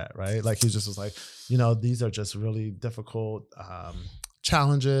acknowledge that, right? Like he just was like, these are just really difficult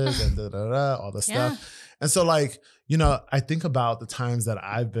challenges and all this stuff. And so like, I think about the times that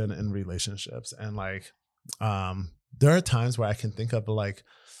I've been in relationships, and like there are times where I can think of like,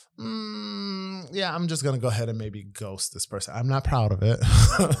 I'm just gonna go ahead and maybe ghost this person. I'm not proud of it.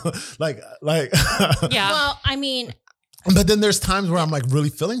 like Well, I mean, But then there's times where I'm like really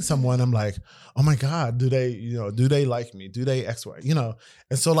feeling someone. I'm like, oh my God, do they like me? Do they X, Y,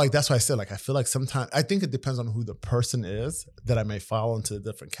 And so like, that's why I said, like, I feel like sometimes, I think it depends on who the person is that I may fall into a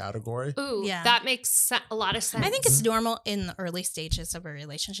different category. Ooh, yeah. That makes a lot of sense. I think it's normal in the early stages of a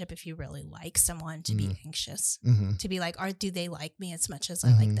relationship, if you really like someone, to be anxious, to be like, do they like me as much as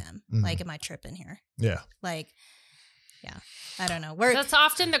I like them? Like, am I tripping here? Yeah. Like, yeah, I don't know. That's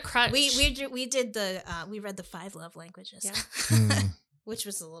often the crutch. We did we read the 5 love languages, which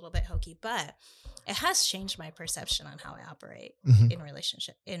was a little bit hokey, but it has changed my perception on how I operate in my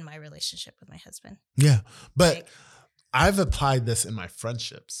relationship with my husband. Yeah, but like, I've applied this in my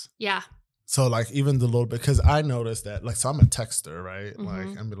friendships. Yeah. So like even the little bit, because I noticed that like, so I'm a texter, right?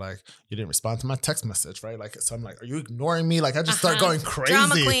 Like I'm be like, you didn't respond to my text message, right? Like, so I'm like, are you ignoring me? Like I just start going crazy,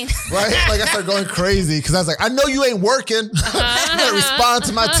 drama queen, right? Like I start going crazy because I was like, I know you ain't working. You didn't respond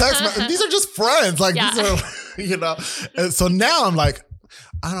to my text message. These are just friends, like these are, And so now I'm like,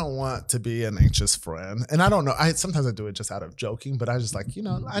 I don't want to be an anxious friend. And I don't know. Sometimes I do it just out of joking, but I just like,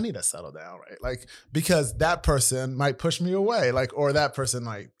 I need to settle down, right? Like, because that person might push me away, like, or that person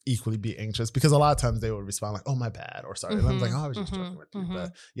might equally be anxious, because a lot of times they would respond like, oh, my bad, or sorry. And I'm like, oh, I was just joking with you.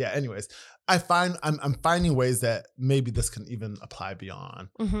 But yeah, anyways, I'm finding ways that maybe this can even apply beyond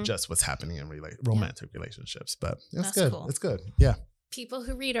just what's happening in romantic relationships. But it's good. Cool. It's good. Yeah. People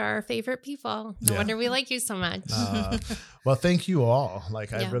who read are our favorite people. No wonder we like you so much. Well, thank you all.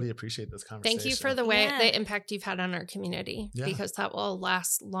 Like, I really appreciate this conversation. Thank you for the impact you've had on our community, because that will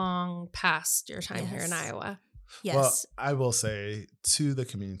last long past your time here in Iowa. Yes. Well, I will say to the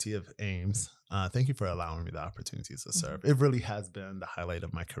community of Ames, thank you for allowing me the opportunities to serve. It really has been the highlight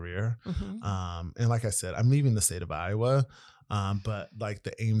of my career. And like I said, I'm leaving the state of Iowa. But like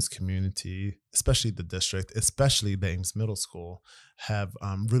the Ames community, especially the district, especially the Ames Middle School, have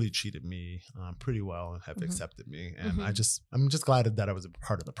really treated me pretty well and have accepted me. And I'm just glad that I was a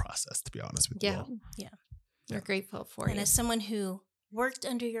part of the process, to be honest with you all. Yeah. We're grateful for you. And as someone who worked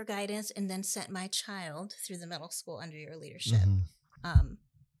under your guidance and then sent my child through the middle school under your leadership,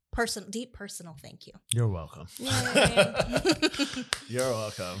 deep personal thank you. You're welcome. You're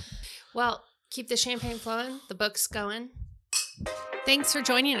welcome. Well, keep the champagne flowing, the books going. Thanks for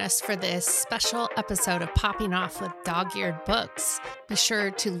joining us for this special episode of Popping Off with Dog-Eared Books. Be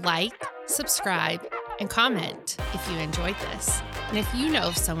sure to like, subscribe, and comment if you enjoyed this. And if you know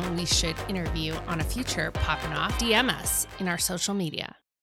of someone we should interview on a future Popping Off, DM us in our social media.